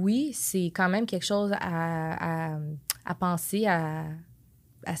 Mais oui, c'est quand même quelque chose à penser, à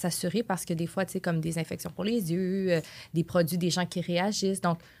s'assurer parce que des fois, tu sais, comme des infections pour les yeux, des produits, des gens qui réagissent.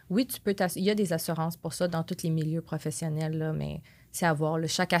 Donc, oui, il y a des assurances pour ça dans tous les milieux professionnels, là, mais c'est à voir. Là.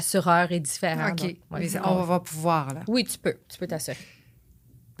 Chaque assureur est différent. OK. Donc, ouais, Mais on va pouvoir, là. oui, tu peux t'assurer.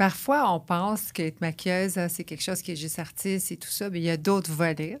 Parfois, on pense qu'être maquilleuse, c'est quelque chose qui est juste artiste et tout ça, mais il y a d'autres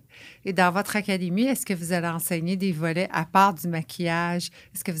volets. Et dans votre académie, est-ce que vous allez enseigner des volets à part du maquillage?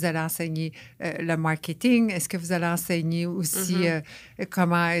 Est-ce que vous allez enseigner le marketing? Est-ce que vous allez enseigner aussi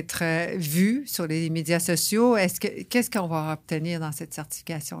comment être vu sur les médias sociaux? Qu'est-ce qu'on va obtenir dans cette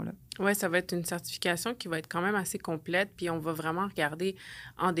certification-là? Oui, ça va être une certification qui va être quand même assez complète, puis on va vraiment regarder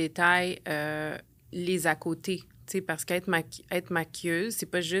en détail les à côté. Parce qu'être maquilleuse, c'est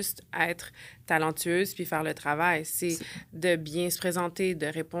pas juste être talentueuse puis faire le travail. C'est de bien se présenter, de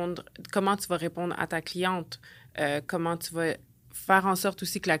répondre, comment tu vas répondre à ta cliente, comment tu vas faire en sorte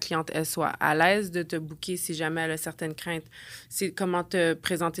aussi que la cliente, elle soit à l'aise de te booker si jamais elle a certaines craintes. C'est comment te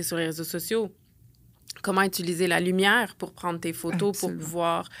présenter sur les réseaux sociaux, comment utiliser la lumière pour prendre tes photos, pour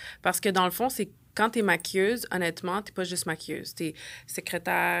pouvoir... Parce que dans le fond, c'est quand tu es maquilleuse, honnêtement, tu n'es pas juste maquilleuse. Tu es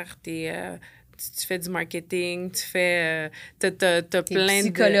secrétaire, tu fais du marketing, tu fais... t'as plein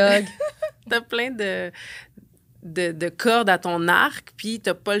psychologue. T'as plein de cordes à ton arc, puis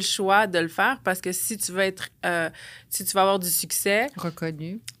t'as pas le choix de le faire parce que si tu veux avoir du succès...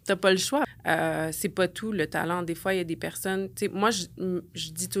 Reconnu. T'as pas le choix. C'est pas tout, le talent. Des fois, il y a des personnes... Moi, je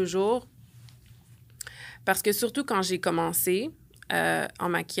dis toujours... Parce que surtout quand j'ai commencé en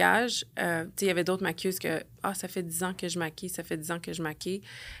maquillage, il y avait d'autres maquilleuses que... ça fait 10 ans que je maquille, ça fait 10 ans que je maquille.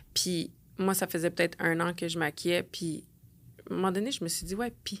 Puis... Moi, ça faisait peut-être 1 an que je maquillais, puis à un moment donné, je me suis dit,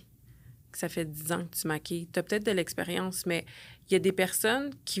 puis ça fait 10 ans que tu maquilles. Tu as peut-être de l'expérience, mais il y a des personnes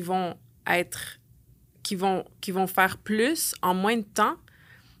qui vont faire plus en moins de temps,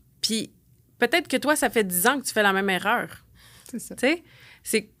 puis peut-être que toi, ça fait 10 ans que tu fais la même erreur. C'est ça. Tu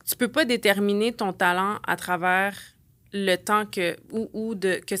sais, tu peux pas déterminer ton talent à travers le temps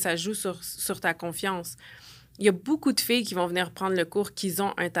que ça joue sur ta confiance. Il y a beaucoup de filles qui vont venir prendre le cours qui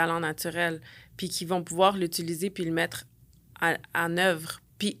ont un talent naturel, puis qui vont pouvoir l'utiliser puis le mettre en œuvre.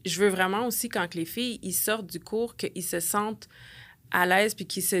 Puis je veux vraiment aussi, quand les filles ils sortent du cours, qu'ils se sentent à l'aise puis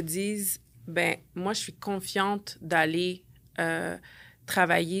qu'ils se disent, moi, je suis confiante d'aller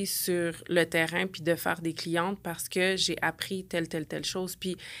travailler sur le terrain puis de faire des clientes parce que j'ai appris telle chose.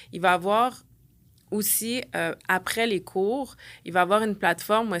 Puis il va y avoir... Aussi, après les cours, il va y avoir une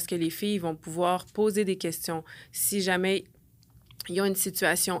plateforme où est-ce que les filles vont pouvoir poser des questions. Si jamais il y a une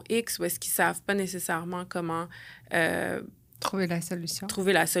situation X où est-ce qu'ils ne savent pas nécessairement comment trouver la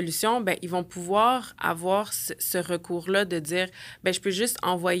solution, ils vont pouvoir avoir ce recours-là de dire, je peux juste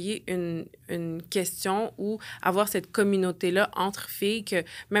envoyer une question ou avoir cette communauté-là entre filles que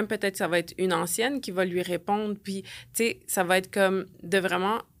même peut-être ça va être une ancienne qui va lui répondre. Puis, tu sais, ça va être comme de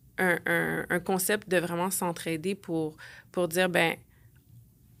vraiment... Un concept de vraiment s'entraider pour dire,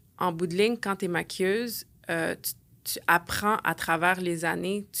 en bout de ligne, quand tu es maquilleuse, tu apprends à travers les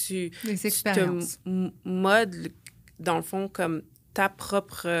années, tu te modes, dans le fond, comme ta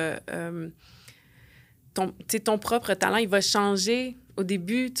propre... ton propre talent, il va changer. Au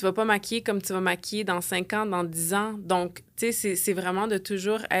début, tu vas pas maquiller comme tu vas maquiller dans 5 ans, dans 10 ans. Donc, tu sais, c'est vraiment de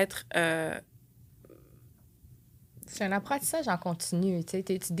toujours être... C'est un apprentissage en continu. Tu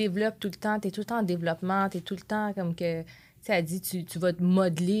développes tout le temps, tu es tout le temps en développement, tu es tout le temps comme que... Tu sais, elle dit, tu vas te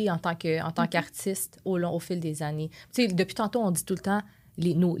modeler en tant qu'artiste au fil des années. Tu sais, depuis tantôt, on dit tout le temps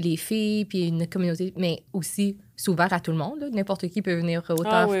les filles, puis une communauté, mais aussi, c'est ouvert à tout le monde. Là. N'importe qui peut venir,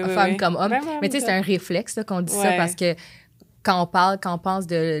 autant femme comme homme. Mais tu sais, c'est un réflexe là, qu'on dit ça parce que quand on pense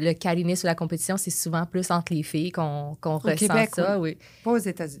de le câlinisme ou la compétition, c'est souvent plus entre les filles qu'on ressent Québec, ça. Oui. Pas aux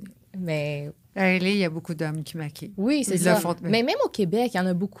États-Unis. Mais... À LA, il y a beaucoup d'hommes qui maquillent. Oui, c'est ça. Mais même au Québec, il y en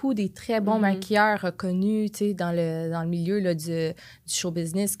a beaucoup des très bons maquilleurs reconnus, tu sais, dans le milieu là, du show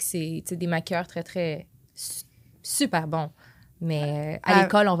business, qui c'est des maquilleurs très, très super bons. Mais à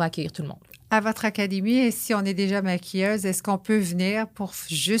l'école, on va accueillir tout le monde. À votre académie, si on est déjà maquilleuse, est-ce qu'on peut venir pour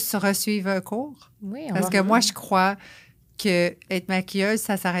juste resuivre un cours? Oui, Parce que moi, je crois que être maquilleuse,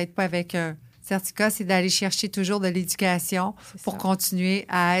 ça ne s'arrête pas avec un certificat, c'est d'aller chercher toujours de l'éducation pour continuer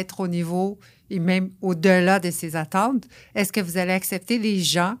à être au niveau et même au-delà de ses attentes. Est-ce que vous allez accepter les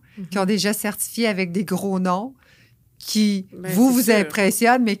gens qui ont déjà certifié avec des gros noms qui vous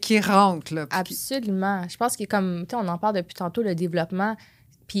impressionnent, mais qui rentrent? Là, absolument. Je pense que comme, on en parle depuis tantôt, le développement,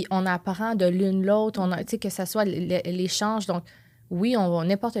 puis on apprend de l'une l'autre, tu sais, que ce soit l'échange. Donc, oui,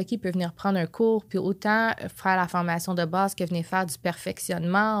 n'importe qui peut venir prendre un cours, puis autant faire la formation de base que venir faire du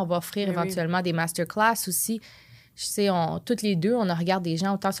perfectionnement. On va offrir éventuellement des masterclass aussi. Je sais, toutes les deux, on regarde des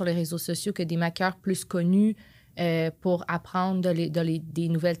gens autant sur les réseaux sociaux que des maquilleurs plus connus pour apprendre des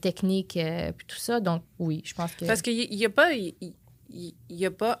nouvelles techniques, puis tout ça. Donc, oui, je pense que... Parce qu'il n'y a pas... Il n'y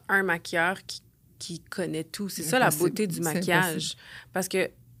a pas un maquilleur qui connaît tout. C'est ça la beauté du maquillage. Parce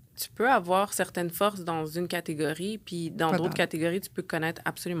que tu peux avoir certaines forces dans une catégorie, puis dans d'autres catégories, tu peux connaître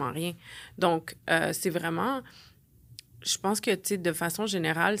absolument rien. Donc, c'est vraiment... Je pense que, tu sais, de façon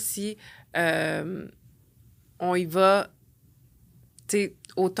générale, si on y va... Tu sais,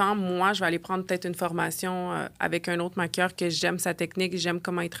 autant moi, je vais aller prendre peut-être une formation avec un autre maquilleur que j'aime sa technique, j'aime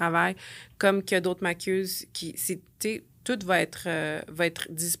comment il travaille, comme qu'il y a d'autres maquilleuses qui... Tout va être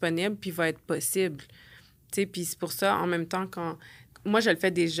disponible puis va être possible. Puis c'est pour ça, en même temps, quand... Moi, je le fais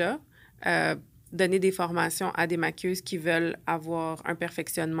déjà, donner des formations à des maquilleuses qui veulent avoir un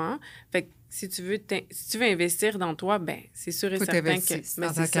perfectionnement. Fait que si tu veux investir dans toi, ben c'est sûr et certain que...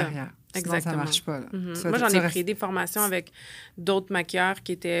 dans ta carrière. Exactement. Sinon, ça ne marche pas. Là. Moi, j'en ai pris des formations avec d'autres maquilleurs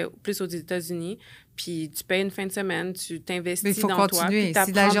qui étaient plus aux États-Unis. Puis tu payes une fin de semaine, tu t'investis dans toi. Mais il faut continuer.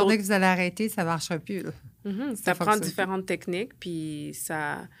 Si la journée que vous allez arrêter, ça ne marchera plus. Tu apprends différentes techniques, puis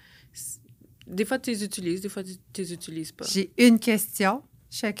ça... Des fois, tu les utilises, des fois, tu les utilises pas. J'ai une question.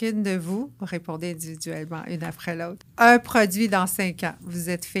 Chacune de vous, répondez individuellement, une après l'autre. Un produit dans 5 ans. Vous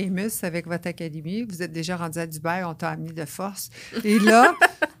êtes famous avec votre académie. Vous êtes déjà rendu à Dubaï. On t'a amené de force. Et là,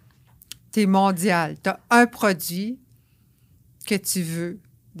 tu es mondial. Tu as un produit que tu veux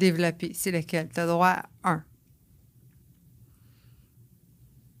développer. C'est lequel? Tu as droit à un.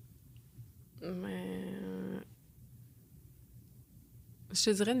 Je te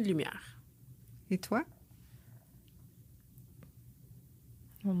dirais une lumière. Et toi?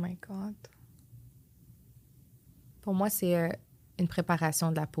 Oh my God. Pour moi, c'est une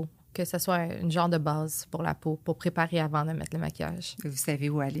préparation de la peau. Que ce soit une genre de base pour la peau, pour préparer avant de mettre le maquillage. Vous savez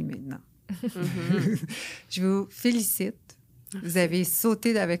où aller maintenant. Je vous félicite. Vous avez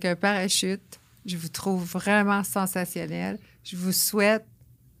sauté avec un parachute. Je vous trouve vraiment sensationnel. Je vous souhaite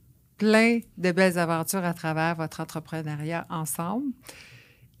plein de belles aventures à travers votre entrepreneuriat ensemble.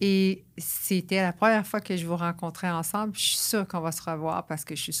 Et c'était la première fois que je vous rencontrais ensemble. Je suis sûre qu'on va se revoir parce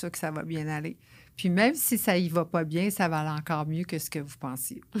que je suis sûre que ça va bien aller. Puis même si ça y va pas bien, ça va aller encore mieux que ce que vous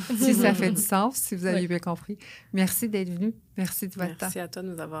pensiez. Si ça fait du sens, si vous avez bien compris. Merci d'être venu. Merci de votre temps. Merci à toi de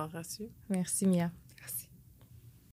nous avoir reçus. Merci, Mia.